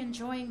really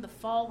enjoying the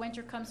fall,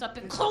 winter comes up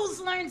and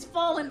clotheslines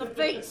fall in the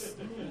face.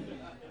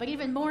 But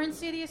even more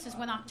insidious is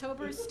when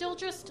October is still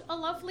just a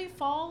lovely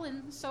fall,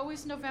 and so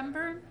is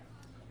November,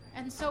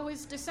 and so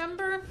is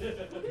December,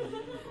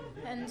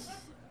 and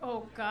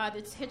oh God,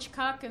 it's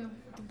Hitchcock and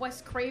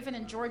Wes Craven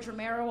and George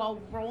Romero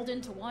all rolled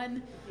into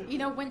one. You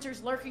know,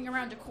 winter's lurking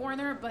around a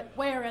corner, but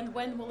where and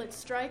when will it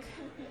strike?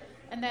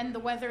 And then the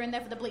weather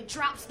inevitably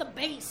drops the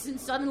base, and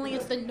suddenly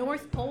it's the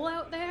North Pole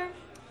out there.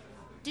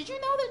 Did you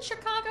know that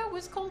Chicago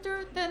was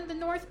colder than the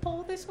North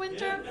Pole this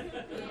winter?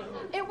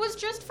 It was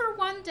just for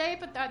one day,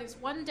 but that is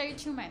one day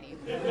too many.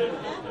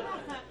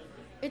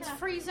 It's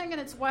freezing and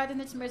it's wet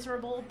and it's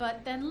miserable,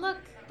 but then look,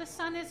 the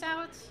sun is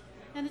out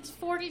and it's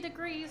 40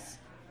 degrees.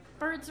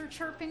 Birds are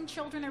chirping,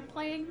 children are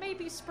playing,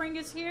 maybe spring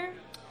is here.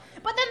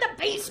 But then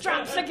the bass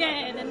drops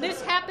again, and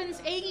this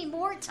happens 80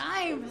 more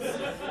times.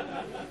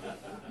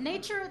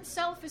 Nature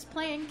itself is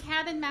playing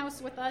cat and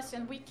mouse with us,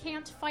 and we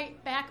can't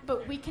fight back,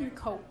 but we can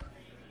cope.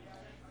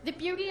 The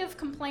beauty of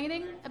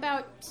complaining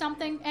about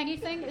something,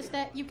 anything, is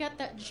that you get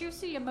that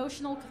juicy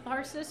emotional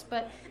catharsis,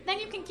 but then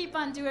you can keep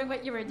on doing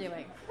what you were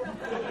doing.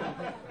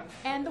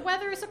 And the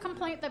weather is a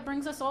complaint that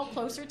brings us all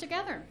closer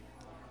together.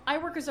 I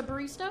work as a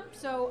barista,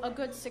 so a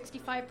good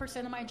 65%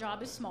 of my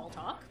job is small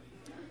talk.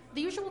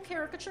 The usual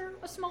caricature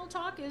of small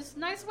talk is,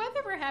 nice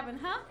weather we're having,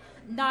 huh?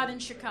 Not in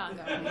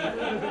Chicago.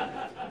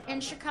 In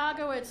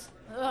Chicago, it's,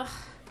 ugh,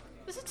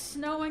 is it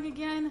snowing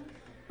again?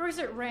 Or is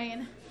it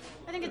rain?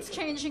 I think it's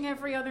changing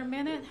every other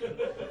minute.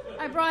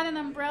 I brought an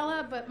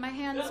umbrella, but my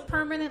hand's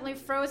permanently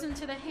frozen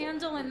to the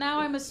handle, and now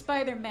I'm a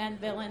Spider-Man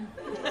villain.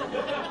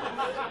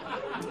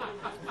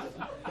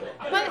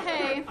 But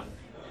hey,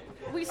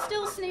 we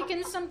still sneak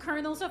in some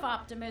kernels of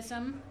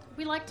optimism.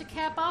 We like to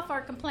cap off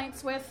our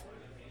complaints with,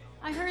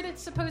 I heard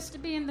it's supposed to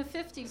be in the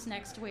 50s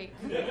next week.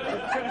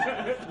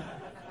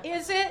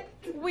 Is it?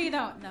 We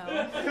don't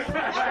know.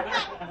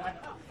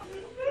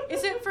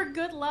 Is it for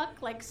good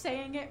luck, like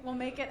saying it will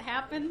make it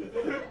happen?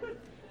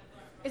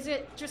 Is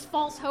it just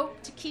false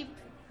hope to keep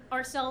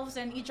ourselves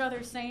and each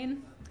other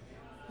sane?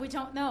 We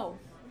don't know.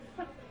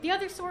 The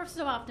other source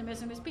of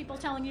optimism is people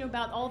telling you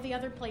about all the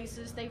other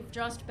places they've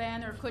just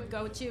been or could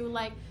go to,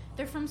 like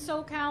they're from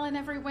SoCal and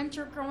every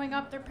winter growing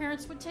up their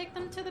parents would take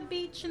them to the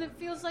beach and it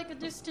feels like a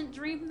distant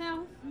dream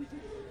now.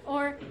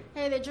 Or,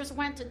 hey, they just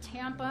went to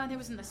Tampa and it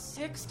was in the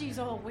 60s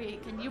all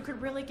week and you could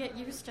really get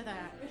used to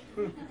that.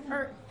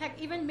 Or, heck,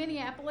 even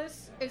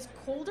Minneapolis is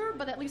colder,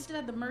 but at least it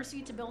had the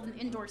mercy to build an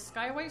indoor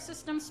skyway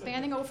system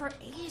spanning over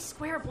 80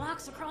 square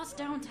blocks across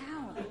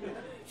downtown.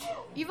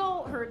 You've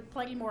all heard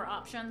plenty more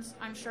options,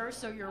 I'm sure,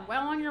 so you're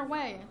well on your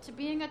way to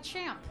being a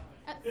champ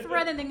at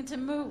threatening to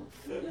move.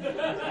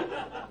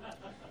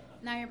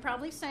 Now you're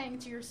probably saying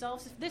to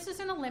yourselves, if this is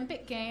an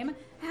Olympic game,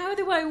 how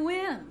do I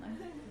win?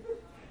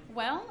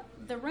 Well,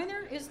 the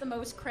winner is the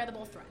most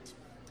credible threat.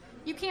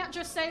 You can't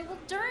just say, well,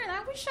 darn,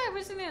 I wish I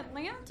was in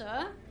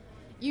Atlanta.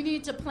 You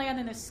need to plan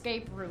an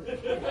escape route.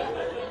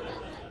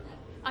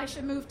 I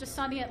should move to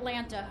sunny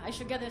Atlanta. I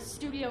should get a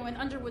studio in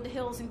Underwood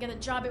Hills and get a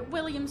job at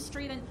Williams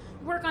Street and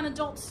work on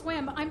Adult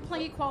Swim. I'm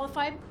plenty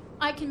qualified.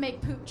 I can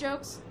make poop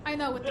jokes. I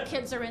know what the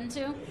kids are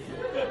into.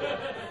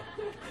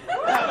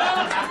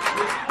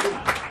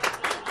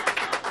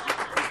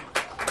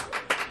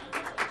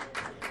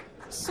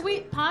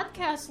 Sweet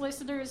podcast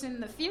listeners in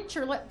the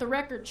future, let the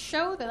record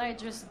show that I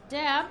just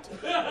dabbed,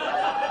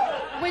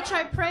 which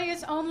I pray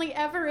is only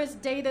ever as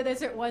dated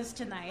as it was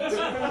tonight.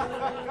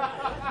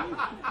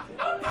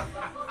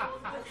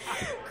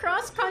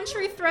 Cross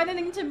country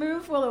threatening to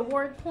move will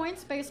award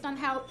points based on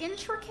how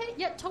intricate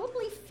yet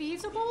totally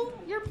feasible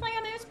your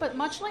plan is, but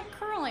much like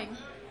curling,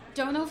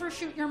 don't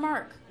overshoot your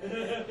mark.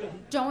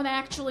 Don't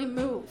actually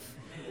move.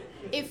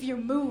 If you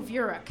move,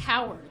 you're a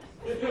coward.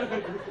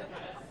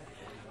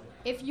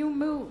 If you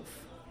move,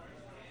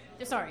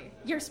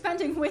 you're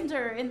spending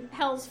winter in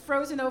hell's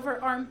frozen over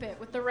armpit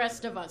with the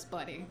rest of us,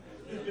 buddy.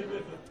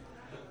 If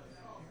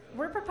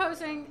we're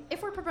proposing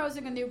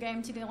a new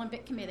game to the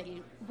Olympic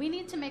Committee, we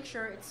need to make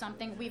sure it's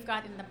something we've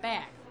got in the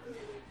bag.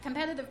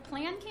 Competitive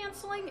plan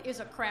canceling is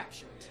a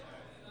crapshoot.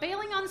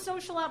 Bailing on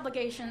social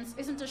obligations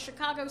isn't a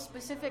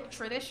Chicago-specific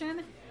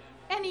tradition.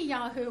 Any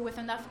Yahoo with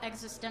enough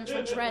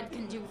existential dread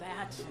can do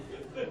that.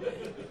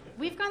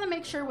 We've got to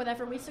make sure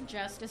whatever we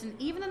suggest is an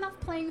even enough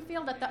playing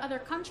field that the other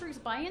countries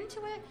buy into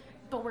it,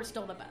 but we're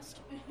still the best.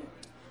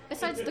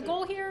 Besides, the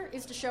goal here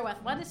is to show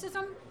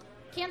athleticism.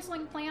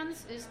 Canceling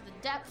plans is the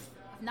depth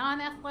of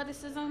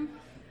non-athleticism.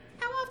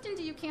 How often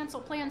do you cancel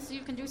plans so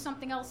you can do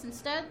something else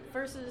instead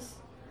versus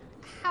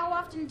how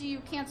often do you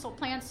cancel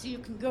plans so you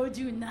can go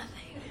do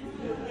nothing?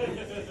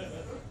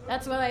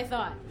 That's what I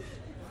thought.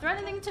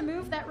 Threatening to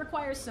move, that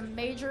requires some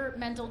major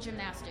mental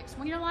gymnastics.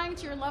 When you're lying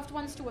to your loved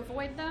ones to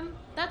avoid them,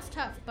 that's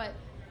tough, but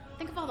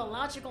think of all the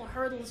logical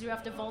hurdles you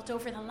have to vault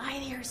over to lie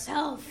to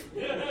yourself.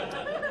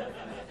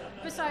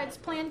 Besides,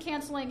 plan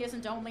canceling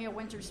isn't only a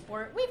winter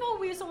sport. We've all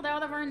weaseled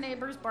out of our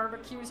neighbors'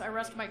 barbecues. I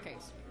rest my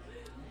case.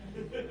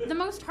 The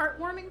most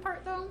heartwarming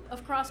part, though,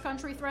 of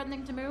cross-country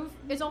threatening to move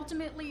is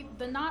ultimately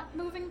the not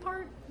moving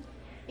part.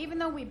 Even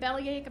though we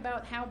bellyache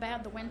about how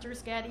bad the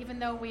winters get, even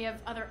though we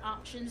have other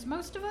options,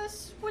 most of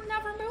us would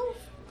never move.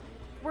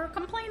 We're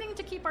complaining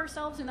to keep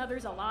ourselves and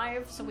others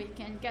alive so we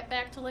can get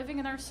back to living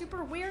in our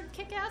super weird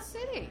kick-ass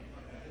city.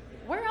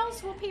 Where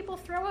else will people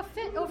throw a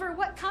fit over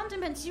what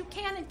condiments you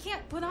can and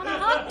can't put on a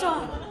hot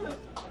dog?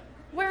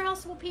 Where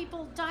else will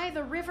people dye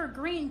the river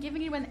green,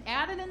 giving you an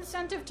added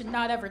incentive to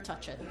not ever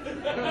touch it?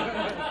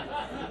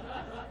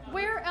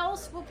 Where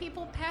else will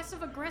people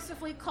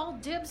passive-aggressively call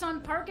dibs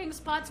on parking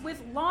spots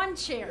with lawn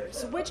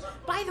chairs, which,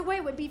 by the way,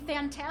 would be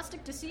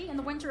fantastic to see in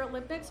the Winter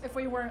Olympics if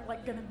we weren't,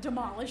 going to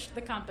demolish the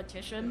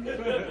competition.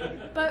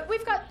 But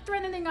we've got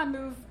threatening to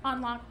move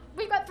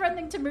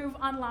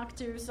on lock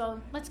too, so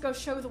let's go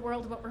show the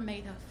world what we're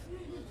made of.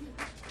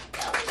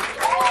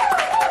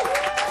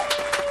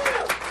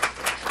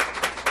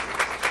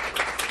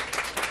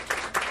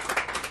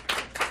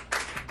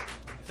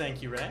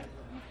 Thank you, Ray.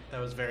 That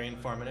was very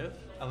informative.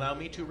 Allow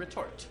me to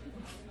retort.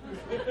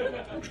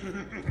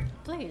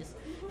 Please.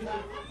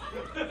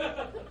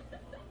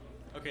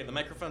 Okay, the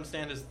microphone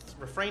stand has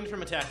refrained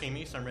from attacking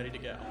me, so I'm ready to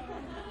go. Oh,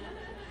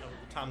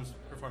 Tom's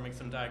performing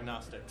some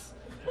diagnostics.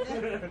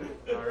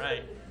 All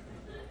right.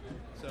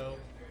 So,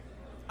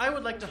 I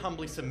would like to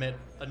humbly submit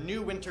a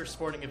new winter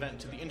sporting event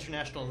to the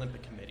International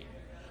Olympic Committee,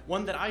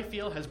 one that I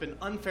feel has been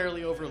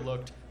unfairly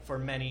overlooked for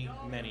many,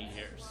 many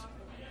years.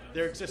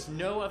 There exists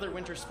no other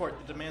winter sport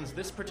that demands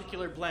this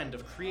particular blend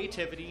of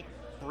creativity,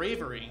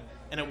 bravery,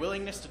 and a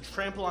willingness to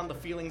trample on the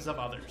feelings of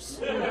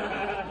others.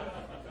 I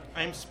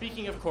am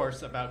speaking, of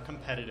course, about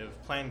competitive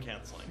plan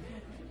canceling.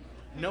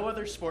 No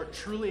other sport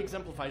truly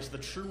exemplifies the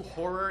true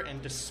horror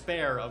and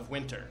despair of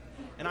winter,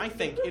 and I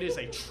think it is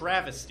a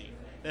travesty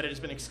that it has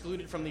been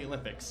excluded from the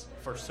Olympics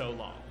for so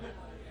long.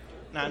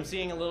 Now, I'm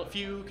seeing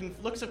few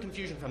looks of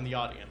confusion from the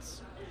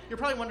audience. You're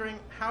probably wondering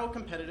how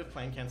competitive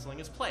plan canceling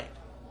is played.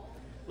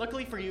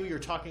 Luckily for you, you're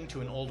talking to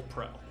an old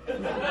pro.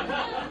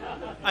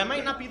 I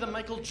might not be the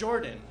Michael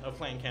Jordan of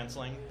plan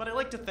canceling, but I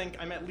like to think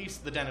I'm at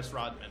least the Dennis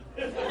Rodman.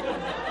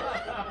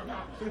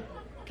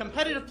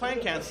 Competitive plan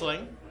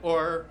canceling,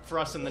 or for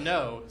us in the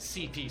know,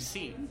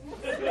 CPC,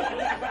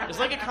 is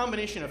like a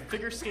combination of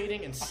figure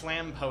skating and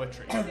slam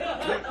poetry.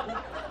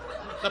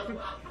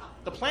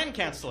 The plan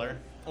canceller,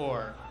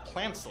 or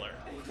plansler,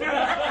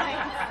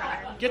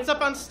 gets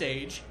up on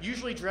stage,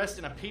 usually dressed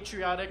in a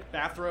patriotic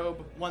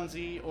bathrobe,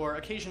 onesie, or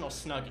occasional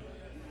snuggie,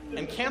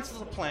 and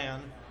cancels a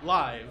plan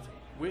live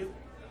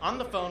on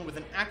the phone with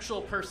an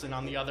actual person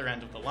on the other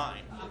end of the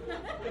line.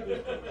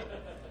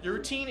 Your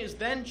routine is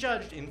then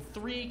judged in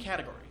 3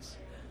 categories: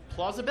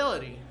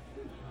 plausibility,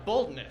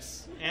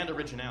 boldness, and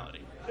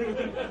originality.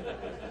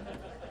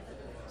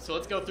 So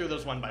let's go through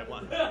those one by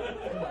one.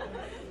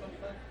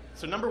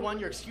 So number 1,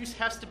 your excuse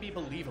has to be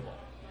believable.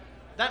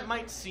 That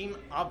might seem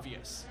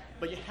obvious,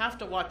 but you have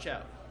to watch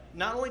out.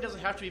 Not only does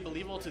it have to be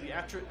believable to the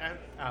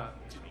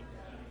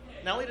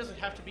not only does it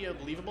have to be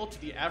believable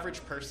to the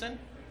average person,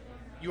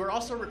 you are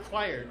also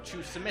required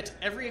to submit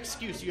every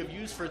excuse you have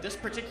used for this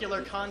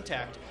particular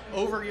contact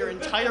over your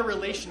entire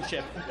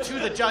relationship to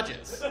the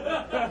judges.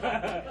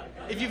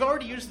 If you've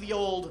already used the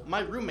old,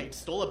 my roommate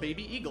stole a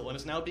baby eagle and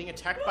is now being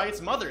attacked by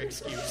its mother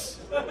excuse,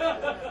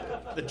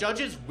 the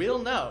judges will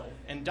know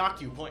and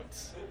dock you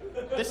points.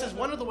 This is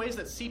one of the ways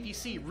that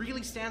CPC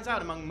really stands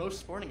out among most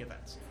sporting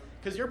events,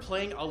 because you're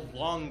playing a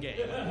long game,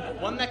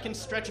 one that can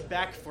stretch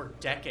back for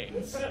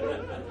decades.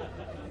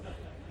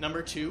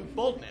 Number 2,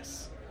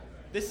 boldness.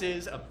 This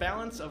is a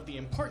balance of the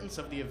importance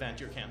of the event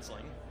you're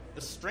canceling,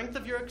 the strength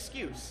of your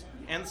excuse,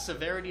 and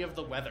severity of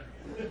the weather.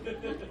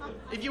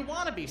 If you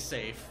want to be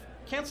safe,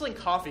 canceling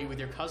coffee with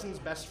your cousin's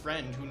best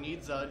friend who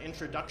needs an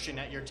introduction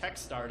at your tech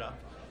startup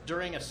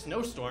during a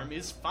snowstorm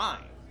is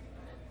fine.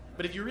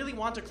 But if you really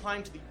want to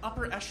climb to the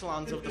upper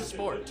echelons of the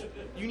sport,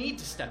 you need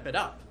to step it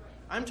up.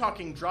 I'm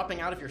talking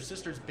dropping out of your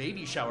sister's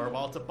baby shower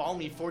while it's a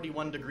balmy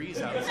 41 degrees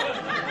outside.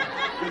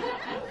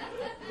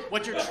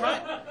 What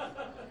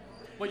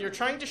you're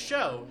trying to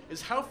show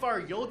is how far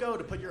you'll go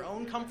to put your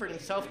own comfort and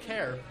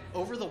self-care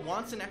over the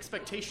wants and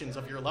expectations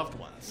of your loved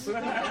ones.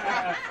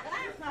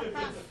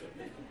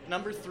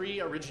 Number 3,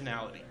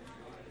 originality.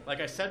 Like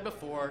I said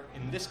before,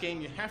 in this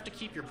game you have to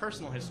keep your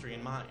personal history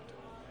in mind.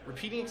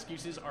 Repeating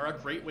excuses are a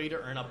great way to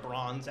earn a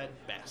bronze at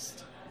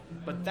best.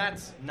 But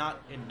that's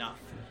not enough.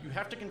 You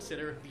have to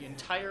consider the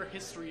entire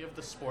history of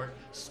the sport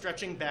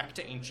stretching back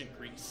to ancient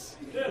Greece.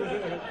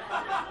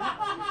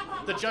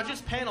 The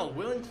judges' panel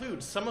will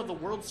include some of the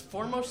world's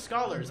foremost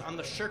scholars on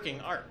the shirking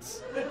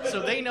arts,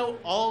 so they know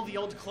all the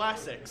old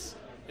classics,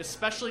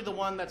 especially the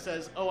one that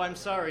says, "Oh, I'm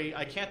sorry,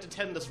 I can't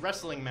attend this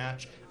wrestling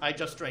match, I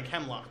just drank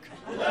hemlock."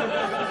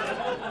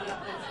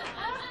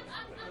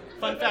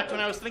 Fun fact, when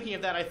I was thinking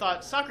of that, I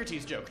thought,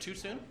 Socrates joke, too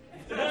soon?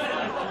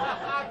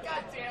 God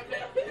damn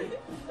it.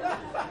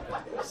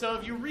 So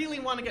if you really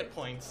want to get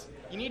points,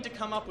 you need to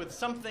come up with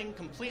something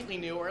completely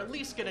new or at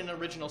least get an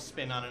original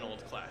spin on an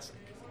old classic.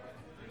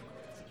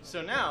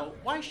 So now,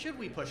 why should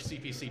we push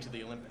CPC to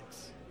the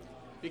Olympics?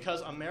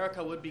 Because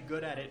America would be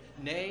good at it.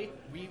 Nay,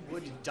 we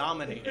would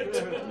dominate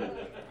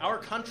it. Our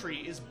country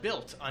is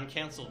built on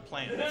canceled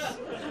plans.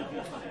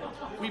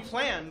 We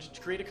planned to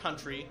create a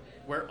country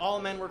where all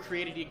men were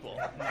created equal.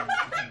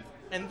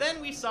 And then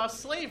we saw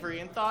slavery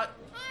and thought,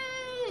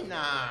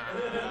 nah.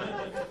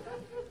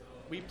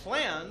 We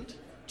planned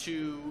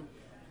to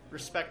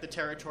respect the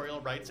territorial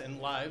rights and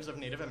lives of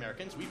Native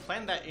Americans. We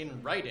planned that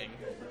in writing,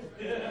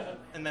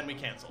 and then we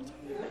canceled.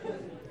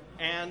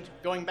 And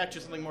going back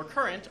to something more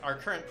current, our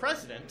current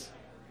president,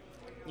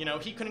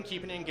 he couldn't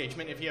keep an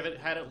engagement if he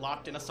had it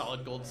locked in a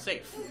solid gold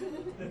safe.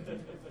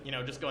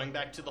 Just going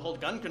back to the whole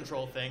gun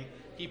control thing,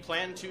 he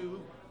planned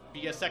to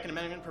be a Second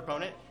Amendment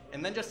proponent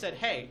and then just said,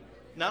 hey,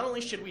 not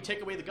only should we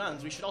take away the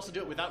guns, we should also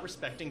do it without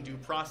respecting due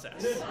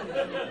process.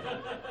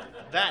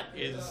 That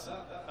is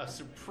a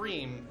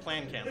supreme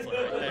plan canceling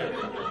right there.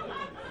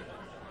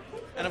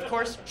 And of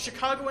course,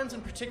 Chicagoans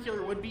in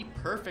particular would be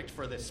perfect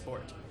for this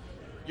sport.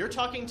 You're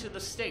talking to the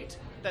state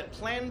that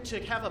planned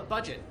to have a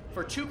budget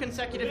for 2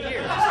 consecutive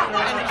years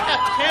and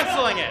kept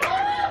canceling it.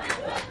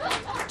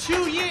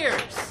 2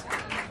 years!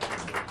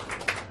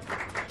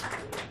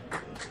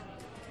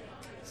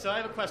 So I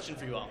have a question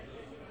for you all.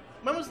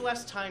 When was the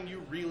last time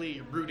you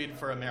really rooted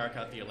for America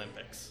at the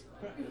Olympics?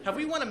 Have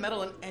we won a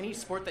medal in any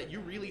sport that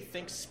you really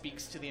think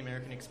speaks to the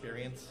American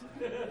experience?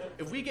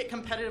 If we get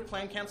competitive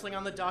plan canceling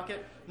on the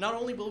docket, not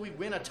only will we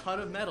win a ton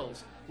of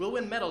medals, We'll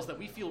win medals that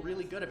we feel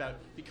really good about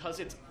because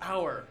it's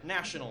our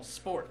national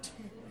sport.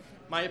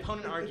 My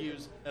opponent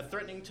argues that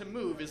threatening to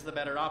move is the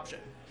better option.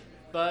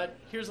 But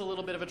here's a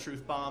little bit of a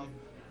truth bomb.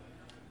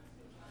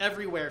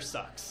 Everywhere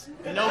sucks.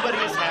 Nobody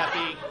is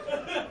happy.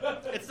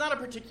 It's not a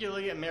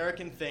particularly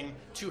American thing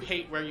to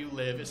hate where you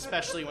live,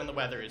 especially when the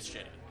weather is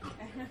shitty.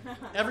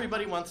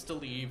 Everybody wants to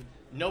leave.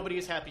 Nobody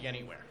is happy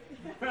anywhere.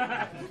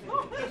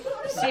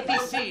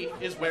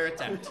 CPC is where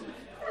it's at.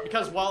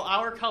 Because while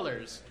our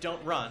colors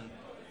don't run,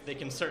 they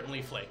can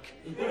certainly flake.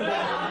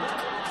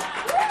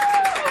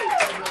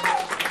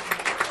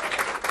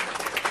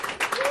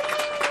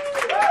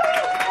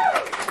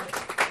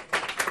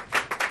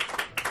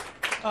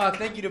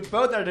 Thank you to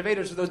both our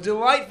debaters for those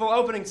delightful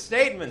opening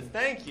statements.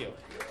 Thank you.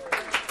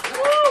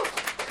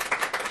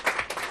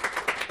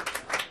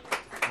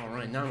 All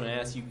right, now I'm going to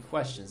ask you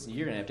questions, and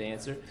you're going to have to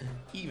answer,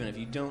 even if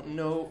you don't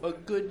know a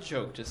good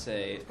joke to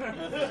say.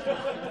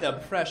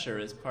 The pressure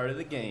is part of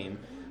the game.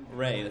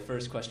 Ray, the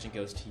first question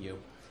goes to you.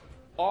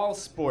 All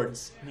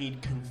sports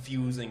need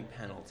confusing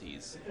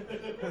penalties.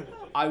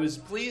 I was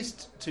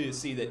pleased to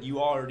see that you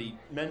already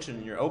mentioned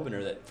in your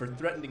opener that for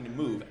threatening to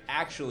move,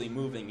 actually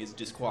moving is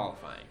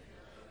disqualifying.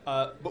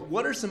 But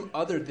what are some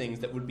other things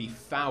that would be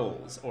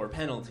fouls or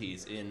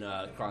penalties in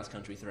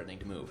cross-country threatening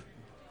to move?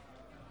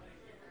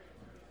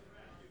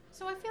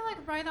 So I feel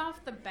like right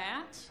off the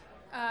bat,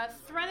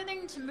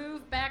 threatening to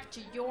move back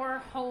to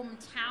your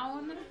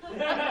hometown.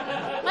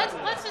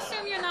 Let's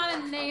assume you're not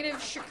a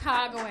native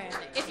Chicagoan.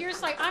 If you're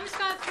just like, I'm just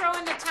going to throw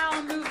in the towel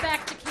and move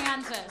back to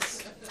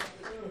Kansas,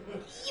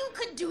 you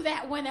could do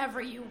that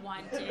whenever you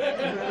wanted.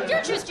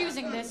 You're just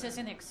using this as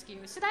an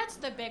excuse. So that's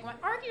the big one.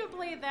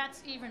 Arguably,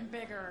 that's even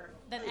bigger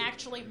than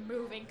actually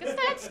moving, because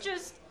that's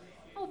just,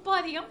 oh,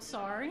 buddy, I'm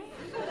sorry.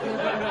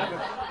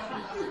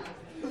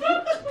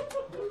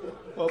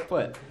 Well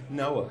put.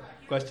 Noah,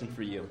 question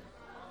for you.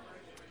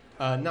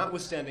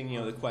 Notwithstanding,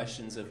 the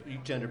questions of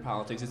gender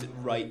politics, is it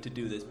right to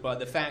do this? But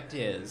the fact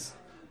is,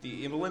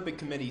 the Olympic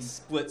Committee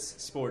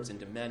splits sports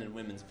into men and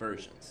women's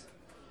versions.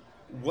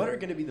 What are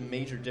going to be the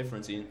major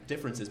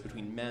differences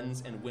between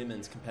men's and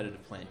women's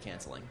competitive plan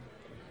canceling?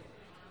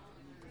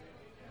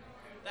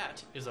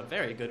 That is a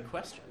very good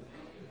question.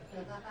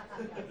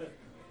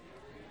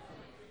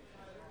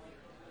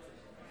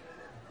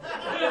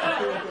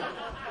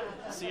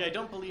 See, I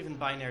don't believe in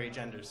binary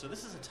genders, so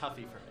this is a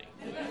toughie for me.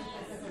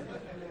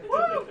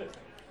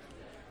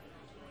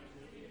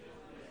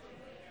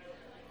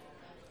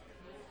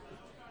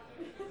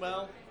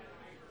 Well,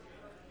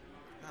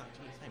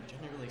 geez, I'm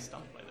genuinely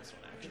stumped by this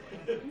one,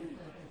 actually.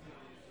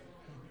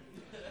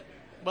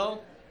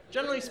 Well,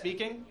 generally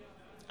speaking,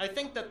 I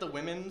think that the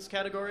women's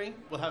category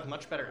will have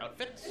much better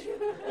outfits.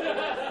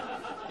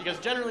 Because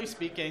generally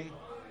speaking,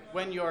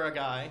 when you're a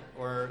guy,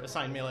 or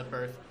assigned male at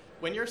birth,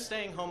 when you're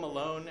staying home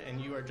alone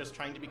and you are just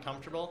trying to be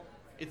comfortable,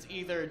 it's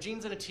either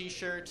jeans and a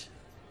t-shirt,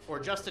 or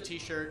just a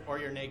t-shirt, or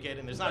you're naked,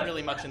 and there's not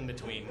really much in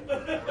between.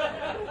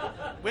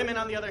 Women,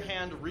 on the other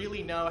hand,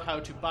 really know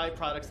how to buy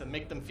products that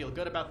make them feel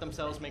good about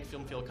themselves, make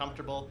them feel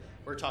comfortable.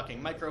 We're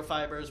talking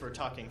microfibers, we're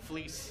talking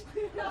fleece.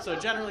 So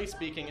generally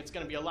speaking, it's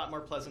going to be a lot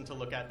more pleasant to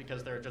look at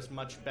because there are just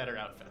much better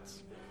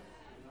outfits.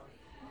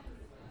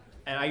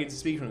 And I can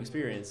speak from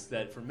experience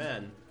that for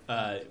men,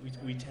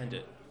 we tend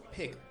to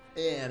pick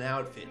an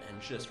outfit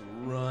and just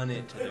run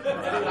it to the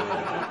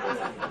ground.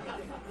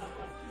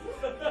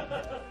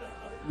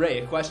 Ray,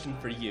 a question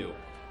for you.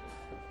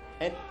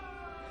 And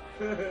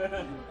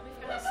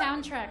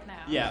Soundtrack now.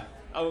 yeah.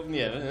 Oh,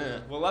 yeah.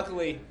 Well,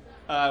 luckily,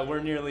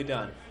 we're nearly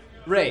done.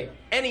 Ray,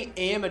 any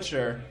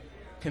amateur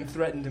can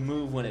threaten to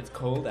move when it's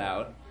cold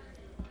out.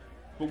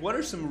 But what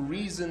are some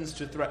reasons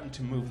to threaten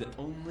to move that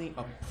only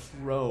a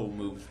pro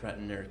move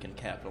threatener can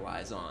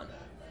capitalize on?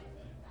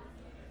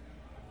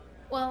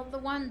 Well, the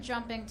one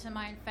jumping to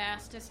mind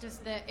fastest is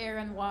the air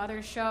and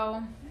water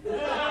show.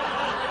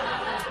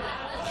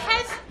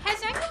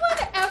 Has anyone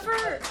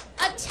ever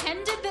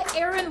attended the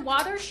air and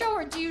water show,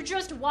 or do you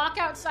just walk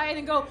outside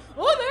and go,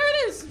 oh, there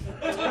it is.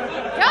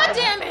 God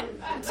damn it.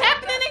 It's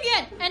happening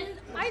again. And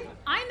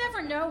I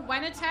never know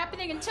when it's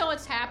happening until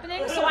it's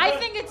happening, so I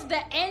think it's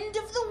the end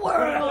of the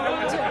world.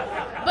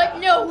 But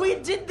no, we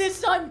did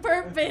this on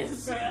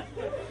purpose.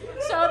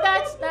 So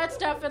that's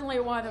definitely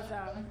one of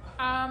them.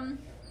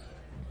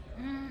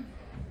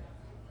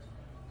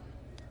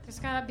 There's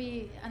gotta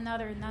be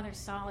another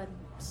solid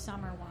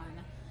summer one.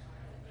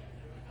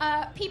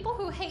 People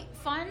who hate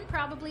fun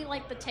probably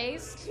like the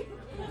taste.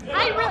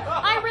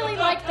 I really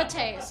like the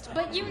taste,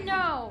 but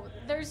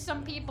there's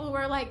some people who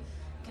are like,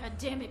 God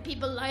damn it,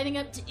 people lining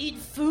up to eat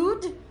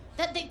food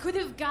that they could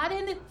have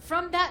gotten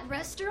from that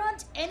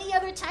restaurant any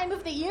other time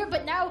of the year,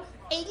 but now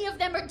 80 of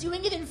them are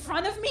doing it in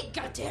front of me.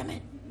 God damn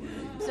it.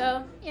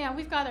 So yeah,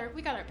 we got our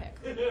pick.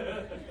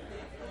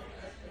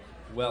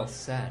 Well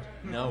said,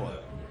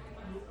 Noah.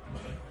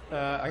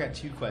 I got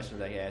two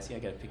questions I can ask you. I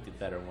got to pick the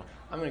better one.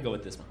 I'm going to go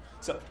with this one.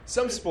 So,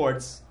 some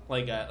sports,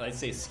 like let's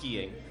say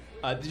skiing,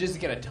 they just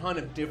get a ton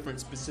of different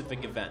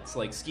specific events.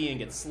 Like skiing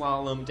gets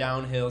slalom,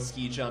 downhill,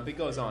 ski jump. It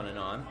goes on and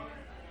on.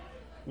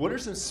 what are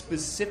some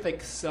specific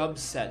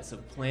subsets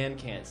of plan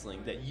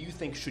canceling that you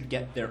think should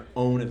get their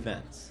own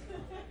events?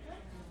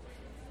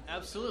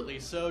 Absolutely.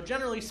 So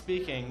generally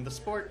speaking, the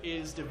sport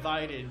is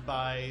divided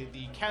by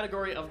the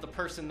category of the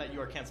person that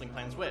you are canceling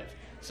plans with.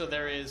 So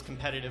there is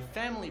competitive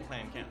family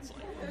plan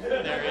canceling.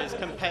 There is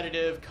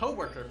competitive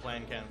coworker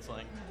plan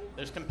canceling.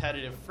 There's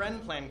competitive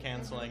friend plan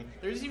canceling.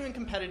 There's even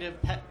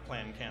competitive pet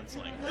plan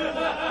canceling.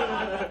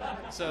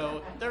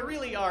 So there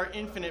really are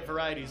infinite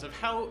varieties of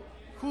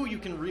who you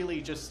can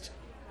really just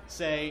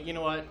say, you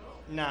know what,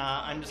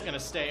 nah, I'm just going to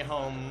stay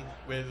home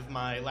with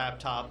my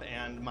laptop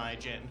and my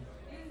gin.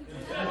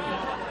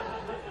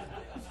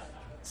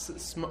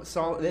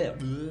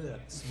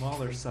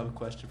 Smaller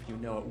sub-question for you,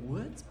 Noah.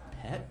 What's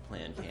pet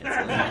plan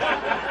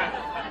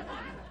canceling?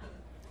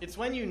 It's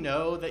when you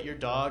know that your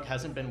dog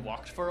hasn't been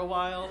walked for a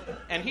while,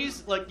 and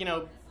he's like,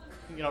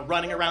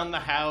 running around the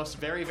house,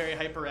 very, very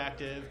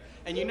hyperactive,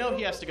 and you know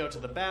he has to go to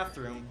the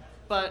bathroom,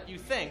 but you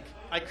think,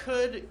 I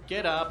could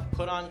get up,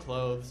 put on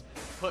clothes,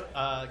 put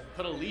a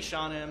leash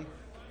on him,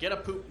 get a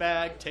poop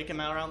bag, take him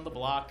out around the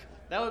block.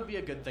 That would be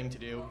a good thing to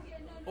do.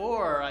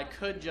 Or I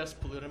could just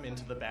pollute him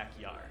into the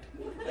backyard.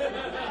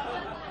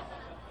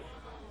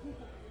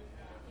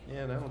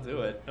 Yeah, that'll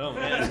do it. Oh,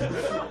 man.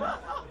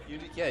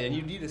 And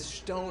you need a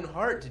stone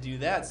heart to do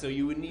that, so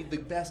you would need the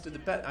best of the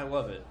best. I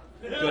love it.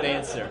 Good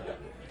answer.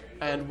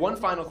 And one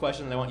final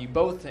question that I want you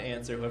both to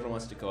answer. Whoever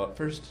wants to go up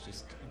first,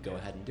 just go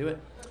ahead and do it.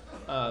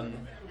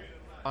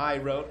 I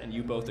wrote, and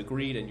you both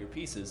agreed in your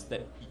pieces,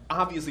 that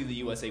obviously the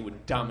USA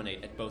would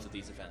dominate at both of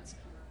these events.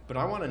 But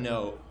I want to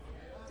know,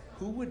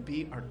 who would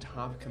be our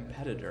top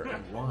competitor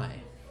and why?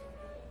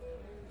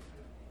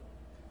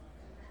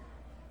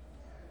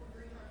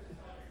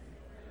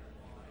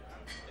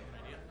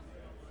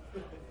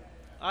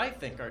 I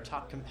think our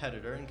top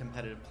competitor in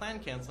competitive plan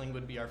canceling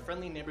would be our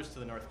friendly neighbors to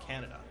the north,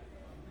 Canada.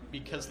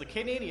 Because the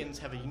Canadians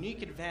have a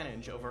unique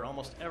advantage over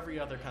almost every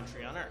other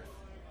country on Earth,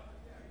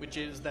 which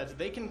is that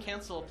they can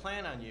cancel a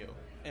plan on you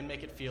and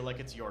make it feel like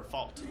it's your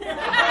fault.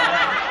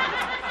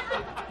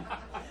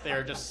 They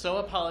are just so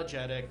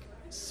apologetic,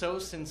 so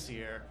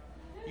sincere,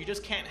 you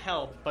just can't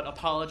help but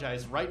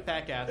apologize right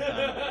back at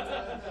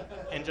them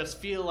and just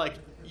feel like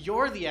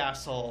you're the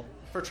asshole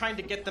for trying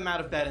to get them out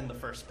of bed in the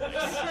first place.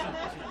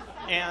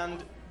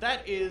 And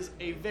that is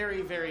a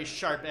very, very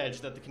sharp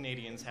edge that the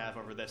Canadians have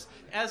over this,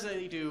 as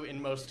they do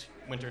in most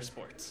winter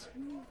sports.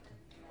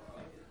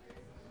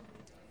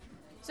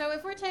 So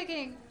if we're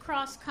taking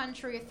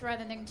cross-country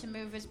threatening to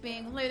move as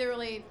being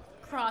literally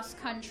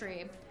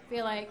cross-country, I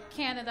feel like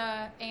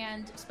Canada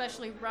and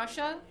especially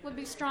Russia would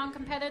be strong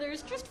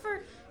competitors just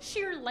for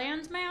sheer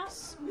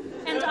landmass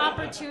and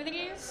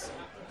opportunities.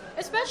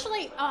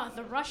 Especially,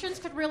 the Russians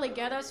could really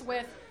get us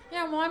with,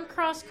 I'm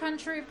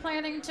cross-country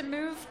planning to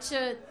move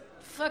to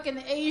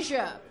fucking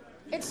Asia.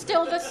 It's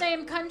still the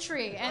same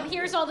country, and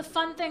here's all the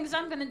fun things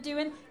I'm going to do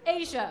in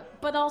Asia,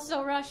 but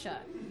also Russia.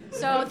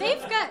 So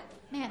they've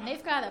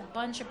got a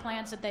bunch of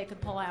plans that they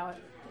could pull out.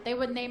 They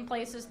would name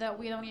places that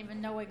we don't even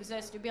know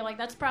exist. You'd be like,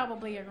 that's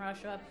probably in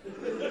Russia.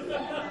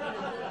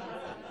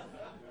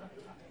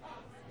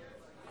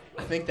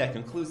 I think that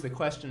concludes the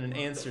question and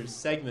answers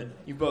segment.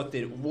 You both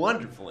did it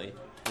wonderfully.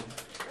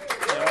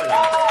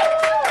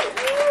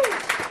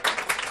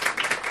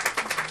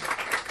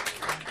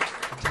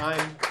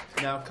 Time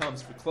now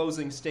comes for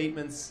closing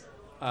statements.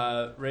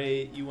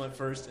 Ray, you went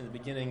first in the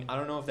beginning. I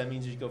don't know if that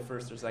means you go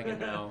first or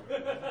second now.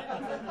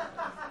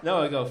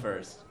 No, I go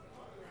first.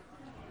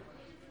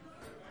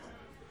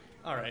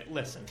 All right,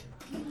 listen.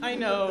 I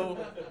know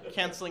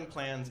canceling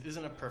plans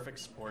isn't a perfect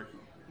sport.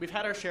 We've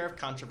had our share of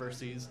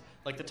controversies,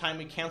 like the time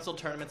we canceled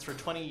tournaments for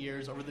 20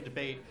 years over the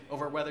debate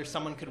over whether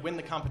someone could win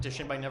the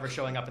competition by never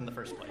showing up in the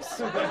first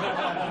place.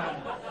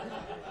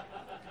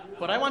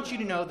 But I want you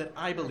to know that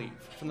I believe,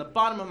 from the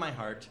bottom of my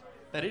heart,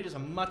 that it is a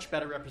much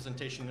better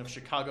representation of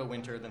Chicago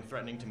winter than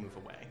threatening to move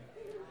away.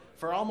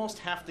 For almost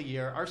half the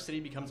year, our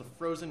city becomes a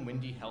frozen,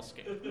 windy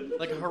hellscape,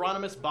 like a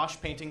Hieronymus Bosch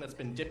painting that's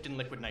been dipped in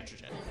liquid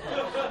nitrogen.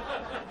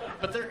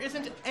 But there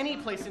isn't any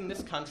place in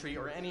this country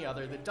or any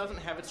other that doesn't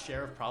have its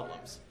share of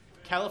problems.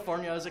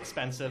 California is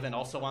expensive and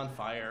also on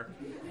fire.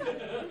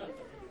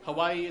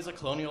 Hawaii is a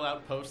colonial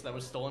outpost that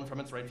was stolen from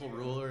its rightful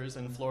rulers,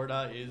 and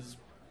Florida is,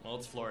 well,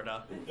 it's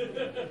Florida.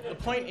 The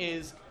point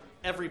is,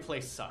 every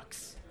place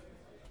sucks.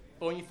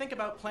 But when you think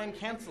about plan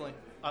canceling,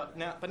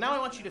 now I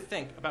want you to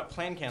think about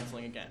plan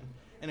canceling again.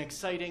 An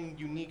exciting,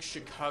 unique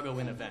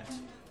Chicagoan event.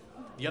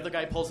 The other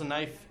guy pulls a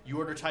knife, you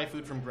order Thai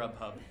food from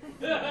Grubhub.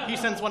 He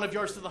sends one of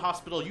yours to the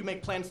hospital, you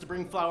make plans to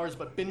bring flowers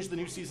but binge the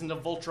new season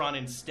of Voltron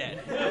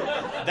instead.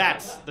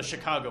 That's the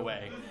Chicago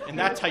way, and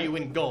that's how you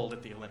win gold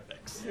at the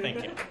Olympics.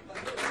 Thank you.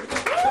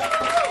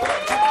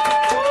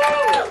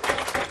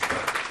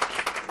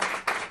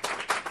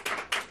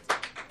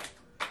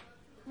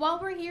 While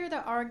we're here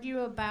to argue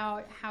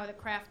about how to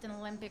craft an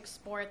Olympic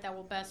sport that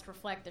will best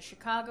reflect the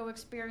Chicago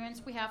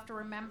experience, we have to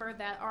remember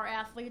that our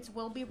athletes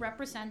will be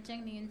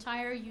representing the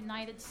entire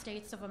United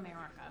States of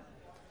America.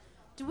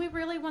 Do we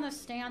really want to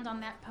stand on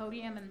that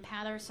podium and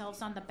pat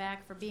ourselves on the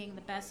back for being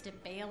the best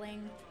at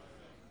bailing?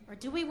 Or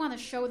do we want to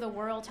show the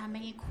world how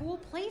many cool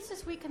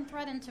places we can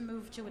threaten to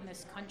move to in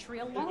this country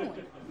alone?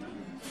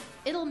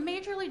 It'll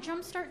majorly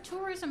jumpstart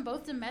tourism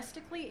both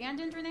domestically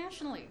and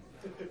internationally.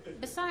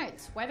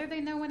 Besides, whether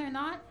they know it or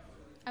not,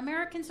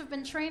 Americans have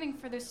been training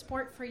for this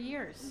sport for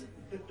years.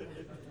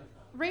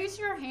 Raise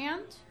your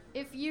hand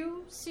if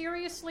you,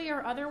 seriously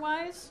or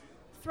otherwise,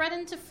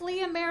 threatened to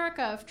flee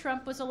America if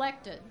Trump was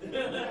elected.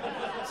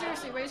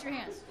 Seriously, raise your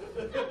hands.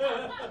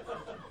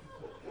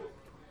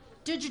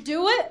 Did you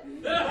do it?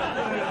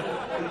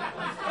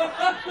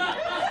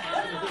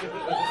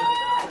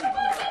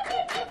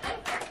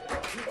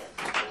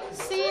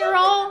 See, you're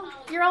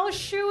all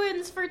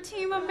shoo-ins for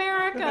Team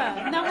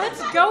America. Now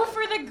let's go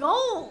for the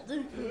gold.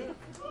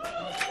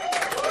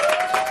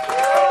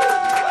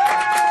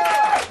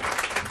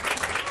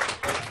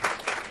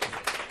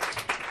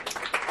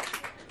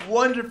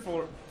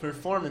 Wonderful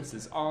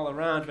performances all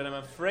around, but I'm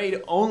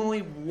afraid only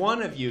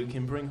one of you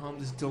can bring home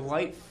this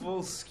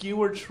delightful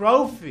Skewer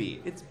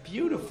trophy. It's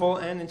beautiful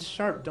and it's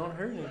sharp. Don't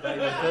hurt anybody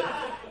with it.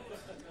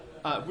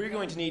 We're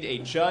going to need a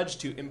judge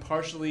to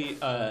impartially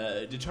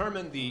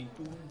determine the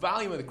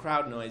volume of the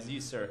crowd noise.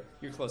 You, sir,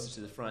 you're closest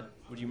to the front.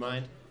 Would you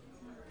mind?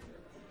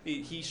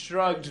 He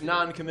shrugged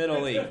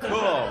non-committally.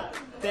 Cool.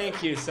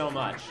 Thank you so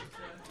much.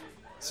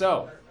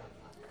 So,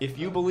 if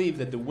you believe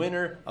that the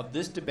winner of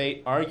this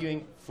debate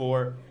arguing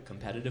for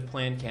competitive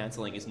plan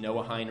canceling is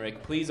Noah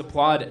Heinrich, please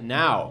applaud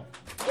now.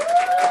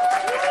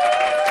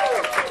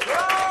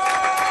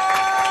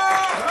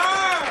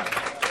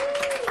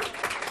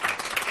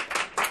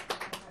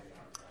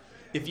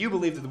 If you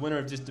believe that the winner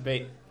of this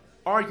debate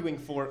arguing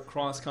for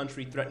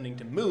cross-country threatening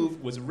to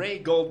move was Ray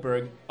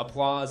Goldberg,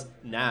 applause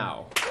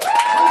now.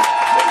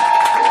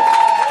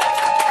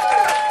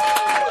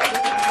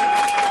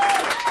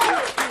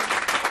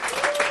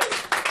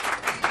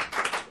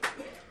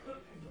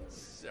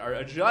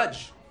 A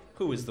judge.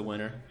 Who is the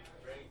winner?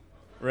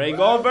 Ray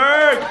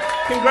Goldberg!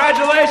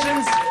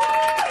 Congratulations!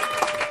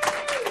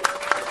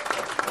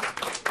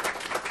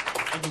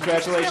 And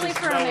congratulations. Really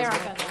for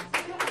America,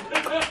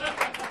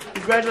 though.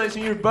 Congratulations,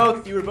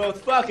 you were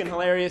both fucking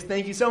hilarious.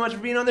 Thank you so much for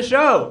being on the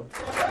show.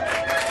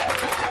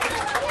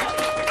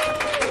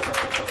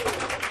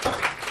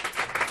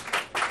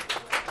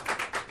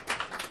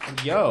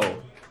 And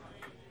yo,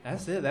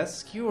 that's it. That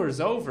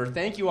Skewer's over.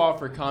 Thank you all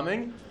for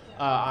coming.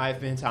 I've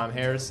been Tom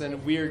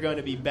Harrison. We are going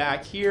to be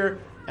back here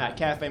at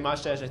Cafe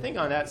Mustache, I think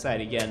on that side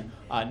again,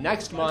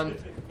 next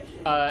month,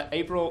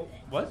 April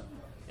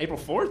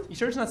 4th? You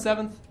sure it's not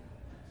 7th?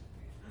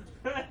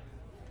 Yeah,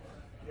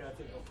 it's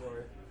April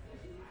 4th.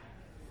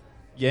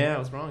 Yeah, I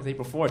was wrong. It's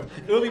April 4th.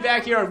 We'll be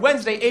back here on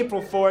Wednesday,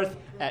 April 4th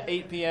at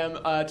 8 p.m.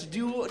 To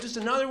do just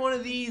another one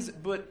of these,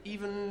 but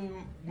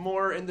even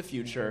more in the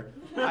future.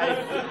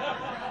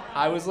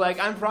 I was like,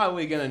 I'm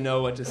probably going to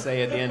know what to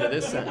say at the end of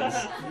this sentence.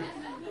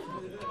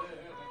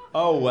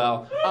 Oh,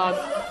 well.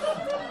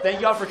 Thank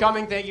you all for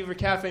coming. Thank you for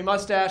Cafe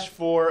Mustache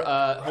for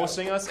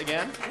hosting us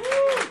again.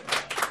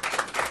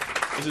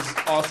 This is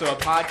also a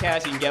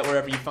podcast you can get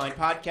wherever you find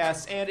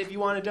podcasts. And if you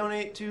want to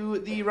donate to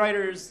the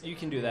writers, you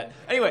can do that.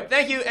 Anyway,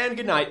 thank you and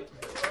good night.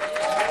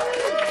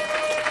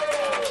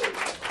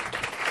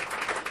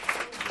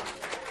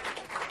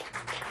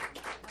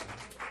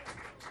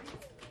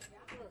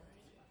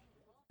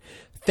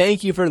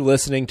 Thank you for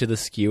listening to the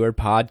Skewer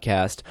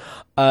podcast.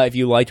 If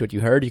you liked what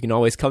you heard, you can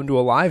always come to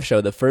a live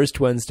show the first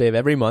Wednesday of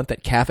every month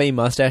at Cafe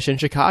Mustache in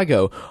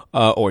Chicago.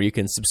 Or you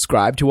can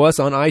subscribe to us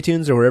on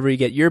iTunes or wherever you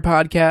get your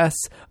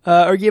podcasts,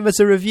 or give us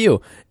a review.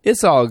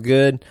 It's all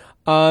good.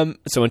 So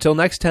until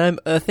next time,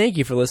 thank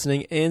you for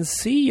listening and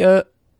see ya.